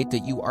indicate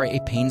that you are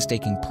a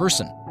painstaking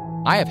person.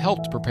 I have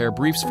helped prepare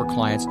briefs for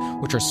clients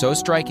which are so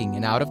striking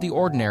and out of the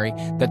ordinary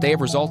that they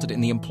have resulted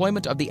in the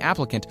employment of the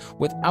applicant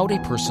without a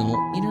personal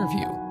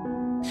interview.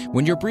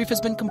 When your brief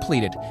has been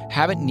completed,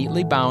 have it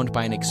neatly bound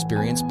by an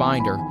experienced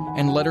binder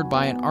and lettered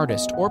by an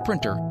artist or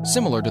printer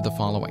similar to the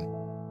following.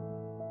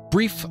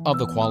 Brief of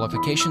the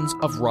qualifications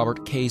of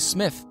Robert K.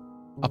 Smith,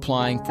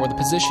 applying for the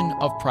position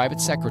of private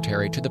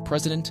secretary to the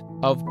president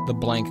of the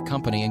blank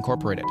company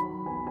incorporated.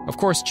 Of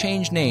course,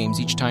 change names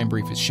each time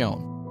brief is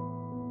shown.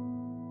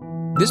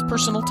 This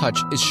personal touch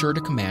is sure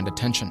to command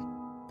attention.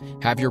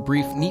 Have your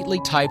brief neatly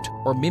typed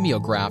or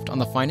mimeographed on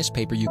the finest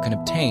paper you can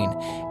obtain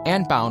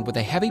and bound with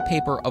a heavy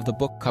paper of the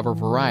book cover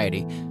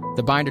variety,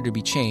 the binder to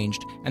be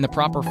changed, and the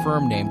proper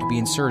firm name to be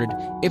inserted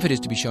if it is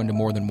to be shown to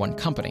more than one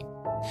company.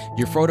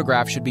 Your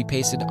photograph should be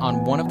pasted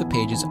on one of the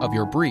pages of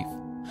your brief.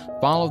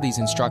 Follow these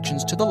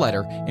instructions to the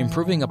letter,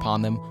 improving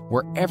upon them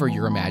wherever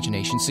your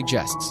imagination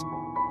suggests.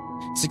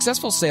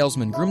 Successful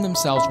salesmen groom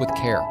themselves with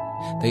care.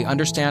 They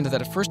understand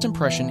that a first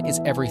impression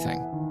is everything.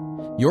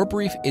 Your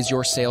brief is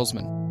your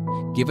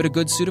salesman. Give it a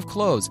good suit of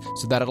clothes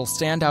so that it'll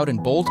stand out in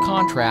bold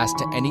contrast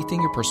to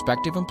anything your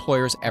prospective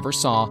employers ever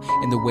saw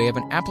in the way of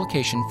an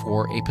application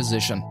for a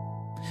position.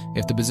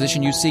 If the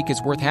position you seek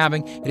is worth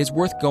having, it is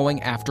worth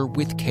going after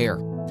with care.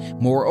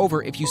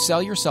 Moreover, if you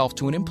sell yourself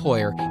to an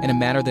employer in a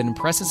manner that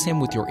impresses him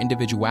with your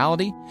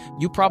individuality,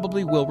 you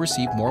probably will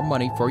receive more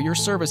money for your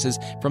services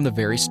from the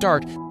very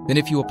start than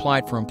if you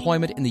applied for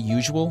employment in the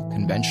usual,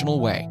 conventional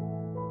way.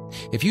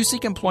 If you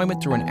seek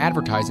employment through an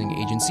advertising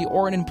agency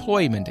or an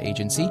employment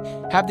agency,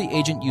 have the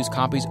agent use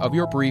copies of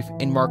your brief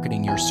in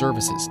marketing your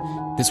services.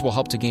 This will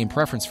help to gain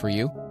preference for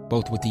you,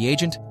 both with the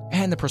agent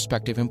and the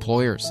prospective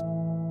employers.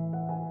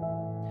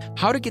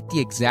 How to get the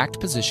exact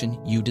position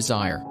you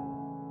desire.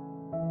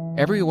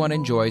 Everyone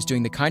enjoys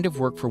doing the kind of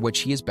work for which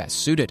he is best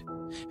suited.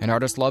 An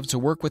artist loves to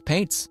work with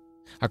paints,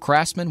 a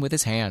craftsman with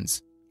his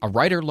hands, a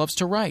writer loves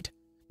to write.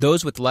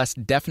 Those with less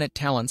definite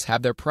talents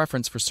have their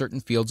preference for certain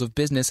fields of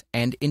business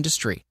and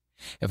industry.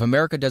 If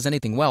America does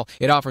anything well,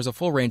 it offers a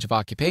full range of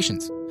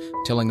occupations: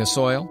 tilling the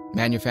soil,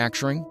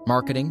 manufacturing,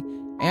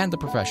 marketing, and the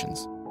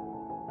professions.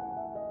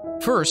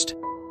 First,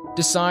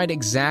 decide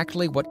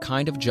exactly what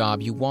kind of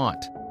job you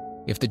want.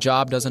 If the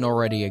job doesn't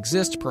already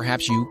exist,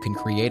 perhaps you can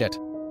create it.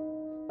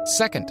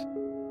 Second,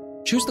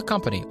 choose the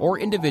company or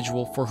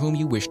individual for whom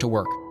you wish to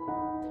work.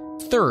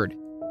 Third,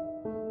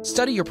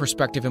 study your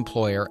prospective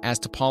employer as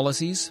to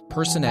policies,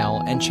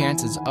 personnel, and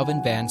chances of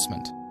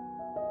advancement.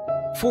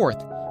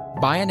 Fourth,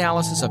 by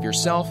analysis of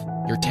yourself,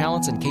 your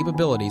talents and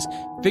capabilities,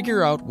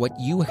 figure out what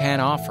you can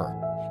offer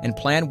and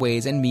plan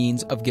ways and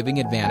means of giving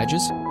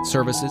advantages,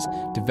 services,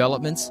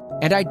 developments,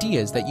 and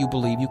ideas that you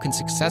believe you can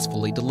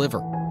successfully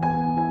deliver.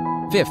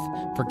 Fifth,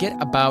 forget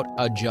about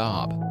a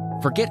job.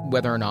 Forget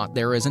whether or not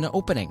there is an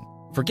opening.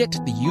 Forget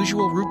the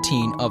usual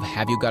routine of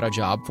 "have you got a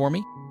job for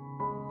me?"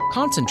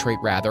 Concentrate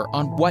rather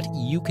on what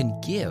you can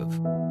give.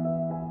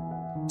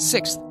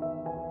 Sixth,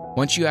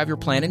 once you have your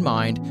plan in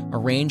mind,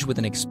 arrange with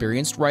an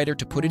experienced writer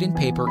to put it in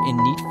paper in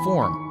neat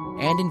form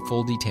and in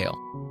full detail.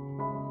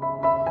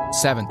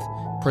 Seventh,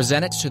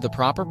 present it to the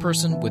proper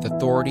person with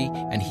authority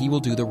and he will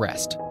do the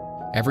rest.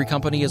 Every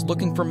company is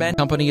looking for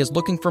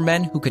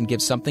men who can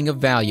give something of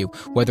value,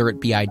 whether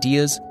it be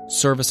ideas,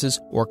 services,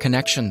 or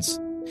connections.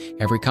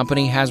 Every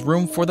company has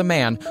room for the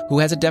man who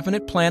has a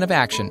definite plan of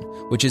action,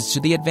 which is to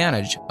the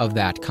advantage of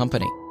that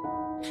company.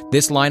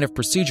 This line of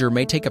procedure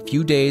may take a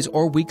few days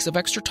or weeks of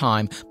extra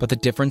time, but the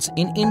difference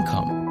in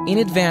income, in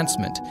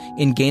advancement,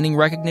 in gaining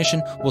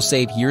recognition will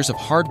save years of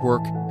hard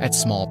work at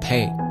small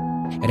pay.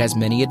 It has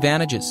many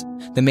advantages,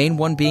 the main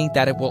one being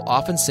that it will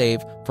often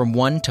save from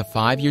 1 to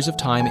 5 years of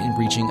time in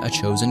reaching a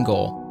chosen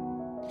goal.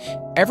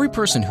 Every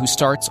person who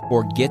starts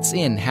or gets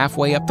in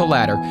halfway up the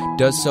ladder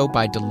does so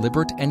by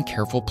deliberate and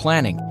careful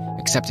planning,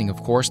 excepting,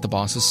 of course, the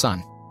boss's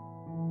son.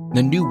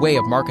 The new way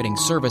of marketing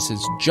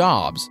services,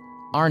 jobs,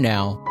 are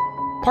now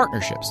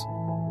partnerships.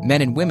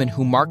 Men and women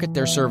who market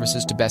their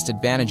services to best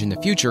advantage in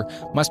the future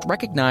must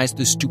recognize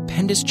the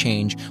stupendous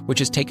change which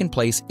has taken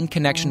place in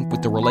connection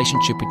with the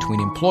relationship between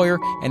employer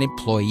and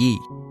employee.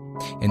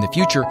 In the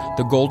future,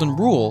 the golden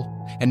rule,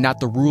 and not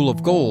the rule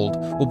of gold,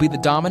 will be the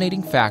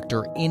dominating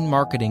factor in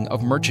marketing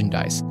of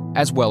merchandise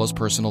as well as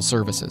personal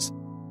services.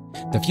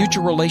 The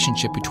future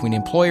relationship between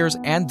employers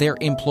and their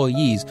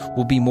employees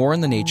will be more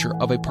in the nature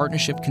of a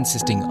partnership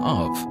consisting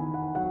of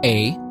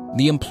A.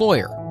 The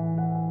employer,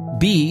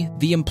 B.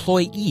 The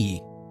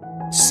employee,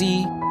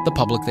 C. The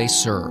public they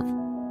serve.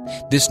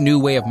 This new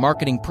way of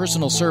marketing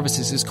personal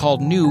services is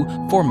called new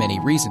for many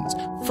reasons.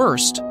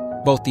 First,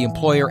 both the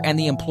employer and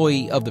the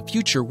employee of the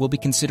future will be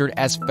considered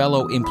as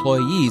fellow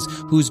employees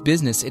whose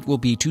business it will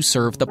be to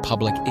serve the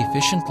public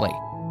efficiently.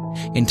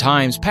 In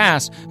times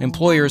past,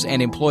 employers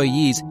and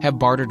employees have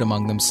bartered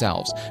among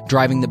themselves,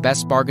 driving the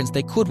best bargains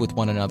they could with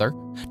one another,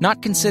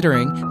 not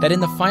considering that in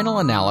the final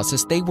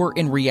analysis they were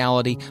in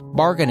reality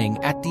bargaining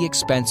at the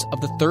expense of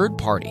the third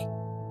party,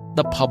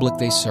 the public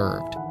they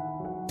served.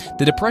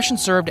 The Depression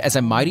served as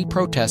a mighty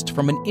protest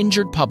from an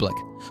injured public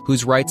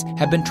whose rights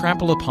have been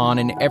trampled upon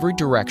in every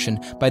direction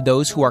by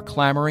those who are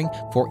clamoring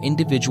for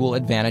individual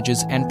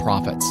advantages and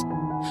profits.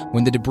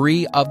 When the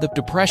debris of the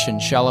Depression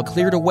shall have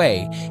cleared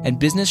away and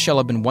business shall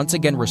have been once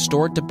again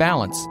restored to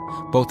balance,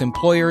 both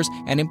employers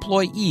and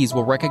employees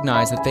will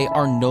recognize that they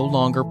are no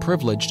longer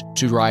privileged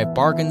to drive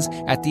bargains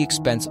at the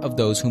expense of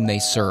those whom they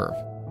serve.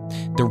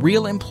 The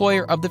real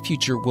employer of the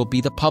future will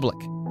be the public.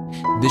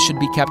 This should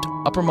be kept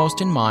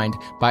uppermost in mind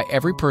by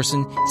every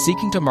person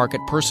seeking to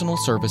market personal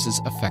services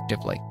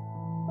effectively.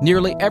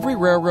 Nearly every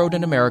railroad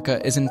in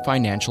America is in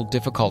financial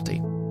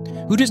difficulty.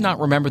 Who does not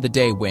remember the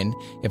day when,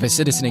 if a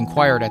citizen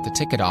inquired at the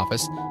ticket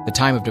office the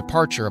time of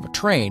departure of a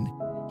train,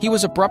 he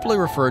was abruptly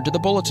referred to the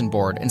bulletin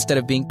board instead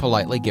of being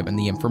politely given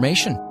the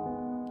information?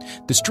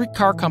 The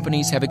streetcar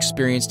companies have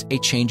experienced a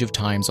change of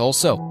times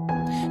also.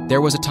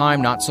 There was a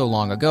time not so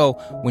long ago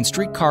when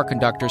streetcar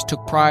conductors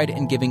took pride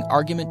in giving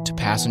argument to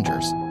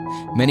passengers.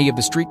 Many of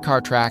the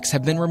streetcar tracks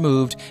have been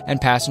removed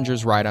and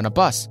passengers ride on a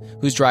bus,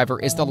 whose driver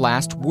is the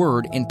last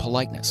word in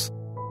politeness.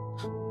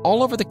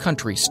 All over the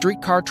country,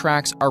 streetcar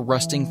tracks are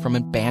rusting from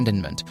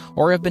abandonment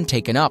or have been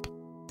taken up.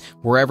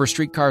 Wherever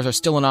streetcars are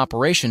still in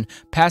operation,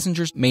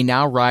 passengers may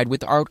now ride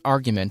without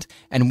argument,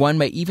 and one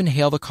may even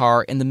hail the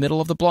car in the middle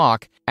of the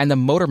block, and the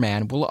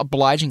motorman will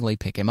obligingly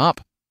pick him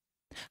up.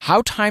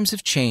 How times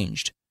have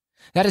changed.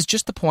 That is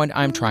just the point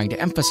I am trying to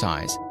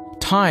emphasize.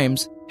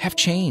 Times have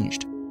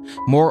changed.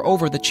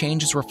 Moreover, the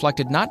change is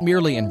reflected not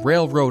merely in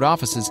railroad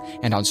offices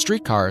and on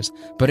streetcars,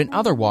 but in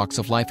other walks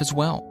of life as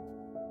well.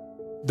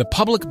 The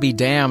public be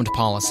damned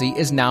policy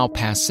is now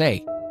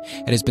passé.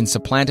 It has been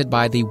supplanted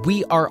by the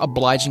we are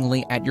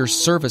obligingly at your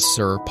service,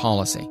 sir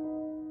policy.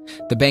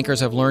 The bankers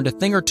have learned a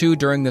thing or two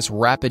during this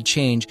rapid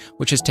change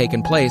which has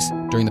taken place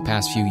during the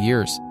past few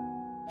years.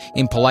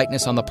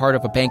 Impoliteness on the part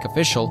of a bank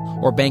official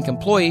or bank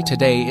employee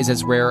today is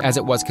as rare as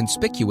it was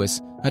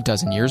conspicuous a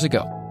dozen years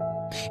ago.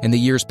 In the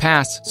years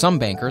past, some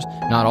bankers,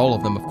 not all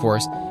of them of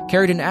course,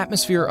 carried an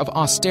atmosphere of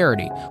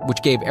austerity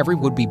which gave every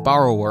would-be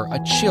borrower a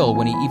chill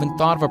when he even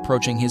thought of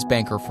approaching his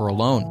banker for a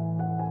loan.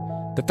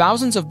 The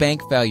thousands of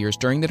bank failures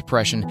during the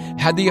Depression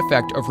had the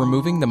effect of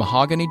removing the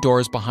mahogany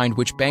doors behind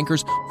which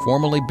bankers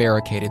formerly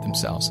barricaded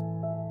themselves.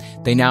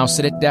 They now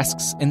sit at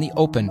desks in the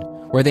open,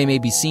 where they may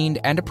be seen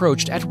and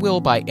approached at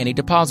will by any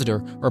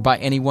depositor or by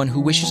anyone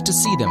who wishes to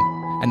see them,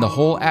 and the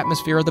whole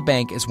atmosphere of the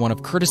bank is one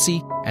of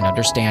courtesy and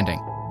understanding.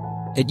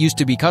 It used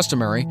to be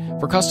customary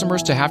for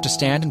customers to have to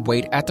stand and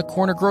wait at the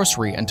corner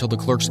grocery until the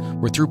clerks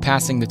were through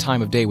passing the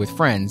time of day with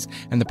friends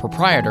and the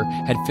proprietor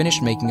had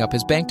finished making up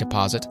his bank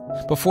deposit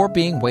before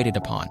being waited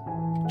upon.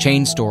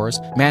 Chain stores,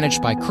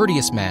 managed by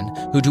courteous men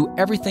who do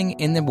everything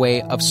in the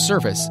way of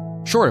service,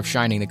 short of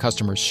shining the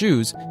customer's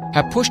shoes,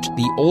 have pushed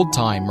the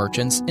old-time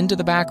merchants into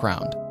the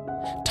background.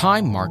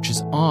 Time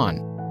marches on.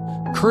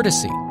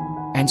 Courtesy,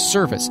 and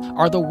service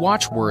are the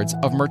watchwords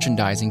of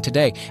merchandising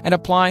today and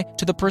apply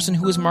to the person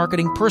who is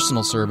marketing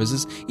personal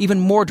services even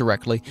more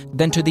directly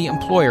than to the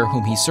employer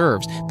whom he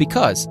serves,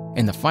 because,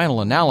 in the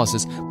final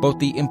analysis, both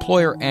the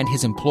employer and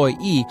his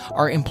employee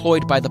are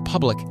employed by the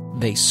public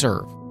they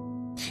serve.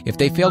 If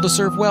they fail to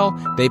serve well,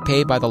 they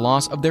pay by the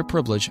loss of their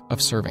privilege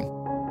of serving.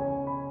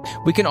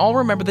 We can all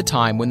remember the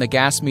time when the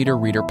gas meter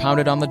reader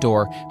pounded on the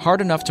door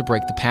hard enough to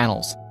break the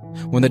panels.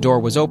 When the door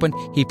was open,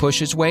 he pushed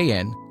his way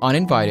in,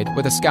 uninvited,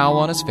 with a scowl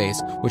on his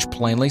face, which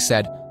plainly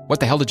said, "What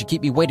the hell did you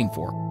keep me waiting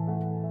for?"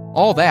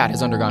 All that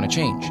has undergone a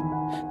change.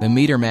 The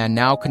meter man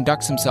now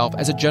conducts himself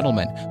as a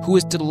gentleman who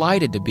is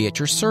delighted to be at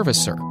your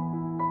service, sir.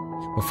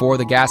 Before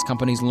the gas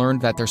companies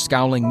learned that their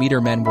scowling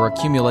meter men were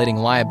accumulating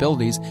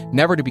liabilities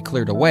never to be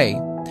cleared away,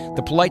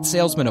 the polite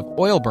salesman of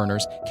oil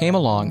burners came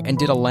along and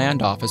did a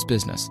land office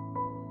business.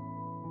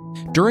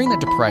 During the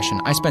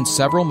Depression, I spent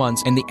several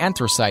months in the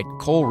anthracite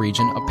coal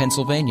region of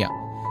Pennsylvania,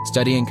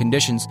 studying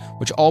conditions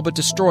which all but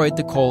destroyed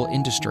the coal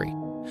industry.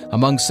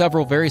 Among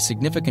several very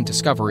significant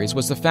discoveries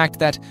was the fact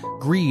that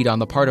greed on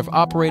the part of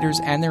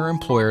operators and their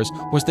employers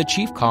was the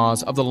chief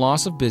cause of the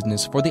loss of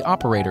business for the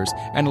operators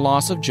and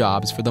loss of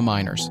jobs for the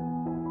miners.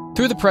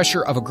 Through the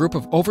pressure of a group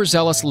of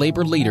overzealous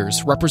labor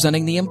leaders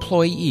representing the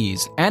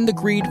employees and the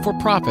greed for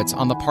profits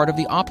on the part of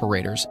the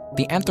operators,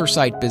 the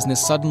anthracite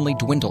business suddenly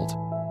dwindled.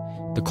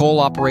 The coal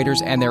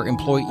operators and their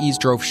employees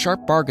drove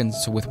sharp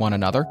bargains with one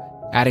another,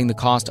 adding the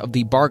cost of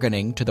the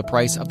bargaining to the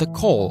price of the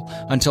coal,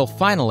 until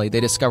finally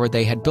they discovered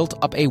they had built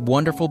up a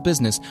wonderful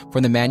business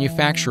for the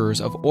manufacturers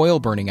of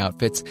oil-burning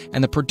outfits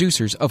and the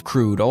producers of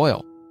crude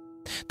oil.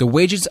 The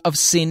wages of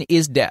sin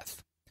is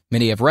death.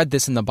 Many have read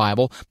this in the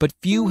Bible, but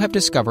few have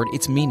discovered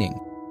its meaning.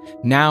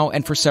 Now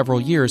and for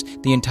several years,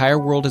 the entire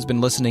world has been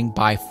listening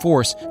by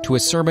force to a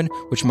sermon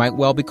which might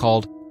well be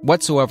called,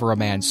 "Whatsoever a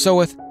man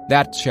soweth,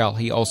 that shall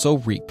he also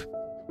reap."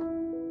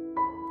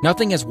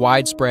 Nothing as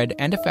widespread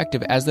and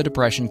effective as the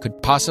Depression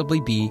could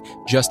possibly be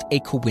just a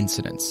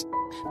coincidence.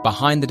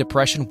 Behind the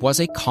Depression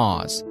was a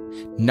cause.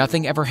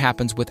 Nothing ever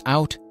happens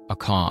without a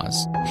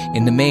cause.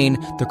 In the main,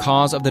 the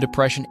cause of the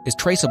Depression is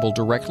traceable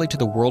directly to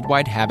the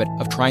worldwide habit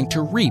of trying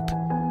to reap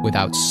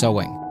without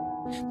sowing.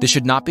 This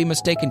should not be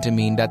mistaken to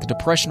mean that the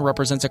Depression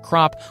represents a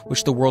crop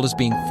which the world is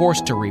being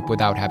forced to reap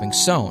without having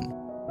sown.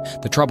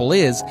 The trouble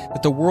is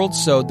that the world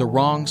sowed the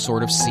wrong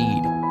sort of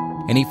seed.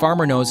 Any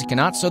farmer knows he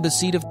cannot sow the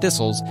seed of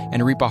thistles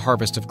and reap a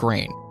harvest of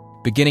grain.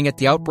 Beginning at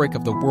the outbreak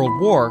of the World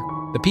War,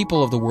 the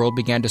people of the world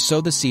began to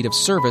sow the seed of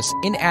service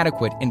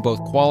inadequate in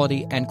both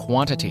quality and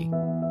quantity.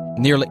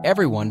 Nearly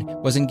everyone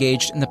was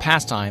engaged in the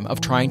pastime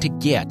of trying to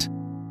get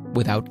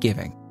without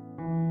giving.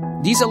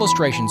 These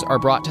illustrations are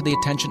brought to the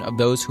attention of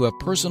those who have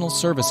personal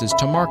services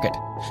to market,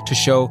 to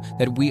show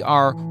that we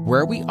are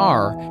where we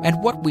are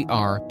and what we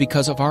are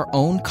because of our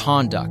own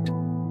conduct.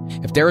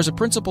 If there is a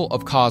principle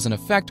of cause and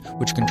effect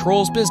which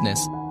controls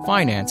business,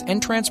 finance,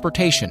 and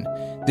transportation,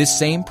 this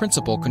same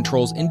principle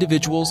controls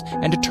individuals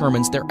and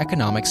determines their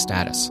economic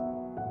status.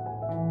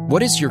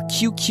 What is your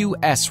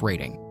QQS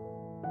rating?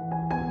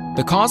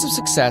 The cause of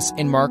success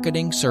in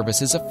marketing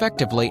services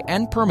effectively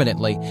and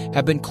permanently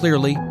have been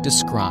clearly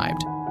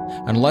described.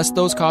 Unless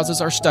those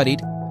causes are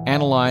studied,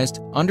 analyzed,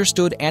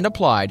 understood, and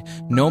applied,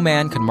 no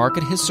man can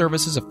market his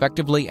services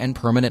effectively and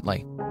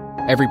permanently.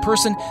 Every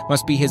person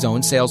must be his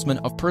own salesman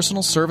of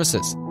personal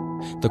services.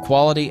 The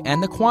quality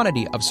and the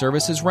quantity of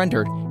services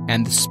rendered,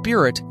 and the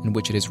spirit in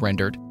which it is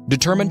rendered,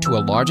 determine to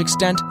a large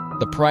extent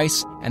the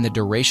price and the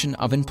duration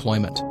of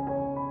employment.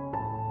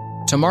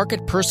 To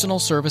market personal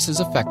services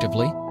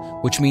effectively,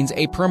 which means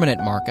a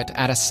permanent market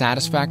at a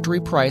satisfactory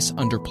price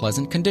under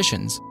pleasant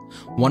conditions,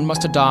 one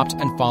must adopt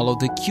and follow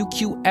the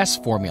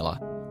QQS formula,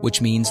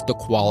 which means the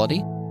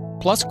quality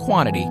plus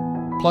quantity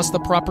plus the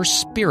proper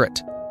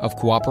spirit of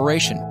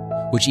cooperation,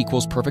 which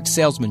equals perfect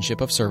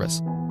salesmanship of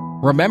service.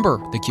 Remember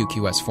the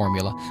QQS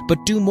formula,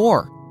 but do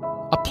more.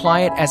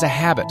 Apply it as a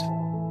habit.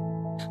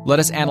 Let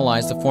us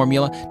analyze the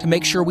formula to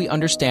make sure we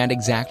understand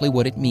exactly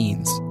what it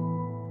means.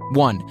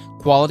 1.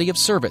 Quality of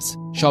service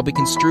shall be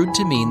construed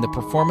to mean the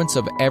performance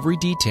of every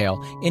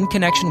detail in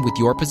connection with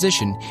your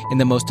position in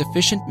the most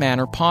efficient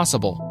manner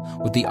possible,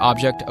 with the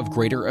object of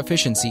greater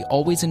efficiency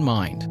always in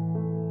mind.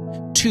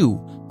 2.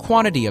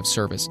 Quantity of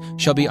service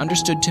shall be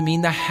understood to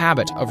mean the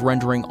habit of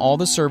rendering all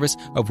the service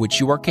of which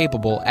you are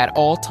capable at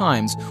all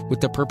times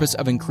with the purpose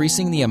of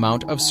increasing the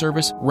amount of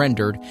service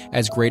rendered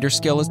as greater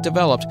skill is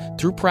developed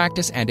through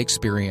practice and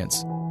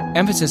experience.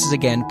 Emphasis is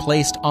again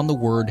placed on the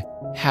word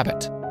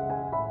habit.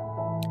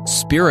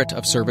 Spirit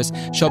of service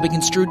shall be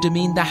construed to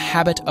mean the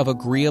habit of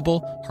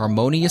agreeable,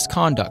 harmonious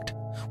conduct,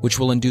 which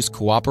will induce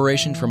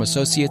cooperation from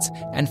associates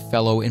and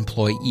fellow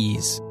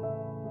employees.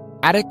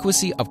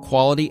 Adequacy of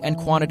quality and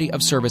quantity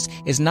of service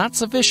is not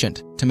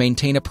sufficient to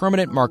maintain a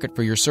permanent market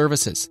for your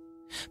services.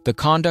 The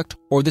conduct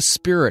or the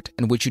spirit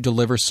in which you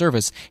deliver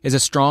service is a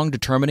strong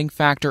determining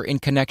factor in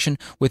connection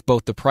with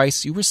both the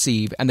price you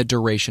receive and the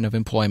duration of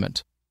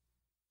employment.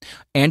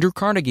 Andrew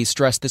Carnegie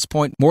stressed this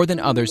point more than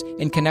others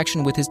in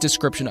connection with his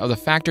description of the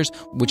factors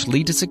which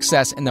lead to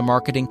success in the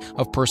marketing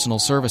of personal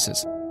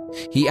services.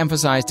 He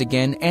emphasized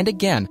again and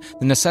again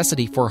the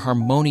necessity for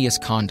harmonious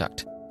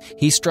conduct.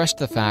 He stressed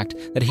the fact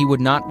that he would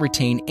not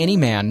retain any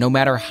man, no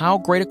matter how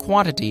great a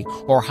quantity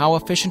or how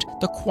efficient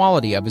the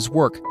quality of his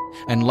work,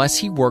 unless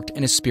he worked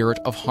in a spirit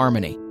of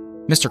harmony.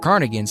 Mr.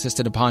 Carnegie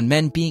insisted upon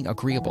men being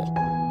agreeable.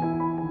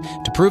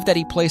 To prove that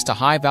he placed a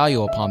high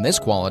value upon this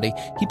quality,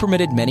 he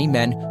permitted many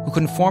men who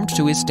conformed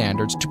to his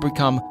standards to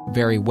become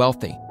very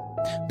wealthy.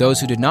 Those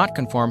who did not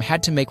conform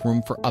had to make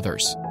room for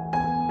others.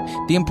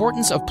 The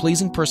importance of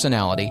pleasing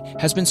personality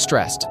has been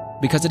stressed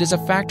because it is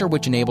a factor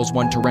which enables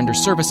one to render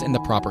service in the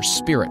proper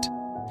spirit.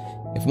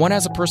 If one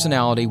has a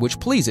personality which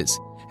pleases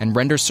and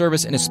renders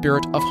service in a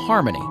spirit of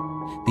harmony,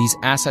 these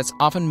assets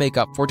often make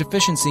up for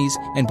deficiencies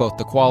in both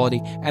the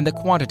quality and the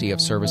quantity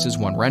of services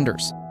one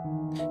renders.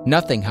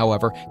 Nothing,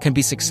 however, can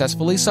be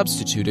successfully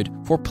substituted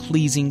for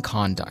pleasing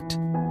conduct.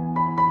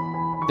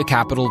 The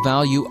capital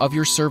value of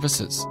your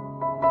services.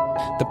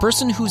 The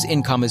person whose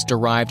income is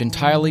derived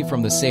entirely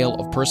from the sale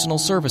of personal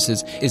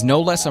services is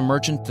no less a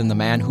merchant than the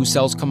man who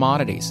sells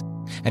commodities.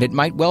 And it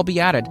might well be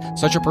added,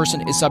 such a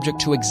person is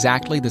subject to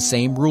exactly the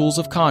same rules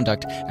of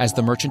conduct as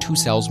the merchant who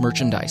sells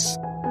merchandise.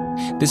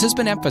 This has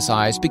been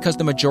emphasized because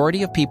the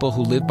majority of people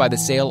who live by the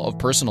sale of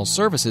personal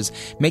services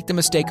make the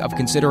mistake of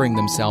considering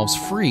themselves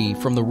free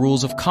from the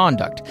rules of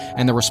conduct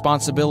and the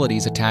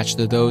responsibilities attached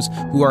to those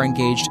who are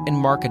engaged in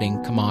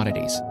marketing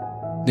commodities.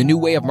 The new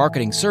way of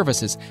marketing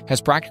services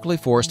has practically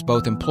forced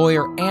both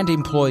employer and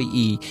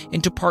employee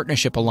into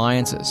partnership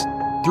alliances,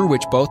 through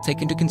which both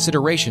take into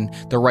consideration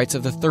the rights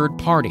of the third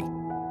party,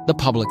 the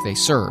public they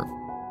serve.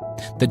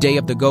 The day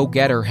of the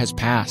go-getter has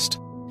passed.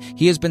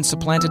 He has been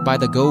supplanted by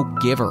the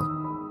go-giver.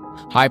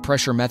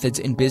 High-pressure methods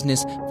in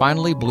business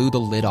finally blew the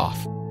lid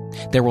off.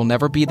 There will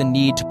never be the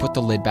need to put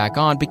the lid back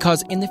on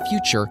because in the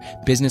future,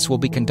 business will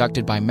be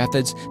conducted by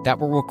methods that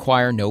will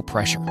require no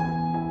pressure.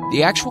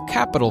 The actual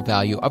capital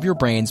value of your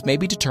brains may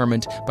be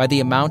determined by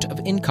the amount of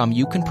income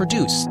you can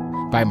produce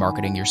by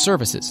marketing your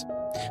services.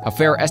 A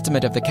fair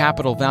estimate of the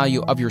capital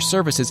value of your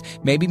services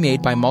may be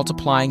made by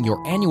multiplying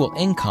your annual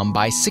income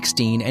by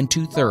 16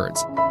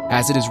 2/3,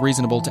 as it is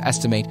reasonable to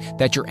estimate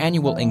that your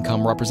annual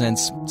income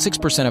represents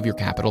 6% of your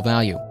capital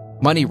value.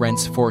 Money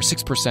rents for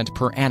 6%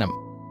 per annum.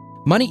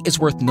 Money is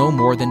worth no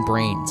more than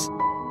brains.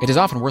 It is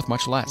often worth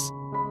much less.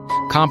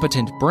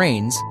 Competent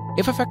brains,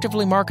 if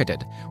effectively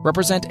marketed,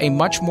 represent a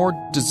much more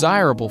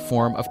desirable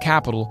form of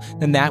capital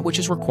than that which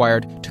is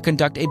required to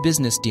conduct a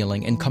business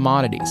dealing in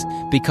commodities,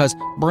 because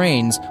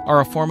brains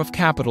are a form of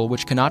capital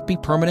which cannot be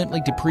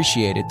permanently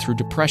depreciated through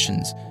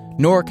depressions,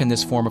 nor can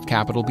this form of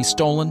capital be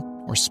stolen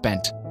or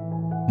spent.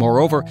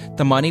 Moreover,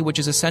 the money which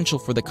is essential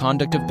for the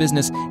conduct of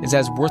business is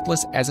as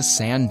worthless as a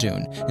sand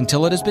dune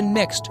until it has been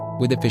mixed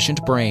with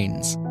efficient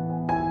brains.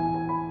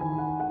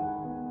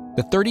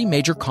 The 30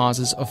 major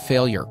causes of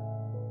failure.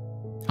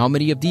 How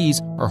many of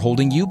these are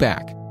holding you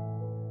back?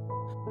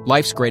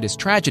 Life's greatest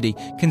tragedy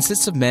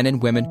consists of men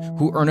and women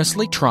who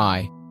earnestly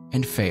try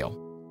and fail.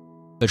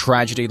 The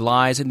tragedy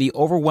lies in the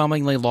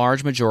overwhelmingly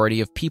large majority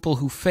of people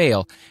who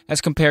fail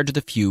as compared to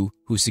the few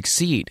who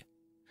succeed.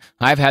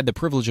 I've had the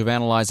privilege of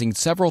analyzing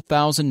several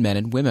thousand men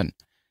and women,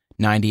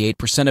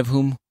 98% of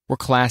whom were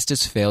classed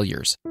as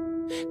failures.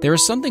 There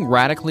is something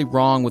radically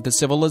wrong with the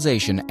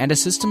civilization and a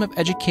system of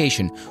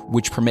education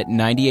which permit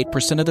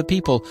 98% of the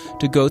people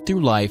to go through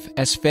life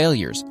as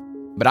failures.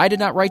 But I did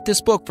not write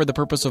this book for the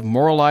purpose of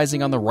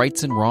moralizing on the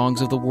rights and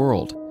wrongs of the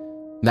world.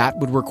 That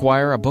would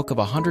require a book of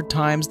 100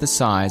 times the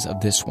size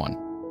of this one.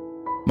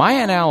 My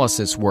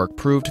analysis work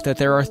proved that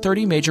there are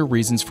 30 major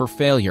reasons for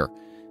failure,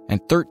 and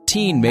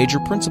 13 major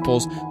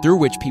principles through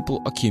which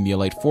people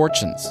accumulate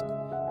fortunes.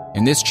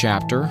 In this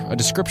chapter, a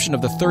description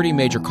of the 30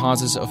 major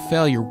causes of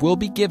failure will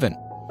be given.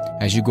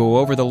 As you go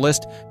over the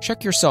list,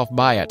 check yourself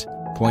by it,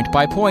 point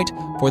by point,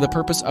 for the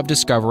purpose of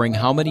discovering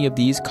how many of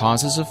these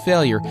causes of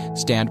failure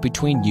stand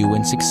between you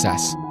and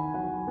success.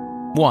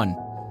 1.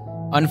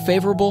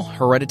 Unfavorable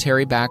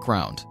hereditary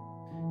background.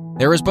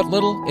 There is but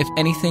little, if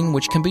anything,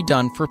 which can be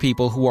done for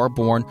people who are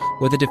born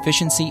with a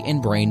deficiency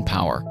in brain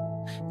power.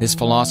 This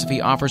philosophy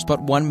offers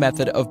but one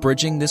method of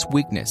bridging this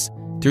weakness,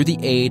 through the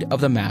aid of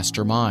the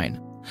master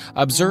mind.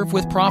 Observe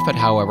with profit,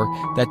 however,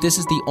 that this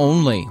is the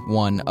only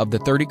one of the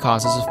 30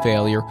 causes of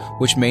failure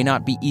which may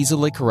not be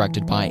easily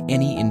corrected by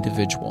any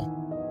individual.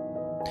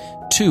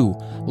 2.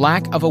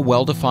 Lack of a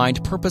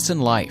well-defined purpose in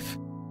life.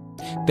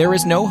 There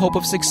is no hope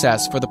of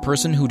success for the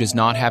person who does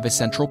not have a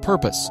central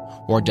purpose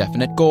or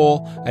definite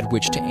goal at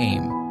which to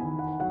aim.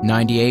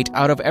 98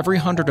 out of every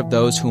 100 of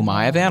those whom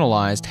I have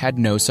analyzed had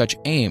no such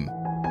aim.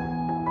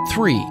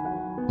 3.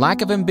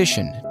 Lack of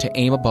ambition to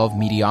aim above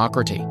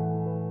mediocrity.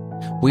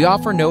 We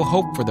offer no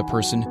hope for the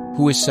person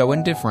who is so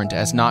indifferent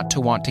as not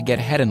to want to get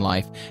ahead in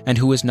life and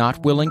who is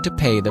not willing to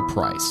pay the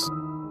price.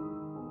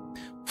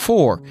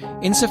 4.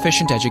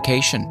 Insufficient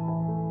education.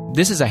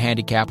 This is a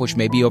handicap which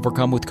may be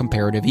overcome with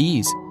comparative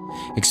ease.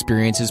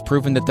 Experience has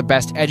proven that the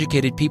best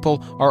educated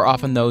people are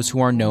often those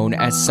who are known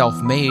as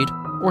self-made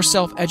or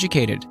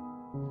self-educated.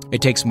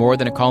 It takes more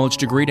than a college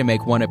degree to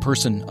make one a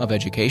person of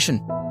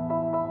education.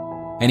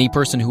 Any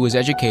person who is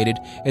educated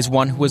is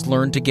one who has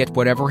learned to get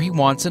whatever he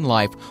wants in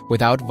life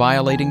without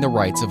violating the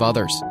rights of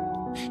others.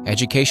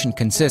 Education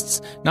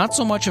consists not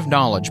so much of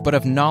knowledge, but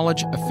of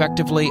knowledge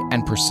effectively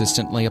and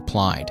persistently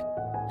applied.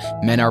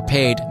 Men are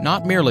paid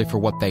not merely for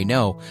what they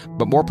know,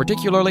 but more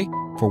particularly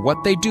for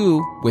what they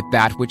do with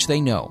that which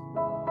they know.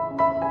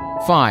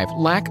 5.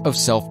 Lack of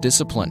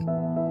self-discipline.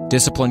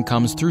 Discipline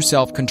comes through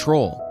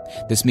self-control.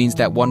 This means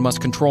that one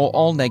must control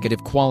all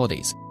negative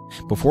qualities.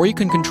 Before you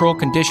can control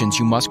conditions,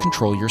 you must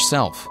control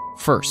yourself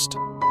first.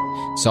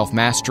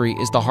 Self-mastery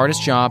is the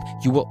hardest job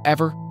you will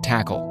ever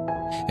tackle.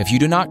 If you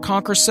do not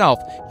conquer self,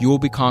 you will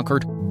be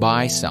conquered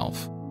by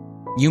self.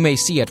 You may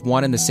see at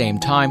one and the same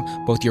time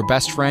both your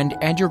best friend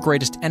and your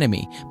greatest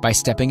enemy by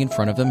stepping in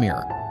front of the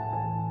mirror.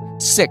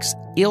 6.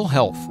 Ill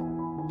health.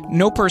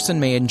 No person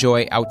may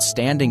enjoy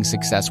outstanding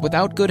success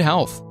without good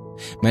health.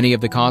 Many of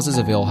the causes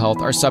of ill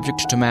health are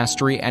subject to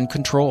mastery and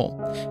control.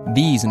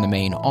 These in the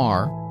main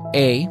are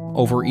A.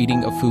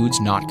 Overeating of foods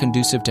not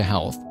conducive to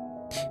health.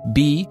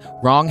 B.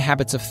 Wrong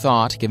habits of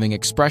thought giving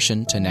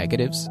expression to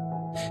negatives.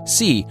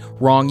 C.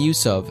 Wrong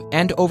use of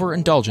and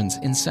overindulgence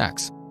in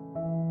sex.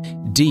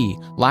 D.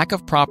 Lack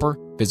of proper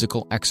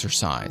physical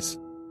exercise.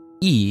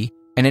 E.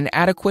 An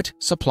inadequate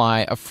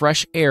supply of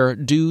fresh air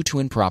due to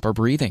improper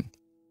breathing.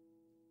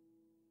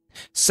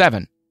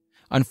 7.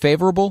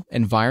 Unfavorable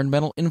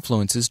environmental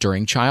influences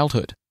during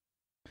childhood.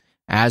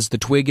 As the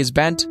twig is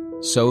bent,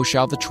 so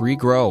shall the tree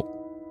grow.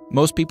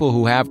 Most people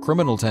who have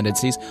criminal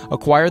tendencies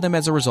acquire them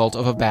as a result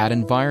of a bad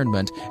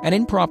environment and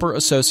improper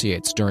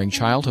associates during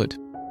childhood.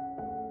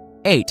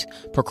 8.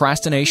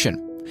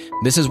 Procrastination.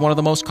 This is one of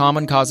the most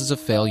common causes of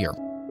failure.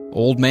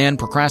 Old man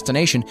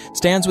procrastination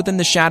stands within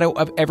the shadow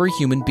of every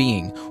human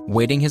being,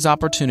 waiting his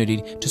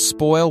opportunity to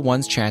spoil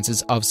one's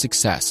chances of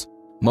success.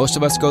 Most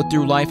of us go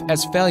through life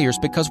as failures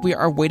because we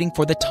are waiting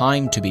for the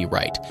time to be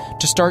right,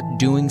 to start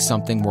doing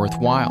something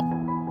worthwhile.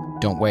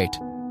 Don't wait.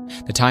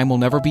 The time will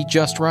never be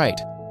just right.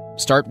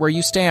 Start where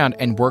you stand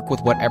and work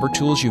with whatever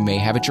tools you may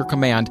have at your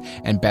command,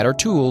 and better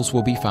tools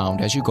will be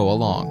found as you go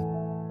along.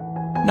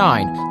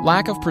 9.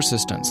 Lack of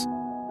persistence.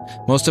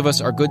 Most of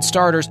us are good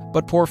starters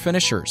but poor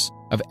finishers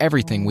of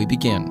everything we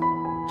begin.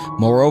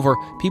 Moreover,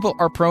 people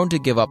are prone to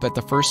give up at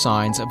the first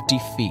signs of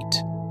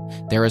defeat.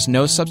 There is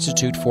no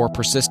substitute for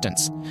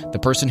persistence. The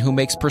person who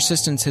makes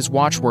persistence his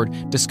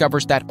watchword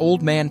discovers that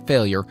old man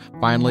failure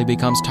finally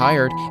becomes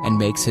tired and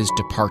makes his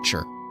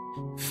departure.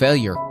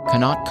 Failure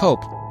cannot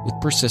cope with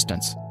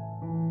persistence.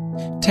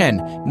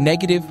 10.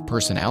 Negative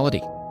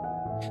personality.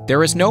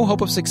 There is no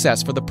hope of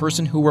success for the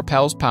person who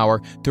repels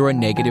power through a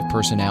negative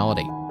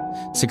personality.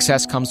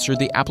 Success comes through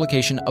the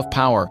application of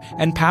power,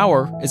 and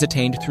power is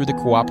attained through the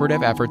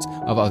cooperative efforts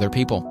of other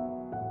people.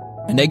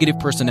 A negative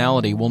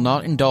personality will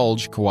not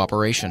indulge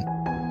cooperation.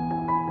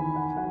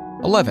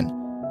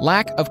 11.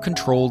 Lack of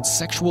controlled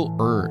sexual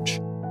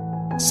urge.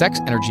 Sex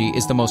energy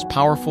is the most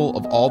powerful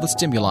of all the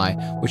stimuli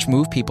which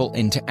move people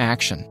into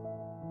action.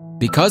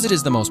 Because it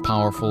is the most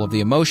powerful of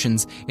the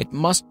emotions, it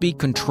must be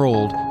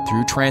controlled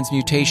through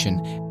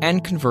transmutation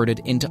and converted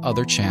into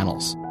other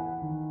channels.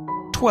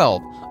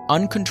 12.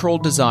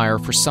 Uncontrolled desire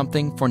for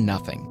something for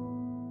nothing.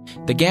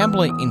 The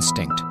gambling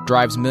instinct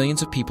drives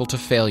millions of people to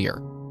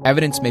failure.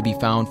 Evidence may be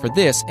found for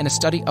this in a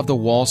study of the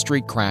Wall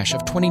Street crash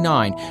of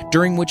 '29,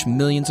 during which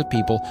millions of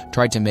people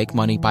tried to make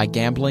money by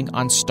gambling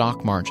on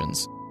stock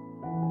margins.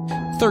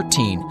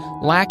 13.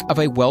 Lack of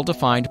a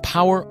well-defined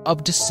power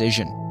of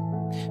decision.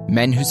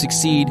 Men who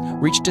succeed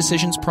reach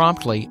decisions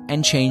promptly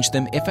and change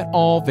them, if at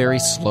all, very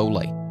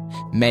slowly.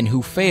 Men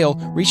who fail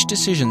reach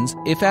decisions,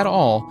 if at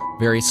all,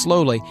 very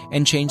slowly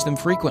and change them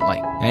frequently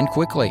and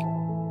quickly.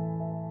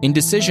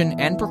 Indecision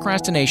and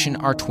procrastination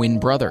are twin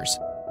brothers.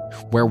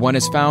 Where one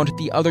is found,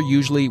 the other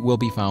usually will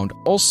be found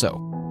also.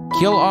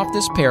 Kill off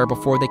this pair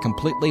before they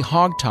completely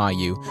hog-tie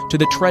you to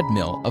the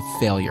treadmill of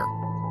failure.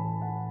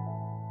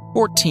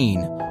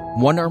 14.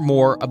 One or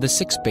more of the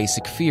 6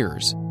 basic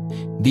fears.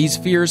 These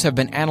fears have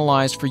been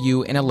analyzed for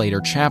you in a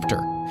later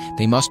chapter.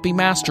 They must be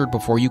mastered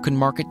before you can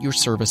market your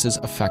services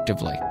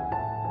effectively.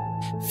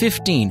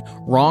 15.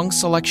 Wrong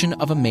selection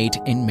of a mate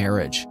in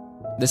marriage.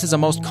 This is a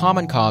most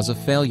common cause of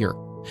failure.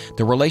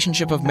 The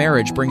relationship of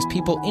marriage brings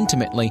people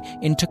intimately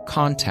into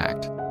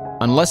contact.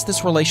 Unless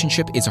this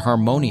relationship is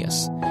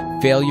harmonious,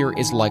 failure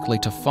is likely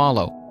to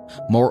follow.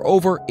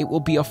 Moreover, it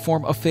will be a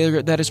form of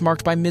failure that is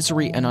marked by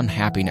misery and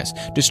unhappiness,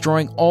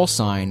 destroying all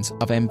signs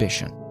of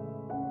ambition.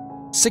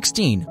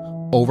 16.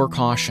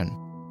 Overcaution.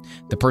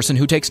 The person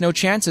who takes no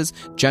chances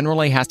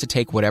generally has to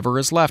take whatever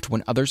is left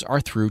when others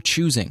are through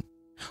choosing.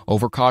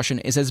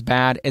 Overcaution is as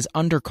bad as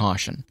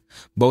undercaution.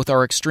 Both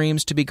are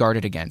extremes to be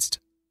guarded against.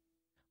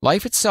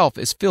 Life itself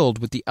is filled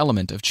with the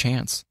element of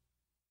chance.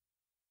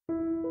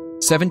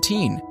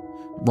 17.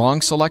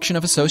 Wrong selection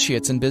of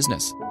associates in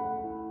business.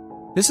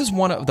 This is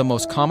one of the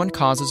most common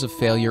causes of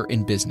failure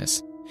in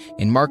business.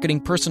 In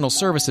marketing personal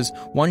services,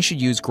 one should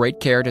use great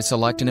care to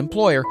select an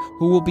employer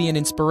who will be an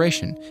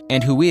inspiration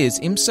and who is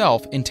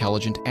himself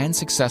intelligent and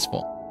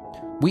successful.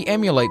 We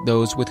emulate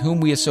those with whom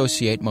we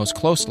associate most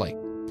closely.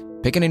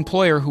 Pick an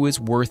employer who is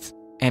worth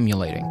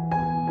emulating.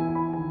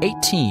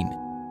 18.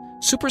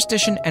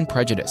 Superstition and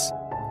prejudice.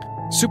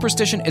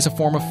 Superstition is a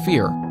form of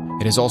fear.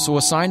 It is also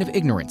a sign of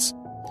ignorance.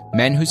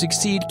 Men who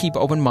succeed keep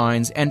open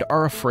minds and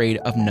are afraid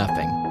of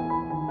nothing.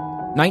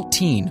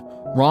 19.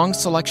 Wrong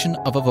selection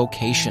of a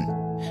vocation.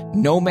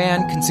 No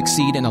man can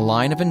succeed in a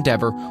line of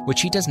endeavor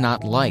which he does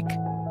not like.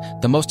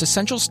 The most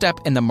essential step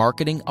in the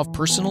marketing of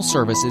personal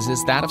services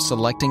is that of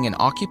selecting an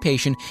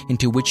occupation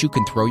into which you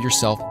can throw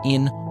yourself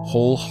in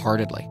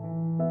wholeheartedly.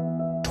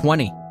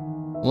 20.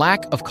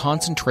 Lack of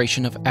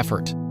concentration of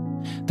effort.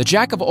 The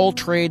jack of all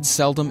trades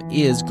seldom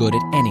is good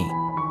at any.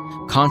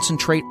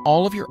 Concentrate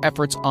all of your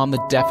efforts on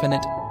the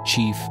definite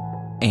chief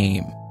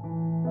aim.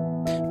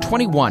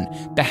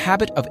 21. The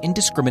habit of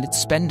indiscriminate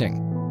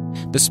spending.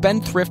 The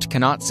spendthrift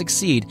cannot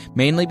succeed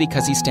mainly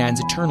because he stands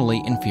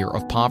eternally in fear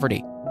of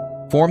poverty.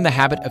 Form the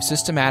habit of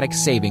systematic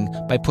saving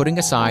by putting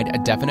aside a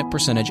definite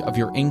percentage of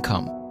your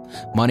income.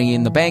 Money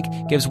in the bank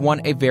gives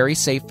one a very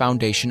safe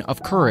foundation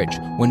of courage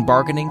when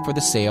bargaining for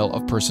the sale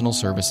of personal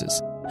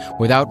services.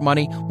 Without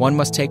money, one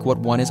must take what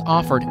one is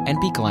offered and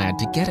be glad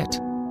to get it.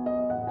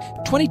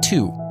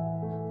 22.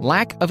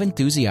 Lack of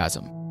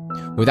enthusiasm.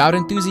 Without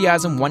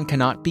enthusiasm, one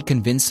cannot be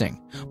convincing.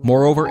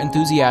 Moreover,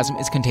 enthusiasm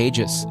is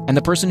contagious, and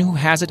the person who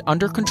has it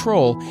under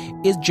control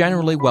is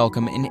generally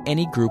welcome in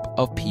any group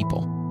of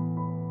people.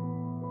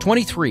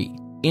 23.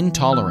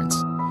 Intolerance.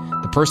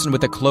 The person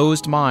with a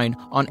closed mind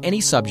on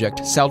any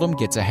subject seldom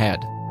gets ahead.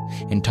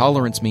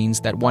 Intolerance means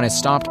that one has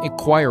stopped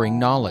acquiring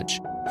knowledge.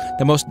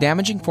 The most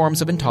damaging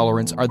forms of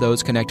intolerance are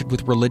those connected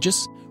with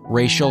religious,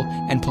 racial,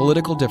 and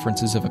political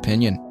differences of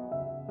opinion.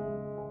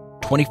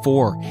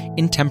 24.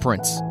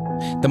 Intemperance.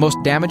 The most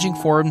damaging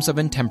forms of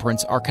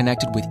intemperance are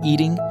connected with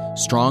eating,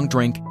 strong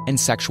drink, and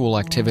sexual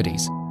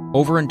activities.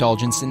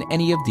 Overindulgence in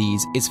any of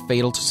these is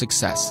fatal to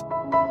success.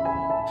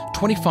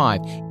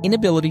 25.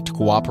 Inability to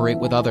cooperate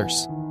with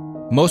others.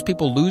 Most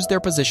people lose their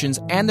positions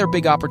and their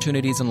big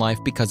opportunities in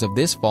life because of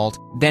this fault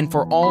than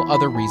for all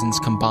other reasons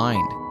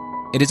combined.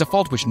 It is a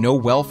fault which no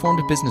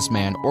well-formed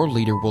businessman or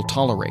leader will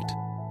tolerate.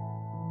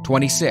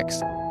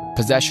 26.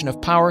 Possession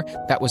of power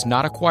that was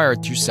not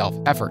acquired through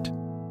self-effort.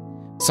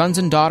 Sons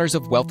and daughters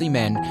of wealthy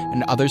men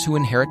and others who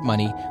inherit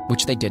money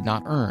which they did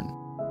not earn.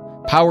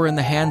 Power in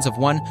the hands of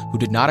one who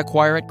did not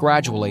acquire it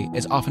gradually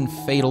is often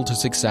fatal to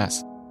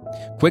success.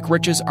 Quick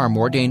riches are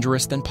more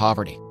dangerous than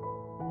poverty.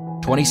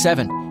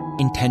 27.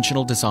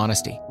 Intentional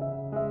dishonesty.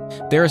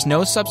 There is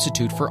no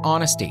substitute for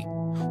honesty.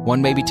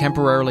 One may be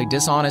temporarily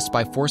dishonest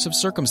by force of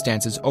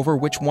circumstances over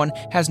which one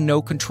has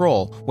no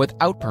control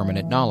without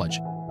permanent knowledge.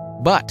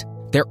 But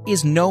there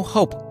is no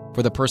hope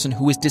for the person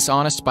who is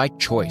dishonest by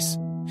choice.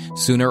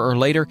 Sooner or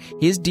later,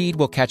 his deed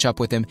will catch up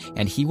with him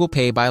and he will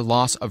pay by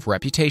loss of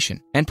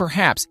reputation and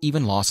perhaps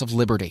even loss of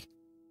liberty.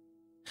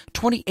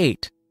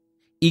 28.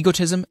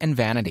 Egotism and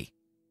vanity.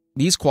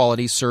 These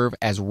qualities serve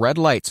as red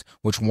lights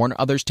which warn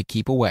others to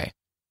keep away.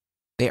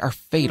 They are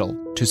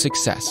fatal to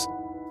success.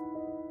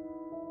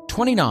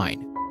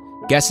 29.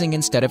 Guessing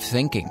instead of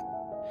thinking.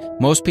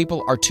 Most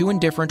people are too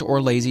indifferent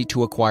or lazy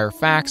to acquire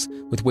facts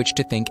with which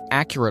to think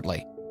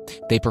accurately.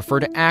 They prefer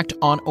to act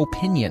on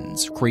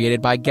opinions created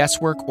by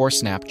guesswork or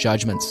snap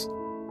judgments.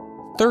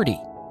 30.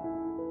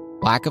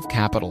 Lack of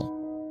capital.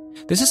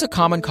 This is a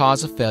common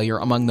cause of failure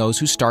among those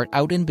who start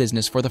out in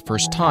business for the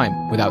first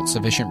time, without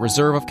sufficient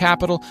reserve of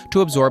capital to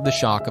absorb the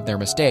shock of their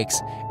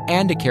mistakes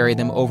and to carry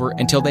them over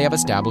until they have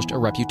established a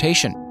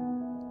reputation.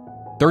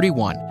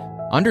 31.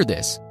 Under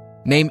this,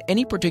 name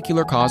any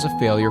particular cause of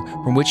failure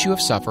from which you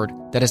have suffered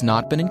that has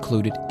not been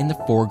included in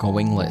the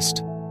foregoing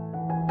list.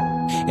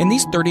 In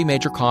these 30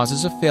 major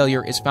causes of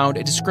failure is found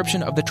a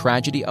description of the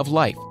tragedy of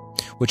life,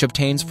 which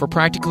obtains for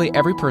practically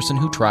every person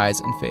who tries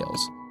and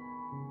fails.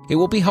 It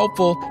will be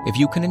helpful if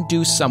you can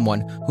induce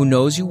someone who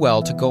knows you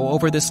well to go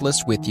over this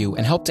list with you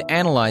and help to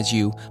analyze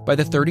you by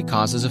the 30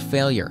 causes of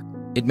failure.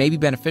 It may be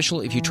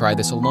beneficial if you try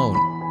this alone.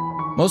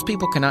 Most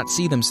people cannot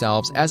see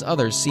themselves as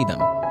others see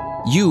them.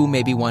 You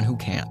may be one who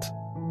can't.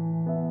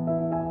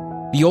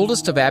 The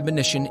oldest of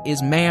admonition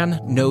is man,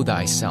 know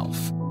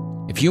thyself.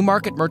 If you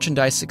market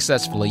merchandise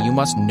successfully, you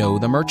must know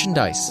the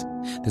merchandise.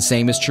 The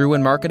same is true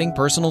in marketing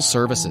personal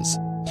services.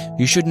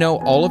 You should know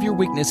all of your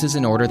weaknesses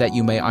in order that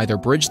you may either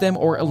bridge them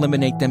or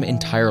eliminate them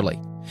entirely.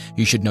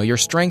 You should know your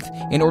strength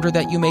in order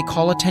that you may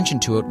call attention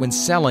to it when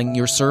selling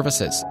your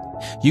services.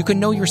 You can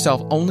know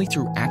yourself only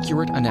through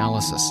accurate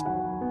analysis.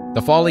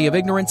 The folly of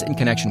ignorance in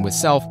connection with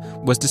self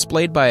was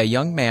displayed by a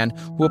young man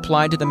who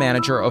applied to the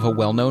manager of a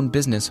well-known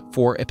business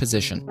for a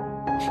position.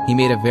 He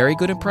made a very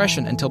good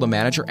impression until the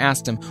manager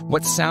asked him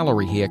what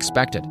salary he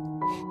expected.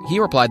 He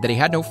replied that he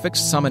had no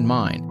fixed sum in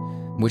mind,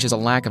 which is a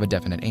lack of a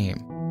definite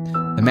aim.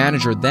 The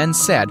manager then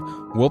said,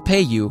 "We'll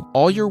pay you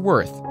all you're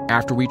worth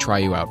after we try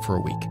you out for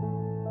a week."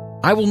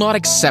 "I will not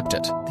accept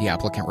it," the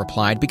applicant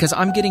replied, "because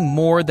I'm getting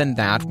more than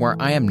that where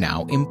I am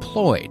now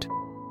employed."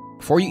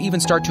 Before you even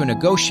start to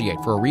negotiate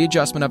for a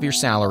readjustment of your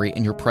salary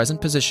in your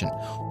present position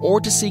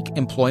or to seek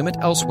employment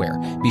elsewhere,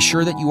 be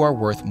sure that you are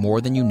worth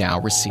more than you now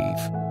receive.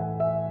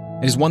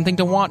 It is one thing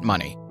to want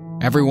money.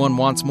 Everyone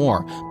wants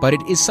more, but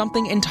it is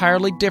something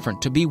entirely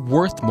different to be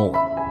worth more.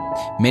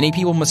 Many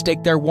people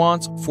mistake their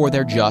wants for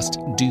their just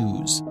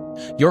dues.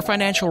 Your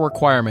financial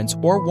requirements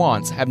or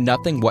wants have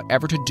nothing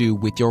whatever to do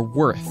with your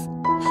worth.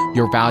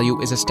 Your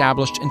value is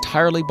established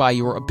entirely by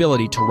your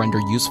ability to render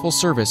useful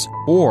service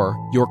or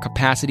your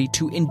capacity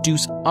to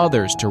induce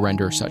others to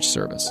render such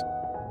service.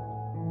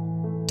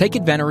 Take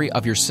inventory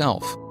of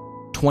yourself.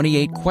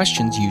 28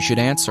 questions you should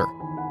answer.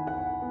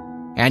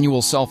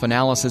 Annual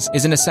self-analysis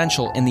is an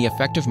essential in the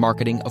effective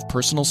marketing of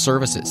personal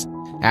services,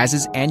 as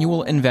is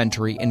annual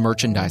inventory in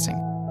merchandising.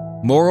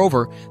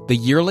 Moreover, the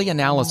yearly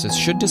analysis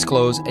should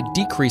disclose a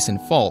decrease in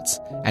faults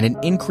and an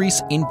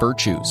increase in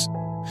virtues.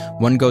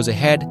 One goes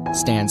ahead,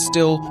 stands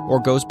still,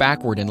 or goes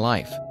backward in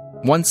life.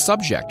 One's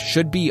subject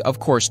should be, of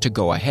course, to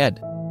go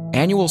ahead.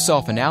 Annual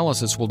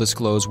self-analysis will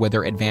disclose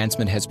whether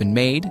advancement has been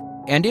made,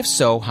 and if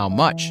so, how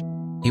much.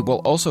 It will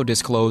also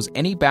disclose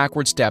any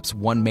backward steps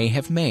one may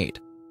have made.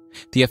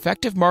 The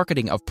effective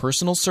marketing of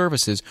personal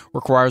services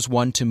requires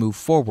one to move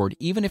forward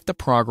even if the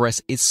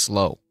progress is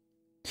slow.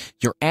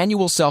 Your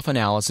annual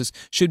self-analysis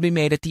should be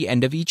made at the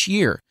end of each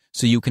year,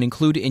 so you can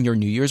include in your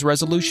New Year's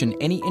resolution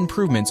any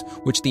improvements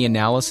which the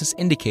analysis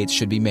indicates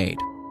should be made.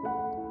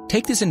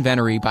 Take this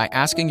inventory by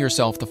asking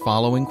yourself the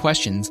following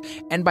questions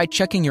and by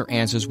checking your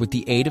answers with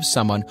the aid of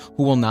someone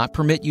who will not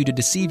permit you to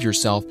deceive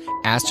yourself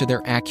as to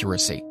their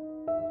accuracy.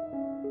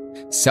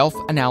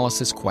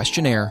 Self-analysis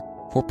questionnaire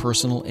for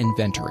personal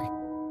inventory.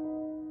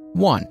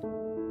 1.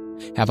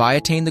 Have I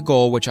attained the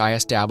goal which I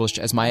established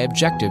as my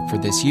objective for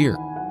this year?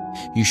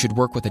 You should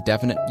work with a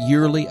definite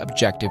yearly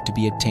objective to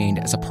be attained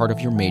as a part of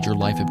your major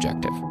life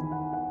objective.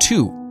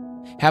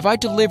 2. Have I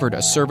delivered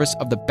a service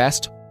of the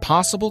best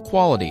possible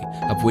quality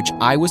of which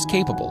I was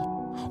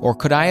capable, or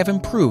could I have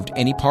improved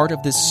any part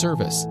of this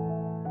service?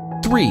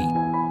 3.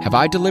 Have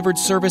I delivered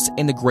service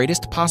in the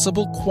greatest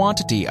possible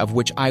quantity of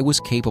which I was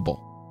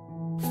capable?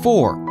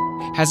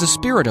 4. Has the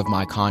spirit of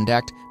my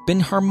conduct been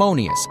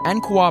harmonious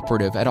and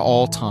cooperative at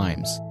all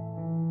times?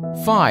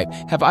 5.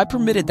 Have I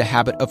permitted the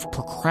habit of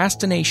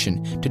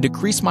procrastination to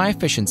decrease my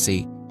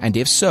efficiency, and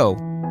if so,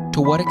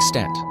 to what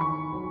extent?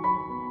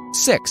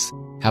 6.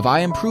 Have I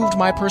improved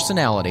my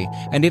personality,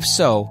 and if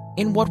so,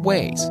 in what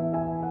ways?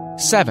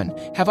 7.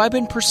 Have I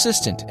been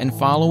persistent in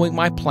following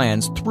my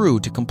plans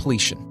through to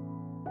completion?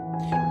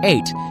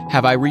 8.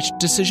 Have I reached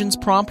decisions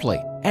promptly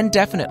and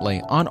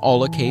definitely on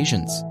all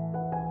occasions?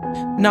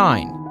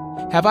 9.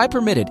 Have I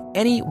permitted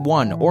any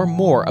one or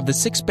more of the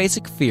 6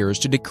 basic fears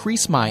to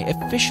decrease my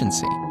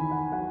efficiency?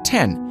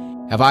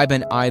 10. Have I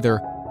been either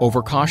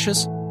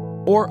overcautious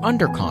or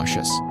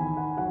undercautious?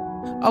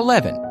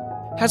 11.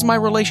 Has my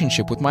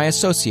relationship with my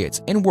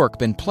associates in work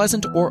been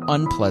pleasant or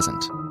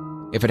unpleasant?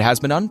 If it has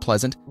been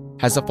unpleasant,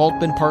 has the fault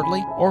been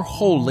partly or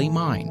wholly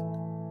mine?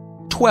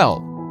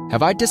 12.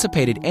 Have I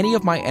dissipated any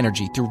of my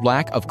energy through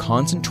lack of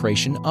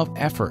concentration of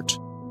effort?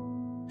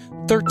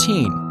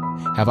 13.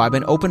 Have I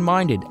been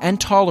open-minded and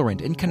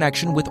tolerant in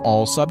connection with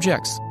all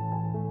subjects?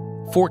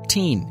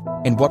 14.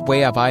 In what way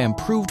have I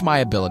improved my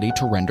ability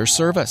to render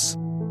service?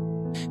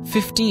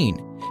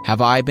 15.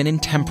 Have I been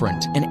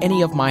intemperate in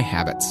any of my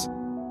habits?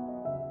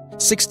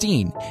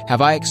 16.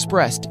 Have I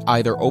expressed,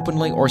 either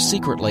openly or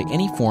secretly,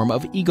 any form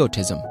of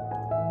egotism?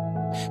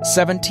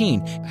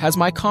 17. Has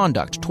my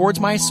conduct towards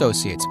my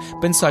associates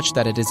been such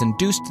that it has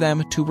induced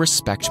them to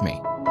respect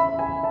me?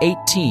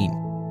 18.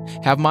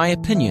 Have my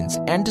opinions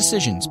and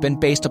decisions been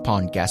based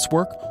upon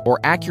guesswork or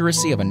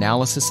accuracy of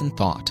analysis and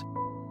thought?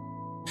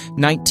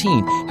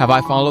 19. Have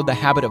I followed the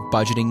habit of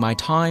budgeting my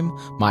time,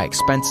 my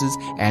expenses,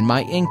 and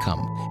my income,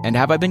 and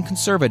have I been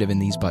conservative in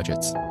these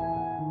budgets?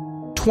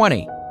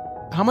 20.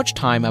 How much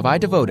time have I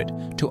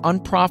devoted to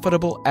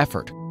unprofitable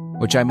effort,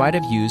 which I might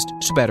have used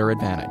to better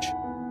advantage?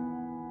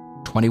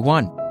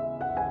 21.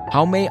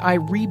 How may I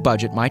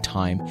rebudget my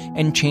time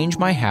and change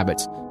my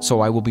habits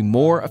so I will be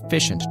more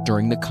efficient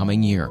during the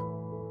coming year?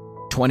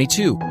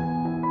 22.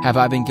 Have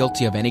I been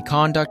guilty of any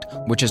conduct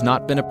which has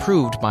not been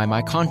approved by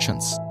my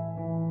conscience?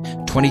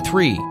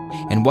 23.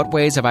 In what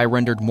ways have I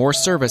rendered more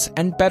service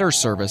and better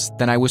service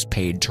than I was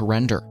paid to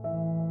render?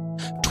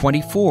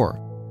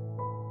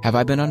 24. Have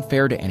I been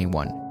unfair to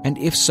anyone, and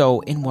if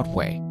so, in what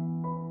way?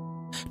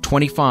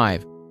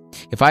 25.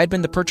 If I had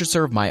been the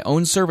purchaser of my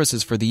own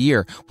services for the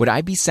year, would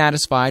I be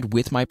satisfied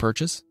with my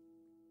purchase?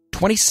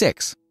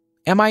 26.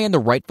 Am I in the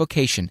right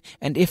vocation,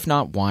 and if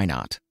not, why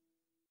not?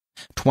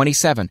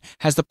 27.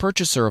 Has the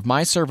purchaser of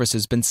my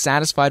services been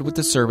satisfied with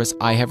the service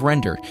I have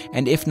rendered,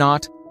 and if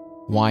not,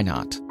 why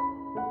not?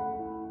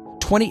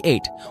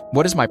 28.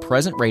 What is my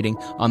present rating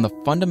on the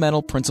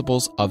fundamental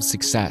principles of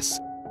success?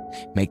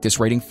 Make this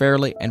rating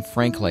fairly and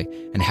frankly,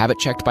 and have it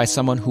checked by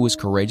someone who is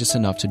courageous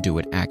enough to do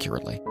it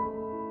accurately.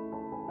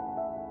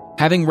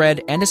 Having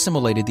read and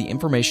assimilated the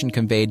information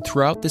conveyed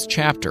throughout this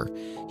chapter,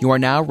 you are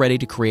now ready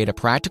to create a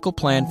practical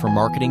plan for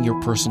marketing your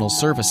personal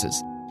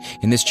services.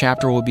 In this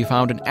chapter will be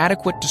found an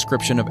adequate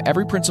description of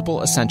every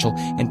principle essential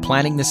in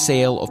planning the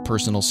sale of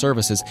personal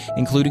services,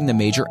 including the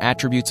major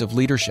attributes of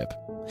leadership,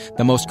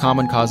 the most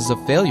common causes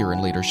of failure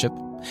in leadership,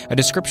 a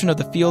description of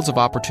the fields of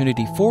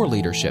opportunity for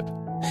leadership,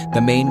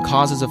 the main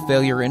causes of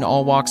failure in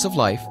all walks of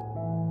life,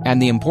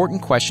 and the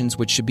important questions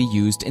which should be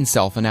used in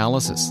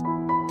self-analysis.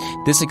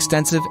 This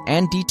extensive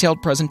and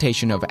detailed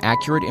presentation of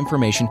accurate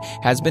information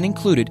has been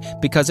included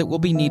because it will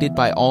be needed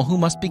by all who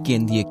must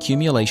begin the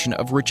accumulation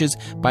of riches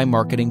by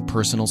marketing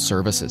personal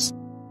services.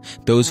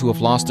 Those who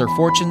have lost their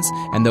fortunes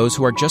and those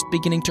who are just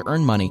beginning to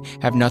earn money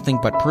have nothing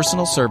but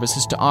personal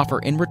services to offer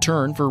in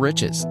return for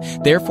riches.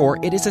 Therefore,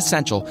 it is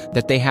essential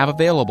that they have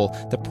available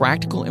the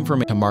practical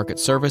information to market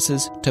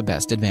services to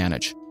best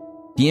advantage.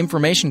 The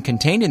information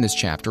contained in this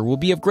chapter will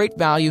be of great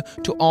value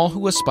to all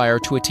who aspire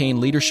to attain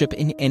leadership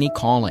in any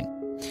calling.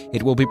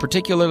 It will be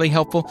particularly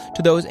helpful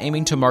to those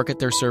aiming to market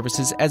their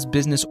services as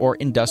business or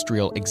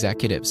industrial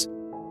executives.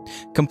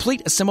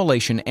 Complete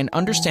assimilation and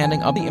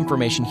understanding of the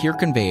information here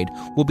conveyed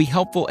will be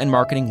helpful in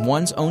marketing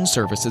one's own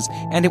services,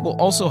 and it will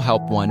also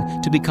help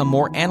one to become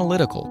more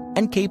analytical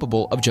and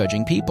capable of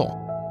judging people.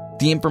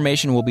 The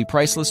information will be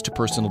priceless to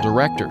personal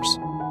directors,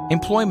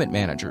 employment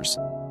managers,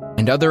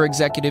 and other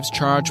executives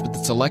charged with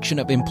the selection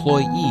of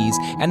employees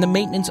and the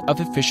maintenance of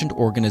efficient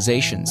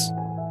organizations.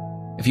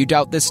 If you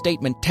doubt this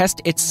statement,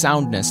 test its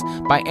soundness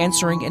by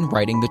answering and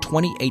writing the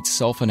 28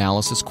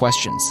 self-analysis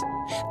questions.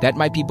 That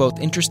might be both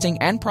interesting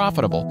and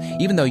profitable,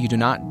 even though you do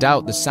not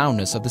doubt the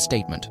soundness of the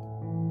statement.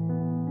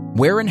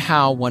 Where and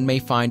how one may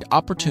find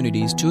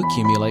opportunities to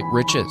accumulate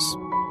riches.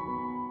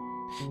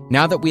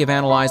 Now that we have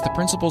analyzed the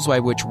principles by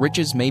which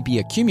riches may be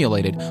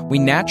accumulated, we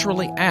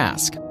naturally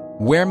ask,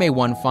 where may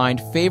one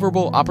find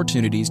favorable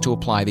opportunities to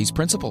apply these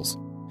principles?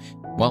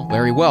 Well,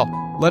 very well.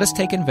 Let us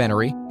take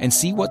inventory and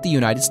see what the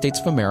United States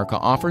of America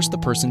offers the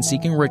person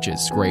seeking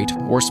riches, great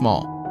or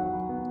small.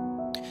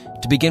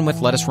 To begin with,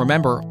 let us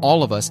remember,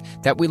 all of us,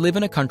 that we live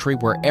in a country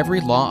where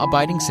every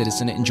law-abiding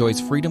citizen enjoys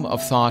freedom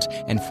of thought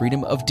and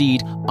freedom of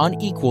deed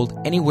unequaled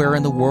anywhere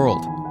in the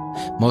world.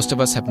 Most of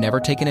us have never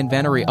taken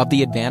inventory of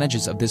the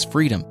advantages of this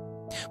freedom.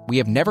 We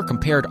have never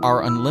compared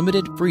our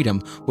unlimited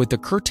freedom with the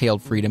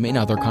curtailed freedom in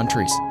other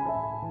countries.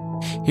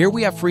 Here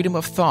we have freedom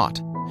of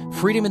thought,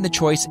 freedom in the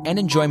choice and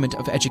enjoyment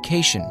of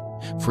education,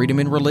 freedom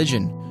in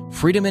religion,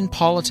 freedom in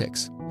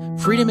politics,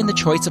 freedom in the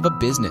choice of a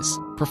business,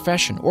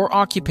 profession, or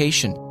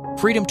occupation,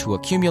 freedom to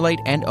accumulate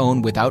and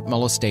own without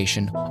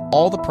molestation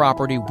all the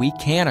property we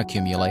can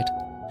accumulate,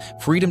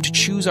 freedom to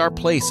choose our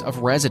place of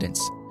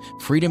residence,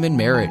 freedom in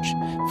marriage,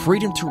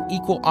 freedom through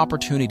equal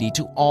opportunity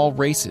to all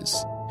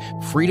races,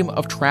 freedom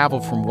of travel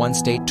from one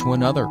state to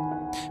another,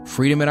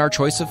 freedom in our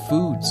choice of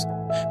foods,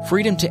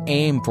 freedom to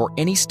aim for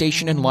any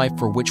station in life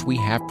for which we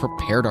have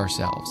prepared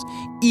ourselves,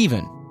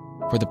 even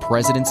for the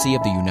presidency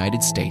of the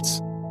United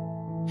States.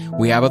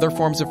 We have other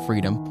forms of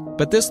freedom,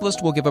 but this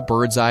list will give a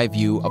bird's-eye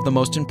view of the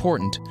most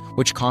important,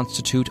 which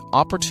constitute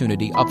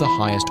opportunity of the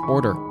highest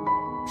order.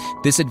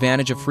 This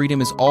advantage of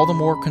freedom is all the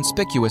more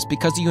conspicuous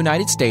because the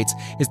United States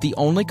is the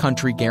only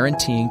country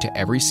guaranteeing to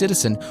every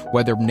citizen,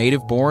 whether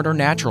native-born or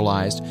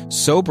naturalized,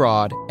 so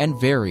broad and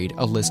varied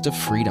a list of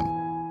freedom.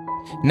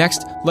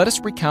 Next, let us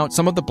recount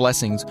some of the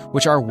blessings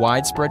which our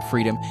widespread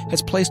freedom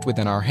has placed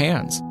within our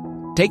hands.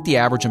 Take the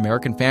average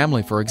American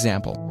family, for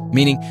example,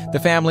 meaning the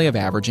family of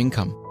average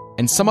income,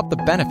 and sum up the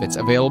benefits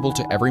available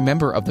to every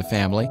member of the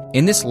family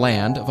in this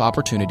land of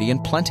opportunity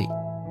and plenty.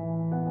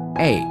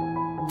 A.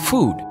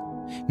 Food.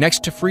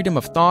 Next to freedom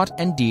of thought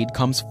and deed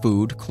comes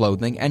food,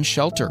 clothing, and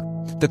shelter,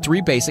 the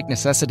three basic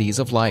necessities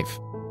of life.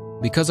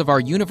 Because of our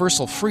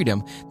universal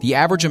freedom, the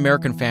average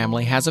American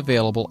family has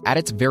available at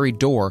its very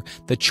door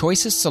the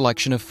choicest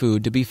selection of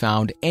food to be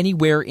found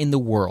anywhere in the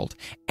world,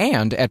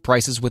 and at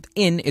prices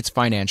within its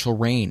financial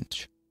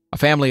range. A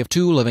family of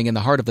two living in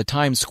the heart of the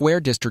Times Square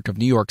district of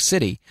New York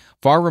City,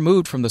 far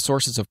removed from the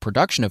sources of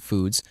production of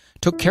foods,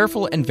 took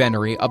careful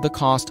inventory of the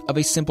cost of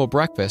a simple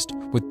breakfast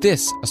with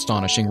this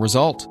astonishing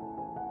result.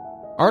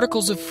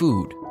 Articles of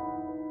food.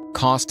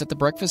 Cost at the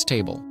breakfast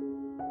table.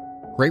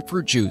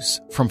 Grapefruit juice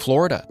from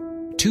Florida,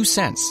 2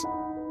 cents.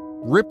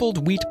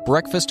 Rippled wheat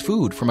breakfast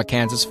food from a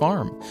Kansas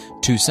farm,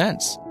 2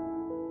 cents.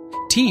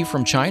 Tea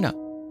from China,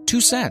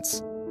 2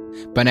 cents.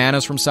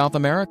 Bananas from South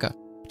America,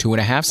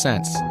 2.5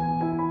 cents.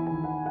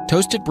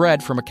 Toasted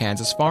bread from a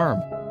Kansas farm,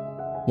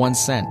 1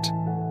 cent.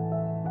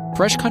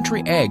 Fresh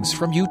country eggs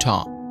from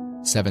Utah,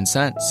 7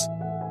 cents.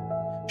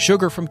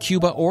 Sugar from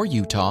Cuba or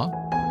Utah,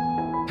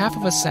 half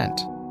of a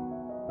cent.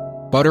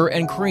 Butter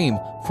and cream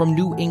from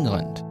New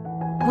England,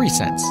 3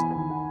 cents.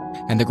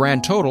 And the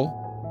grand total,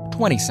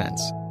 20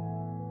 cents.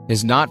 It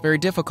is not very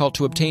difficult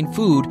to obtain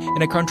food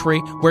in a country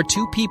where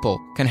two people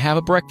can have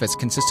a breakfast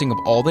consisting of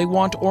all they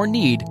want or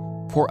need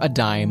for a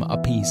dime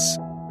apiece.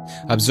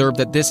 Observe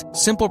that this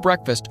simple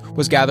breakfast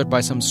was gathered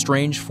by some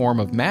strange form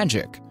of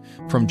magic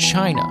from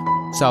China,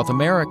 South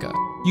America,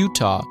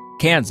 Utah,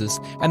 Kansas,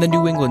 and the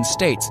New England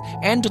states,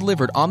 and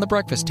delivered on the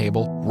breakfast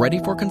table, ready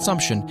for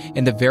consumption,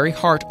 in the very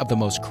heart of the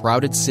most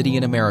crowded city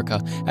in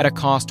America at a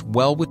cost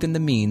well within the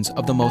means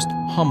of the most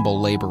humble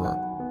laborer.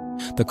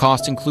 The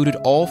cost included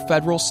all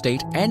federal,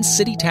 state, and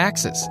city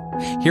taxes.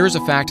 Here is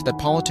a fact that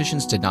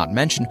politicians did not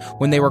mention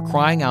when they were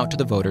crying out to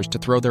the voters to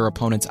throw their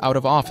opponents out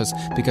of office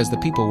because the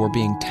people were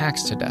being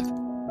taxed to death.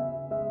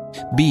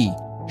 B.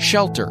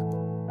 Shelter.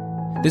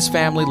 This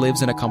family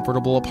lives in a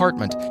comfortable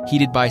apartment,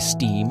 heated by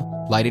steam,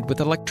 lighted with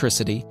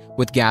electricity,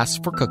 with gas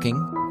for cooking,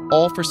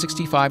 all for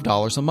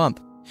 $65 a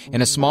month.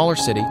 In a smaller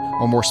city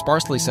or more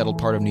sparsely settled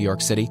part of New York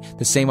City,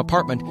 the same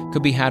apartment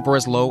could be had for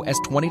as low as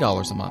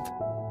 $20 a month.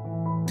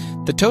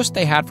 The toast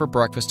they had for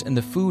breakfast in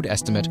the food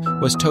estimate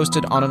was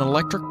toasted on an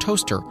electric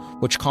toaster,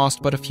 which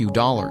cost but a few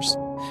dollars.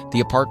 The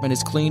apartment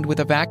is cleaned with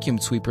a vacuum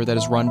sweeper that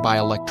is run by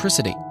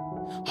electricity.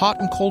 Hot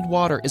and cold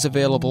water is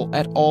available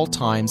at all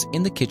times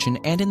in the kitchen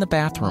and in the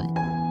bathroom.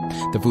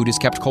 The food is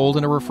kept cold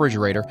in a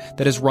refrigerator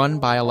that is run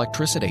by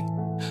electricity.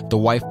 The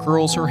wife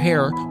curls her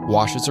hair,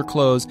 washes her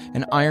clothes,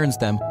 and irons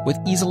them with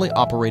easily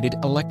operated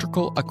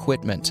electrical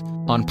equipment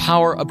on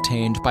power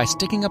obtained by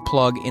sticking a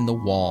plug in the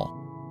wall.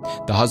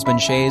 The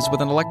husband shaves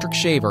with an electric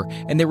shaver,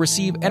 and they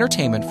receive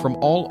entertainment from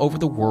all over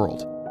the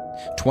world,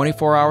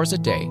 24 hours a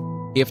day,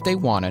 if they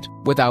want it,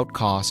 without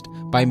cost,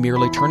 by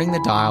merely turning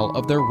the dial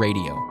of their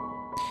radio.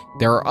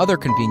 There are other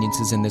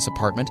conveniences in this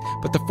apartment,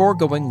 but the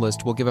foregoing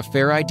list will give a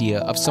fair idea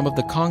of some of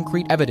the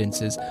concrete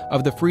evidences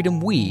of the freedom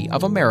we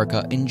of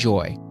America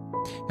enjoy.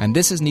 And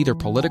this is neither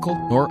political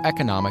nor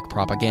economic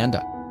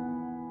propaganda.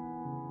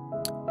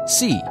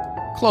 C.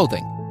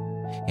 Clothing.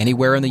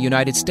 Anywhere in the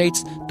United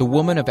States, the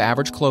woman of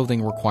average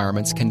clothing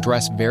requirements can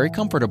dress very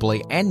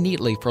comfortably and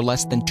neatly for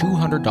less than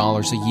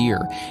 $200 a year,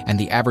 and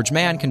the average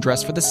man can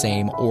dress for the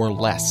same or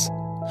less.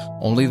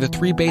 Only the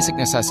three basic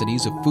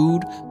necessities of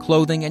food,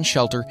 clothing, and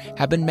shelter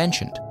have been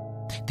mentioned.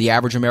 The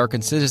average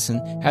American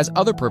citizen has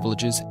other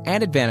privileges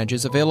and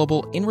advantages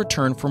available in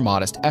return for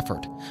modest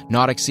effort,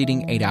 not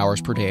exceeding 8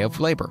 hours per day of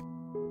labor.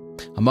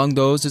 Among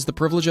those is the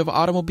privilege of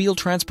automobile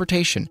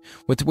transportation,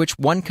 with which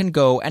one can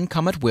go and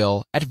come at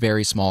will at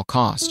very small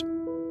cost.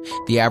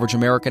 The average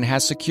American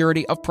has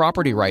security of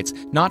property rights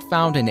not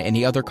found in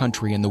any other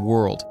country in the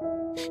world.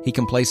 He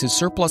can place his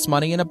surplus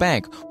money in a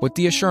bank with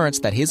the assurance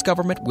that his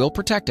government will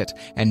protect it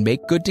and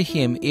make good to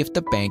him if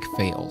the bank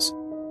fails.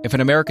 If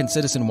an American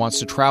citizen wants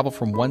to travel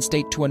from one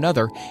state to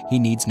another, he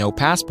needs no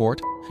passport,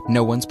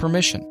 no one's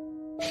permission.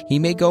 He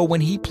may go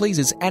when he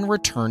pleases and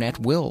return at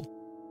will.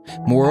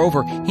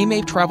 Moreover, he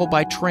may travel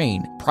by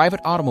train, private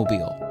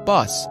automobile,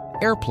 bus,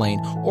 airplane,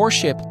 or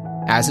ship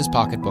as his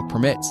pocketbook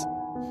permits.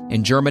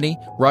 In Germany,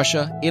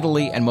 Russia,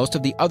 Italy, and most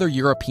of the other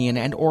European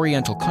and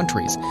Oriental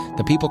countries,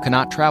 the people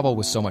cannot travel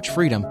with so much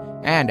freedom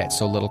and at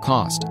so little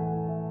cost.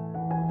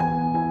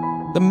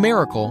 The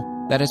miracle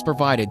that has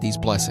provided these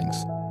blessings.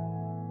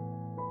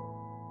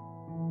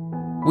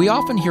 We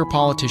often hear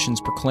politicians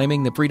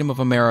proclaiming the freedom of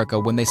America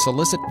when they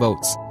solicit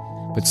votes,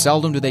 but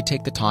seldom do they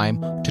take the time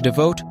to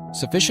devote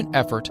sufficient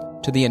effort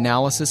to the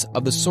analysis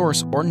of the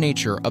source or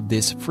nature of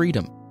this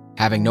freedom.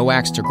 Having no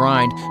axe to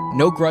grind,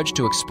 no grudge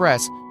to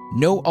express,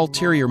 no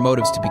ulterior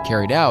motives to be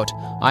carried out,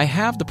 I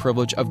have the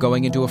privilege of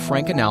going into a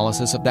frank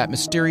analysis of that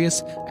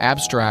mysterious,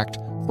 abstract,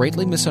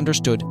 greatly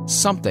misunderstood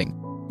something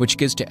which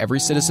gives to every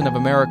citizen of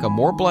America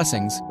more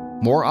blessings,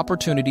 more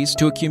opportunities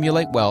to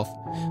accumulate wealth,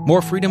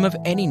 more freedom of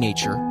any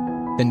nature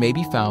than may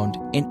be found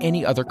in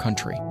any other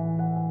country.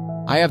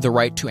 I have the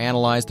right to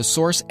analyze the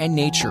source and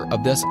nature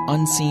of this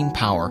unseen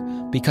power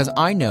because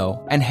I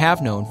know and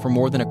have known for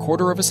more than a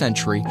quarter of a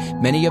century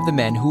many of the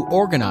men who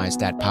organized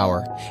that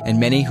power and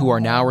many who are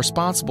now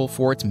responsible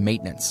for its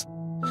maintenance.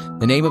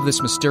 The name of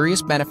this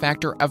mysterious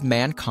benefactor of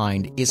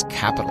mankind is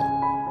capital.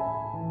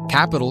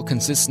 Capital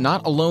consists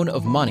not alone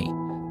of money,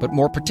 but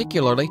more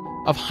particularly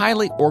of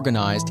highly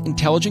organized,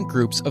 intelligent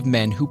groups of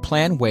men who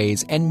plan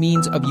ways and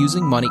means of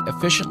using money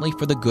efficiently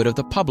for the good of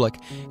the public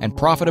and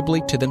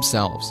profitably to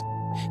themselves.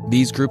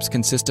 These groups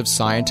consist of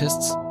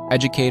scientists,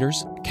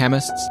 educators,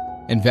 chemists,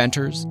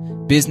 inventors,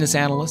 business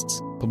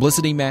analysts,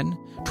 publicity men,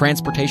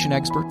 transportation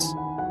experts,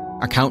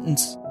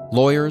 accountants,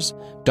 lawyers,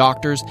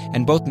 doctors,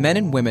 and both men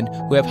and women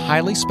who have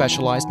highly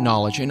specialized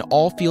knowledge in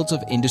all fields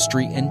of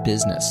industry and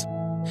business.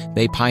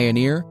 They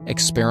pioneer,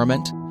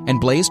 experiment, and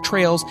blaze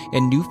trails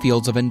in new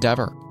fields of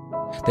endeavor.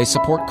 They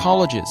support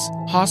colleges,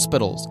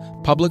 hospitals,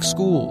 public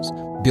schools,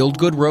 build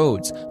good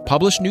roads,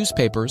 publish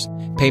newspapers,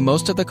 pay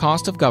most of the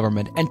cost of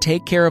government, and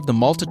take care of the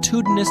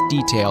multitudinous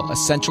detail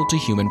essential to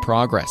human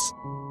progress.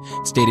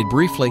 Stated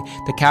briefly,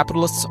 the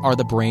capitalists are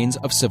the brains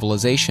of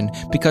civilization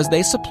because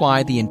they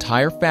supply the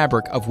entire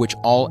fabric of which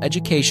all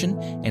education,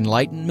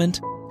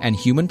 enlightenment, and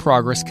human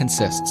progress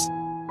consists.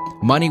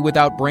 Money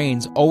without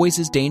brains always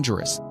is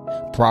dangerous.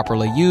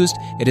 Properly used,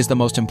 it is the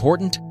most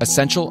important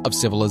essential of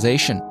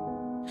civilization.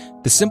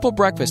 The simple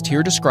breakfast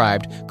here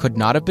described could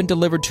not have been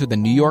delivered to the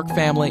New York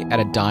family at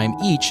a dime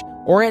each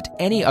or at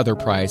any other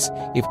price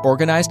if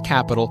organized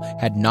capital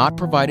had not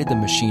provided the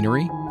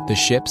machinery, the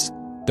ships,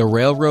 the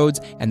railroads,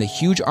 and the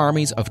huge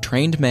armies of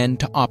trained men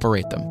to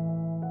operate them.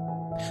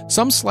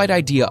 Some slight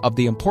idea of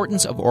the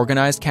importance of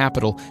organized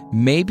capital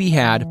may be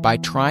had by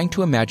trying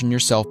to imagine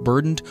yourself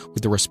burdened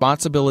with the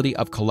responsibility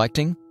of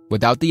collecting,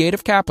 without the aid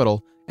of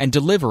capital, and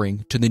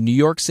delivering to the New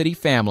York City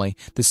family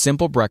the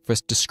simple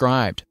breakfast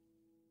described.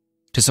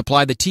 To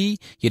supply the tea,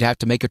 you'd have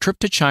to make a trip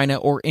to China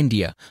or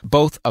India,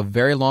 both a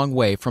very long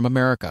way from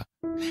America.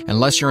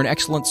 Unless you're an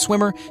excellent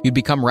swimmer, you'd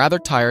become rather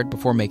tired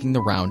before making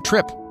the round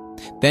trip.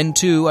 Then,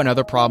 too,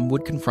 another problem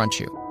would confront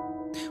you.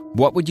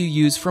 What would you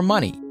use for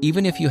money,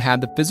 even if you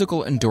had the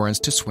physical endurance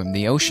to swim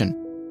the ocean?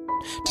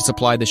 To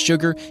supply the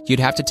sugar, you'd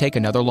have to take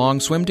another long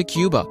swim to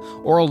Cuba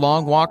or a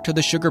long walk to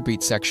the sugar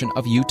beet section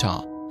of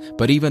Utah.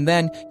 But even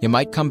then, you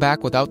might come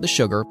back without the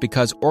sugar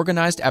because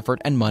organized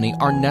effort and money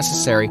are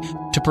necessary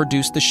to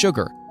produce the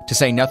sugar, to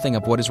say nothing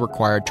of what is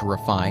required to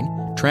refine,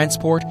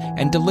 transport,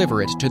 and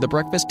deliver it to the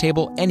breakfast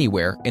table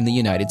anywhere in the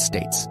United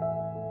States.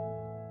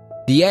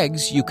 The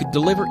eggs you could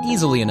deliver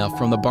easily enough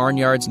from the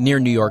barnyards near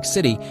New York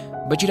City,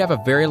 but you'd have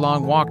a very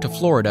long walk to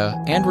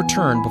Florida and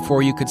return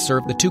before you could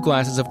serve the 2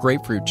 glasses of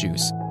grapefruit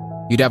juice.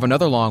 You'd have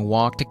another long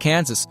walk to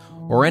Kansas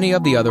or any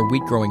of the other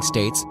wheat-growing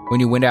states when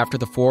you went after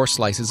the 4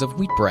 slices of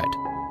wheat bread.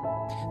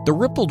 The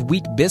rippled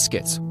wheat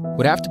biscuits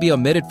would have to be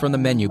omitted from the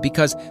menu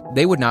because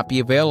they would not be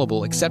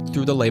available except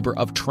through the labor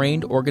of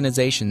trained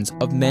organizations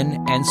of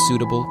men and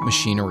suitable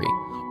machinery,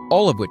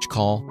 all of which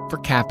call for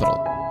capital.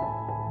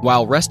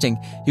 While resting,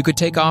 you could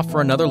take off for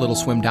another little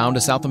swim down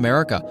to South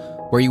America,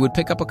 where you would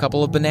pick up a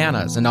couple of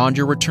bananas, and on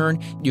your return,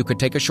 you could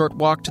take a short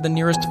walk to the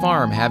nearest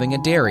farm having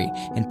a dairy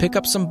and pick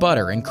up some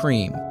butter and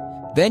cream.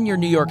 Then your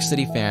New York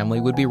City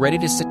family would be ready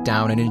to sit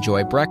down and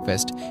enjoy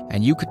breakfast,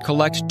 and you could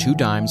collect 2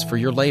 dimes for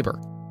your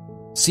labor.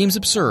 Seems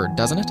absurd,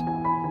 doesn't it?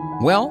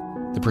 Well,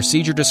 the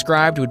procedure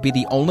described would be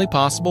the only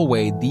possible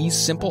way these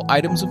simple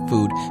items of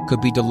food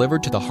could be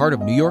delivered to the heart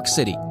of New York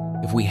City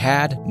if we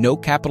had no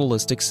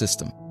capitalistic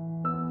system.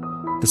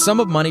 The sum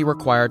of money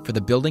required for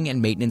the building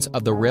and maintenance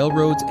of the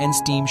railroads and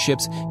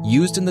steamships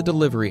used in the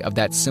delivery of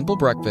that simple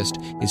breakfast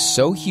is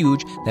so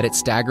huge that it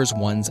staggers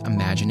one's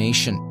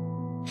imagination.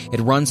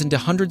 It runs into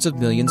hundreds of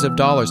millions of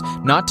dollars,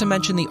 not to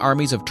mention the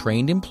armies of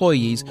trained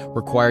employees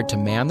required to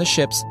man the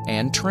ships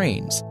and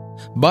trains.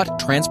 But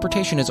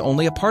transportation is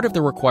only a part of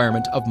the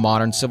requirement of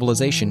modern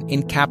civilization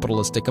in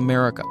capitalistic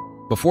America.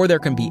 Before there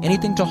can be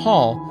anything to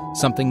haul,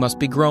 something must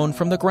be grown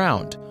from the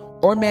ground,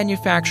 or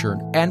manufactured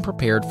and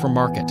prepared for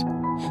market.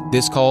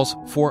 This calls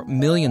for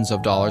millions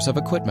of dollars of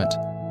equipment,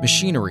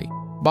 machinery,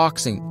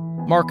 boxing,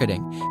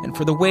 marketing, and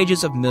for the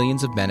wages of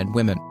millions of men and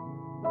women.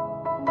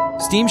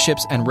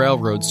 Steamships and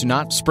railroads do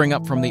not spring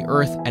up from the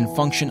earth and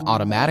function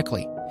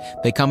automatically.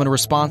 They come in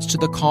response to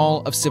the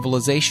call of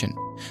civilization,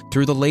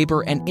 through the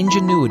labor and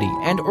ingenuity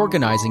and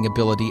organizing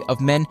ability of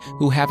men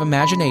who have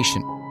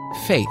imagination,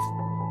 faith,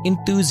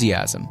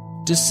 enthusiasm,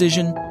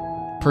 decision,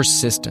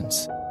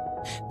 persistence.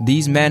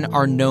 These men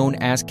are known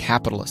as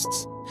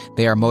capitalists.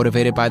 They are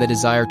motivated by the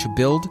desire to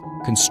build,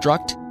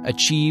 construct,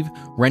 achieve,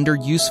 render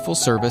useful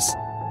service,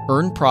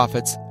 earn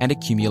profits, and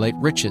accumulate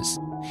riches.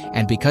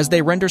 And because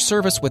they render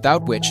service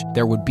without which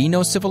there would be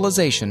no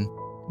civilization,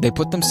 they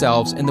put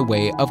themselves in the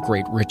way of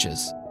great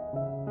riches.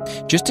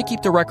 Just to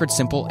keep the record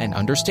simple and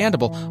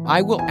understandable,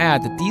 I will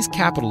add that these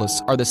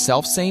capitalists are the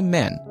selfsame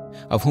men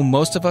of whom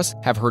most of us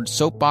have heard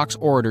soapbox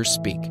orators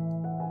speak.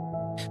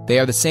 They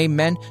are the same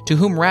men to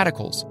whom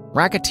radicals,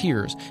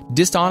 racketeers,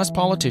 dishonest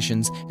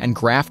politicians, and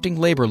grafting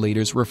labor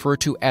leaders refer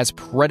to as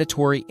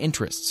predatory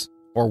interests,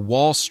 or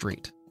Wall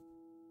Street.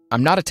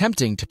 I'm not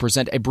attempting to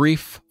present a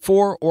brief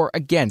for or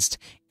against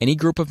any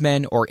group of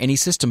men or any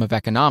system of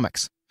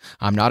economics.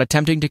 I'm not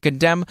attempting to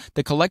condemn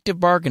the collective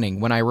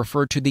bargaining when I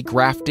refer to the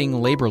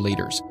grafting labor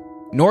leaders,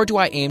 nor do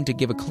I aim to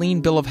give a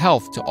clean bill of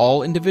health to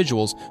all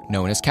individuals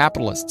known as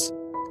capitalists.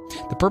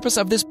 The purpose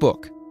of this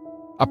book,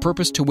 a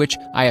purpose to which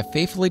I have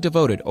faithfully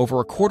devoted over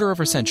a quarter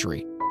of a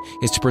century,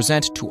 is to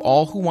present to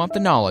all who want the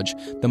knowledge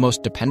the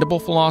most dependable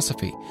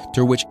philosophy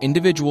through which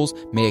individuals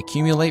may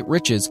accumulate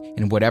riches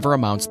in whatever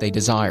amounts they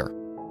desire.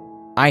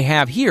 I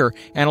have here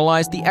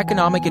analyzed the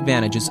economic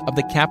advantages of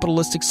the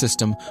capitalistic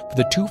system for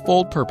the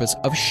twofold purpose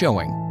of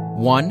showing,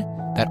 1,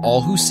 that all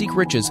who seek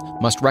riches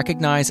must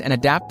recognize and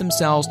adapt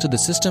themselves to the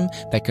system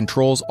that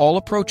controls all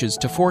approaches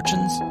to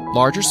fortunes,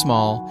 large or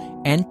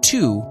small, and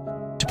 2,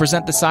 to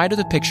present the side of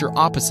the picture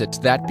opposite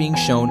to that being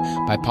shown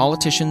by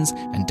politicians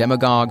and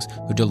demagogues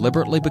who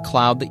deliberately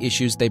becloud the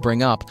issues they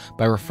bring up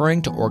by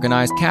referring to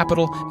organized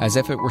capital as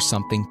if it were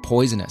something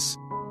poisonous.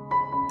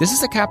 This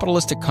is a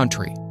capitalistic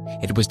country.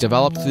 It was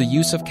developed through the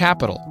use of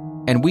capital,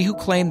 and we who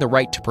claim the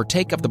right to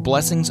partake of the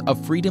blessings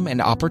of freedom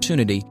and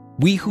opportunity,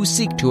 we who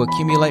seek to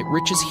accumulate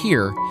riches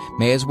here,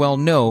 may as well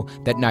know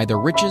that neither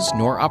riches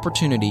nor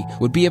opportunity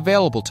would be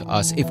available to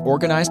us if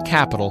organized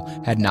capital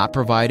had not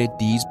provided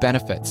these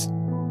benefits.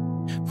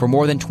 For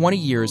more than 20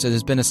 years, it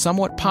has been a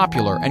somewhat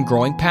popular and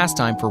growing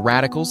pastime for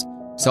radicals,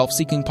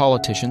 self-seeking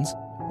politicians,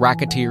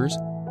 racketeers,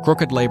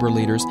 crooked labor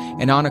leaders,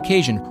 and on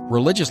occasion,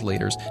 religious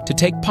leaders to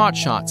take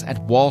potshots at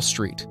Wall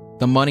Street,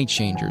 the money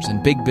changers,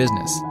 and big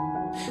business.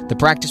 The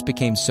practice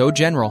became so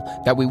general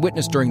that we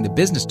witnessed during the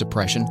business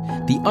depression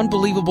the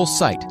unbelievable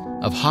sight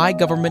of high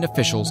government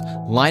officials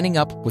lining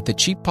up with the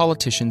cheap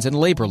politicians and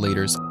labor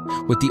leaders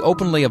with the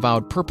openly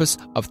avowed purpose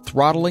of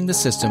throttling the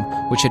system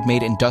which had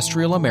made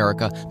industrial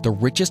America the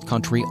richest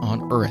country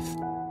on earth.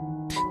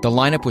 The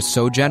lineup was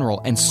so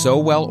general and so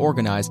well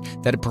organized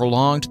that it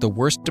prolonged the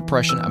worst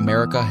depression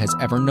America has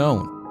ever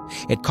known.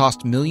 It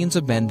cost millions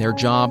of men their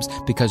jobs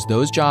because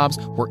those jobs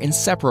were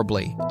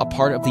inseparably a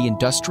part of the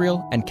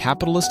industrial and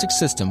capitalistic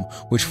system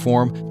which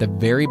form the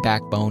very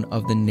backbone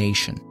of the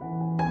nation.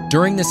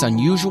 During this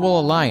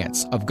unusual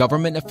alliance of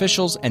government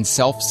officials and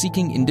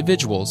self-seeking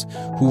individuals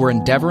who were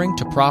endeavoring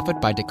to profit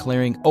by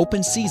declaring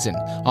open season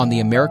on the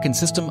American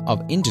system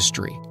of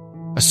industry,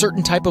 a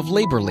certain type of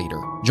labor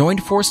leader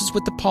joined forces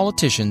with the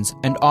politicians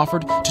and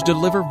offered to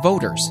deliver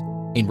voters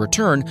in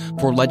return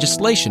for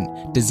legislation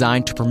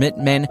designed to permit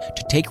men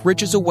to take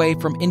riches away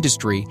from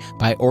industry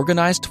by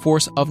organized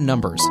force of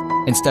numbers,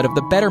 instead of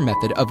the better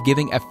method of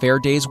giving a fair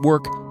day's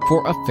work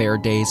for a fair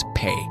day's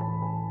pay.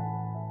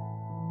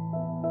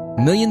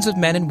 Millions of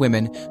men and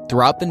women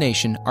throughout the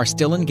nation are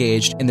still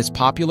engaged in this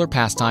popular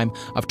pastime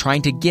of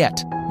trying to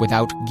get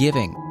without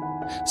giving.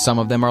 Some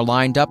of them are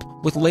lined up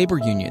with labor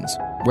unions,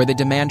 where they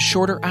demand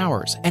shorter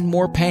hours and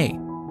more pay.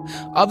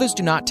 Others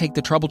do not take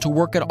the trouble to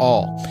work at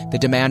all. They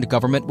demand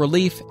government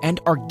relief and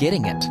are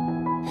getting it.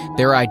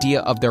 Their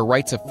idea of their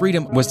rights of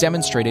freedom was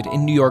demonstrated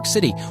in New York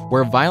City,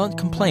 where a violent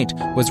complaint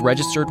was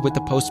registered with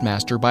the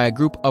postmaster by a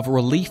group of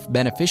relief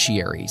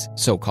beneficiaries,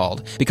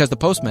 so-called, because the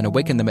postman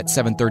awakened them at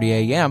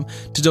 7:30 a.m.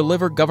 to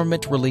deliver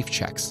government relief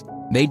checks.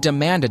 They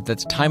demanded that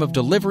the time of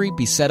delivery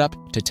be set up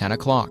to 10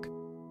 o'clock.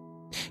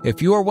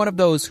 If you are one of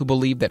those who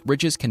believe that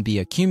riches can be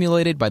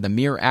accumulated by the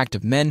mere act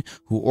of men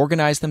who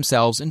organize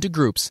themselves into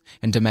groups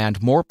and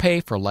demand more pay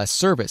for less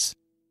service,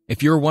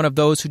 if you're one of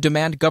those who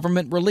demand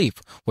government relief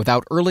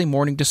without early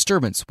morning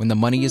disturbance when the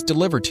money is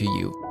delivered to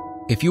you,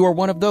 if you are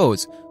one of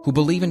those who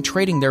believe in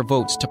trading their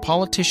votes to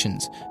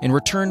politicians in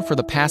return for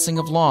the passing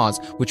of laws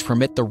which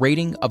permit the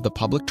raiding of the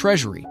public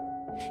treasury,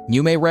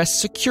 you may rest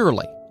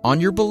securely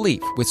on your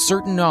belief with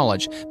certain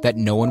knowledge that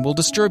no one will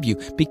disturb you,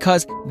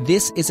 because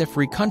this is a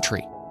free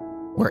country,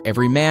 where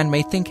every man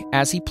may think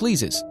as he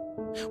pleases,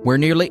 where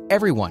nearly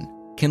everyone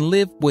can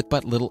live with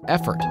but little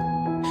effort,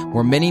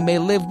 where many may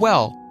live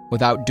well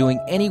without doing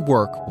any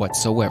work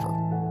whatsoever.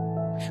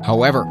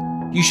 However,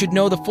 you should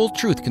know the full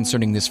truth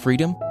concerning this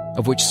freedom,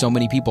 of which so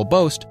many people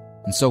boast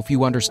and so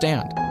few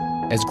understand.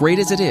 As great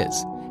as it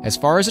is, as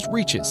far as it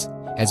reaches,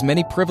 as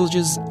many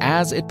privileges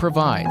as it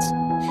provides,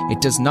 it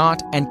does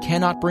not and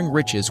cannot bring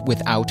riches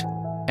without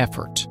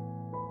effort.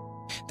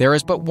 There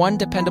is but one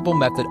dependable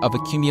method of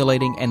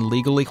accumulating and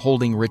legally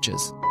holding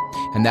riches,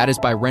 and that is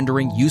by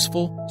rendering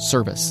useful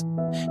service.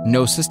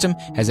 No system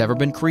has ever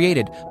been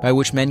created by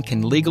which men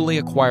can legally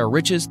acquire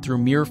riches through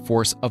mere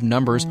force of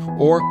numbers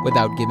or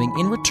without giving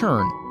in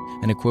return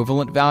an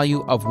equivalent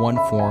value of one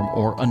form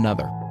or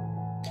another.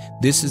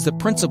 This is the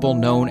principle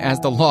known as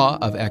the law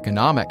of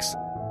economics.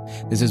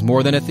 This is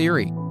more than a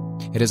theory.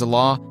 It is a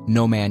law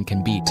no man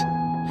can beat.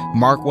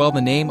 Mark well the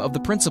name of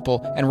the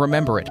principle and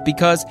remember it,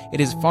 because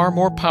it is far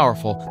more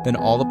powerful than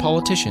all the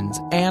politicians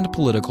and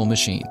political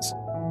machines.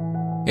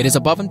 It is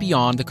above and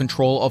beyond the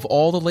control of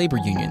all the labor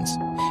unions.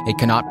 It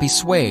cannot be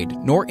swayed,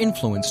 nor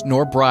influenced,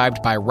 nor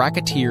bribed by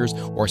racketeers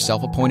or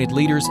self-appointed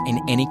leaders in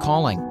any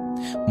calling.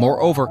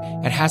 Moreover,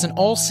 it has an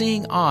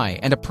all-seeing eye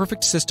and a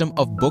perfect system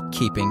of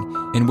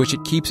bookkeeping in which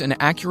it keeps an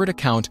accurate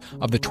account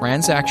of the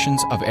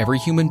transactions of every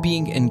human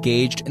being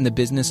engaged in the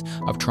business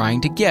of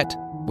trying to get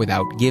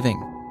without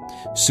giving.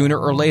 Sooner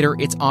or later,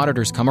 its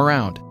auditors come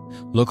around,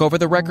 look over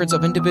the records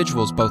of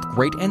individuals both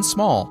great and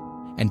small,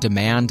 and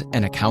demand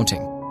an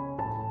accounting.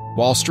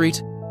 Wall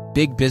Street,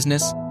 big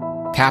business,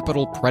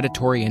 capital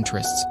predatory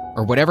interests,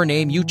 or whatever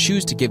name you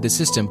choose to give the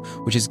system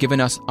which has given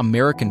us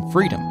American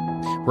freedom,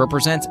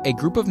 represents a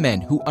group of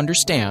men who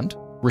understand,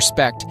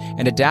 respect,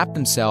 and adapt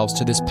themselves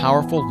to this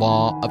powerful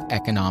law of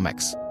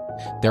economics.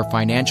 Their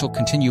financial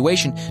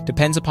continuation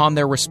depends upon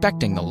their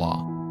respecting the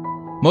law.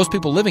 Most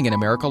people living in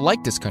America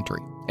like this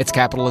country, its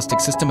capitalistic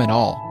system and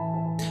all.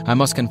 I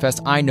must confess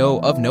I know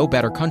of no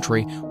better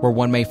country where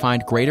one may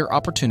find greater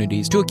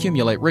opportunities to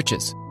accumulate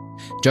riches.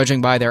 Judging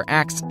by their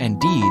acts and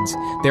deeds,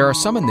 there are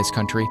some in this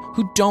country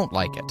who don't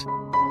like it.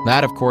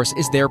 That, of course,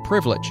 is their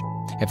privilege.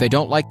 If they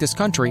don't like this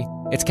country,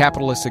 its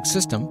capitalistic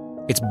system,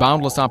 its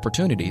boundless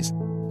opportunities,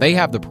 they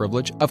have the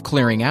privilege of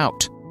clearing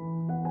out.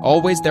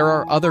 Always there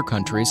are other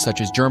countries,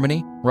 such as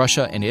Germany,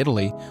 Russia, and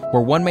Italy,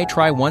 where one may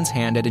try one's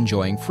hand at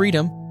enjoying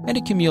freedom and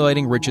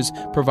accumulating riches,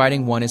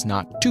 providing one is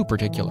not too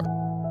particular.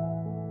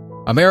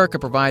 America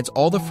provides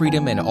all the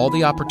freedom and all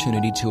the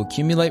opportunity to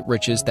accumulate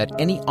riches that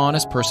any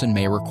honest person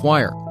may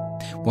require.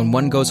 When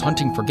one goes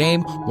hunting for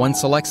game, one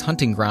selects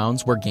hunting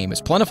grounds where game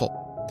is plentiful.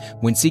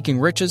 When seeking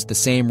riches, the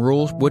same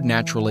rules would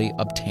naturally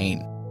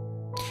obtain.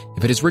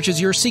 If it is riches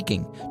you're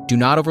seeking, do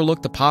not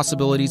overlook the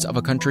possibilities of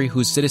a country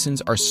whose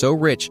citizens are so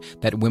rich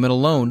that women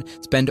alone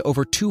spend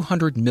over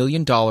 $200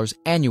 million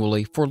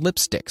annually for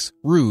lipsticks,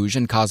 rouge,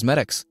 and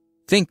cosmetics.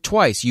 Think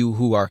twice, you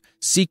who are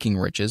seeking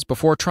riches,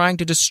 before trying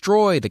to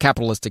destroy the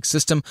capitalistic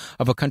system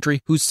of a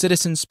country whose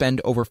citizens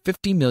spend over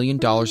 $50 million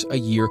a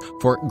year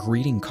for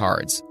greeting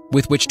cards,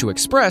 with which to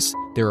express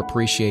their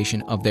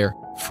appreciation of their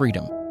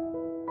freedom.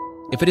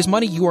 If it is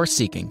money you are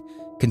seeking,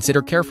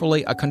 consider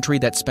carefully a country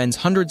that spends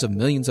hundreds of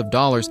millions of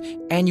dollars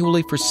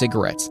annually for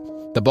cigarettes,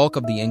 the bulk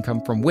of the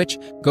income from which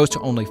goes to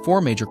only 4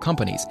 major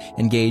companies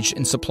engaged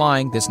in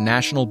supplying this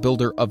national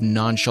builder of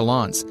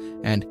nonchalance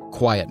and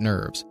quiet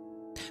nerves.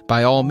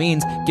 By all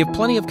means, give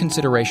plenty of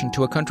consideration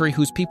to a country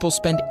whose people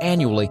spend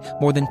annually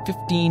more than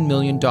 $15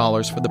 million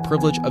for the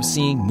privilege of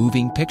seeing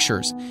moving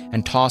pictures,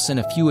 and toss in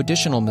a few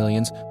additional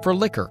millions for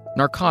liquor,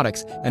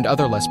 narcotics, and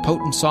other less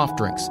potent soft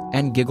drinks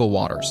and giggle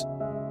waters.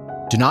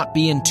 Do not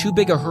be in too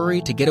big a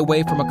hurry to get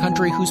away from a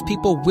country whose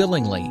people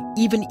willingly,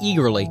 even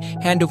eagerly,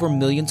 hand over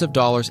millions of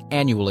dollars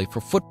annually for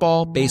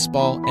football,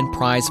 baseball, and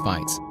prize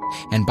fights.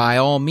 And by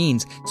all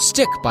means,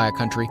 stick by a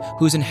country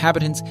whose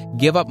inhabitants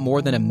give up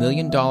more than $1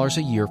 million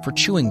a year for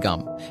chewing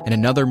gum and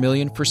another $1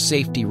 million for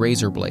safety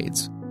razor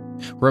blades.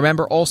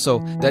 Remember also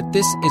that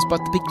this is but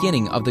the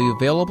beginning of the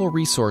available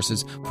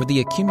resources for the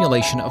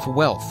accumulation of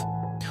wealth.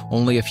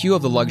 Only a few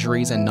of the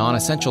luxuries and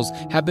non-essentials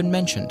have been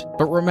mentioned,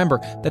 but remember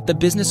that the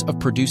business of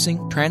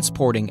producing,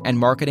 transporting, and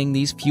marketing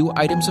these few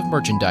items of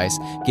merchandise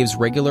gives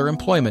regular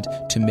employment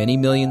to many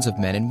millions of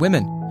men and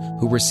women,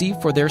 who receive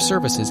for their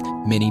services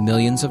many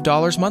millions of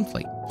dollars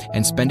monthly,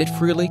 and spend it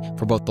freely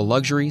for both the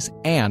luxuries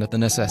and the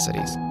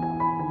necessities.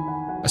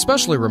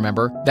 Especially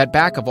remember that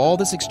back of all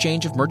this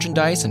exchange of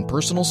merchandise and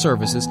personal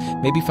services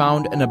may be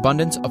found an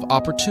abundance of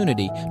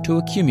opportunity to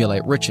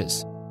accumulate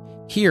riches.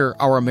 Here,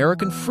 our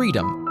American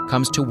freedom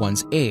comes to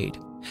one's aid.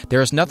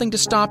 There is nothing to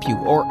stop you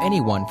or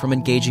anyone from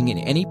engaging in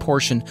any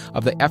portion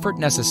of the effort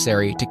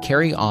necessary to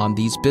carry on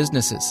these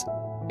businesses.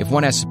 If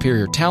one has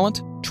superior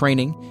talent,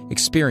 training,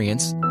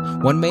 experience,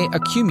 one may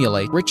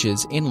accumulate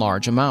riches in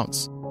large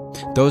amounts.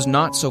 Those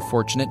not so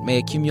fortunate may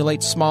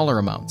accumulate smaller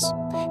amounts.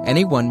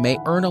 Anyone may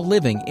earn a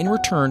living in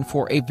return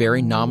for a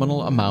very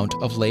nominal amount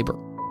of labor.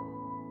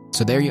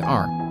 So there you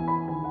are.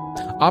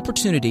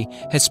 Opportunity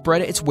has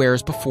spread its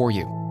wares before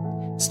you.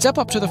 Step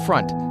up to the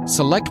front,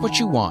 select what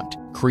you want,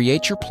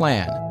 create your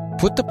plan,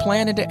 put the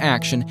plan into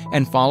action,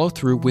 and follow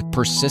through with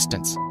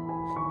persistence.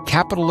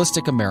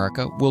 Capitalistic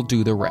America will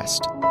do the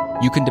rest.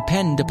 You can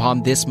depend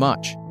upon this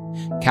much.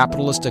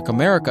 Capitalistic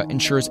America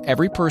ensures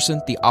every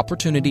person the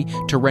opportunity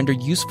to render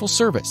useful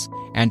service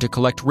and to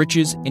collect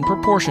riches in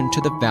proportion to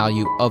the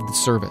value of the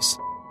service.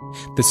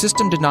 The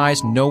system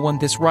denies no one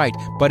this right,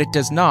 but it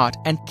does not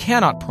and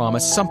cannot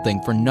promise something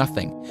for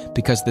nothing,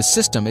 because the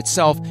system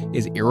itself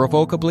is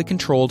irrevocably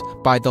controlled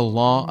by the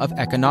law of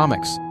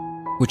economics,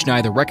 which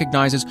neither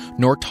recognizes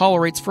nor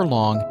tolerates for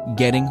long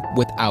getting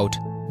without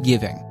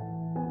giving.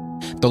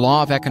 The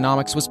law of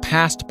economics was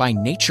passed by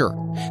nature.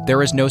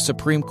 There is no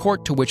Supreme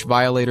Court to which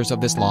violators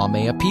of this law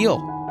may appeal.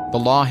 The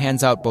law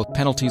hands out both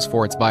penalties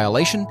for its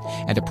violation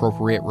and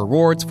appropriate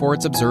rewards for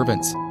its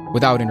observance,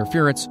 without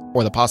interference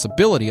or the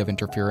possibility of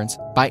interference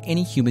by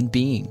any human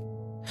being.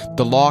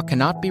 The law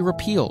cannot be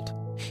repealed.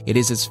 It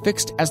is as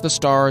fixed as the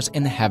stars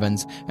in the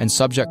heavens and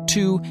subject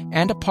to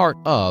and a part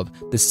of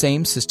the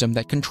same system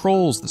that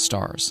controls the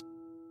stars.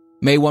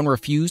 May one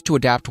refuse to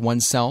adapt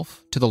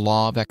oneself to the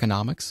law of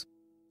economics?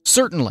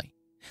 Certainly.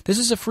 This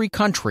is a free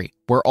country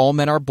where all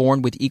men are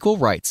born with equal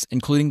rights,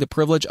 including the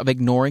privilege of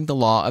ignoring the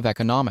law of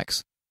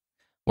economics.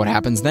 What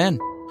happens then?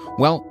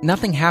 Well,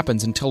 nothing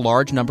happens until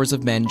large numbers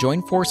of men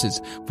join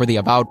forces for the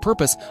avowed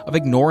purpose of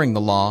ignoring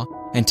the law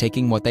and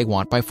taking what they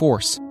want by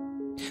force.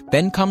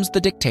 Then comes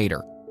the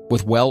dictator,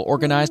 with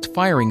well-organized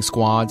firing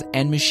squads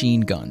and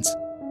machine guns.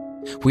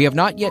 We have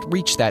not yet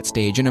reached that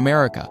stage in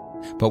America,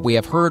 but we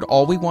have heard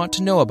all we want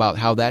to know about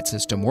how that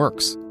system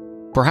works.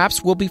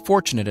 Perhaps we'll be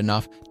fortunate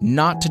enough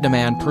not to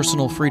demand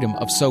personal freedom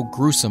of so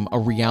gruesome a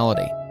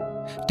reality.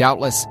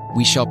 Doubtless,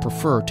 we shall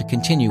prefer to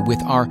continue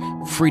with our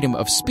freedom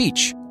of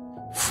speech,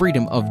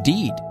 freedom of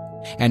deed,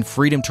 and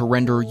freedom to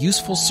render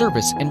useful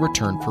service in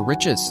return for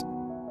riches.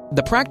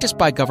 The practice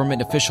by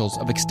government officials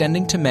of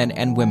extending to men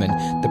and women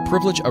the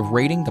privilege of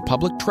raiding the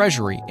public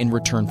treasury in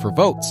return for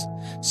votes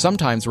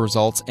sometimes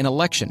results in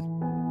election.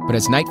 But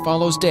as night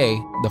follows day,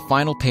 the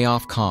final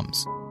payoff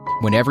comes,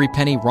 when every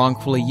penny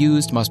wrongfully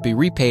used must be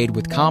repaid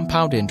with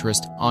compound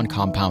interest on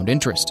compound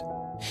interest.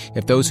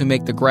 If those who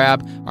make the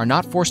grab are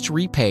not forced to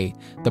repay,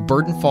 the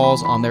burden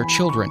falls on their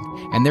children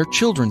and their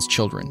children's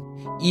children,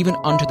 even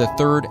unto the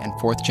third and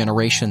fourth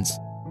generations.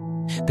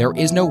 There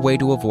is no way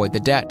to avoid the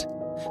debt.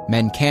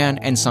 Men can,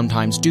 and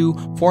sometimes do,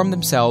 form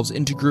themselves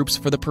into groups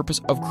for the purpose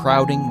of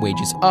crowding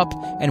wages up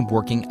and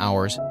working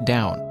hours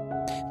down.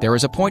 There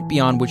is a point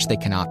beyond which they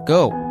cannot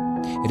go.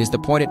 It is the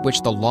point at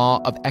which the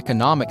law of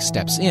economics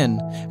steps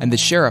in, and the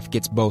sheriff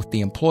gets both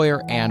the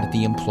employer and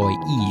the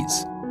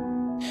employees.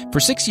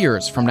 For 6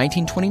 years, from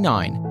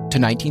 1929 to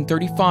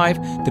 1935,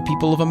 the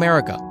people of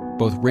America,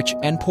 both rich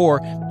and poor,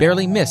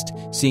 barely missed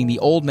seeing the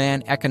old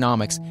man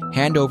economics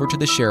hand over to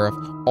the sheriff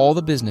all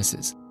the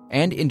businesses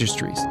and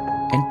industries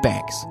and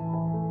banks.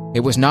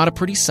 It was not a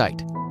pretty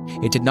sight.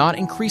 It did not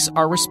increase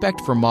our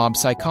respect for mob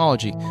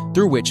psychology,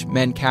 through which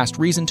men cast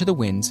reason to the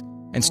winds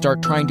and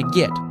start trying to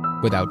get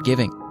without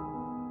giving.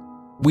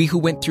 We who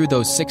went through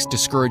those 6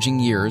 discouraging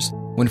years,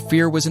 when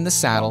fear was in the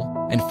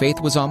saddle and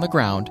faith was on the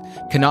ground,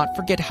 cannot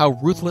forget how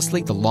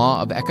ruthlessly the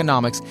law of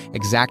economics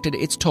exacted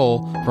its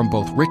toll from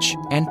both rich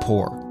and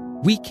poor,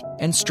 weak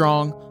and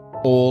strong,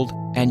 old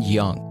and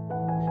young.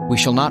 We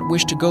shall not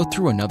wish to go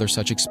through another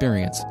such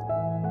experience.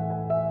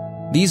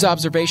 These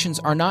observations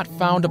are not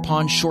found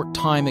upon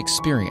short-time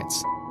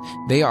experience.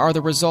 They are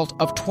the result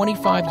of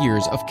 25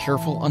 years of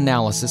careful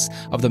analysis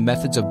of the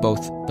methods of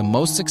both the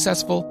most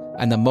successful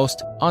and the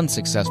most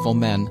unsuccessful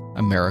men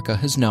America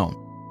has known.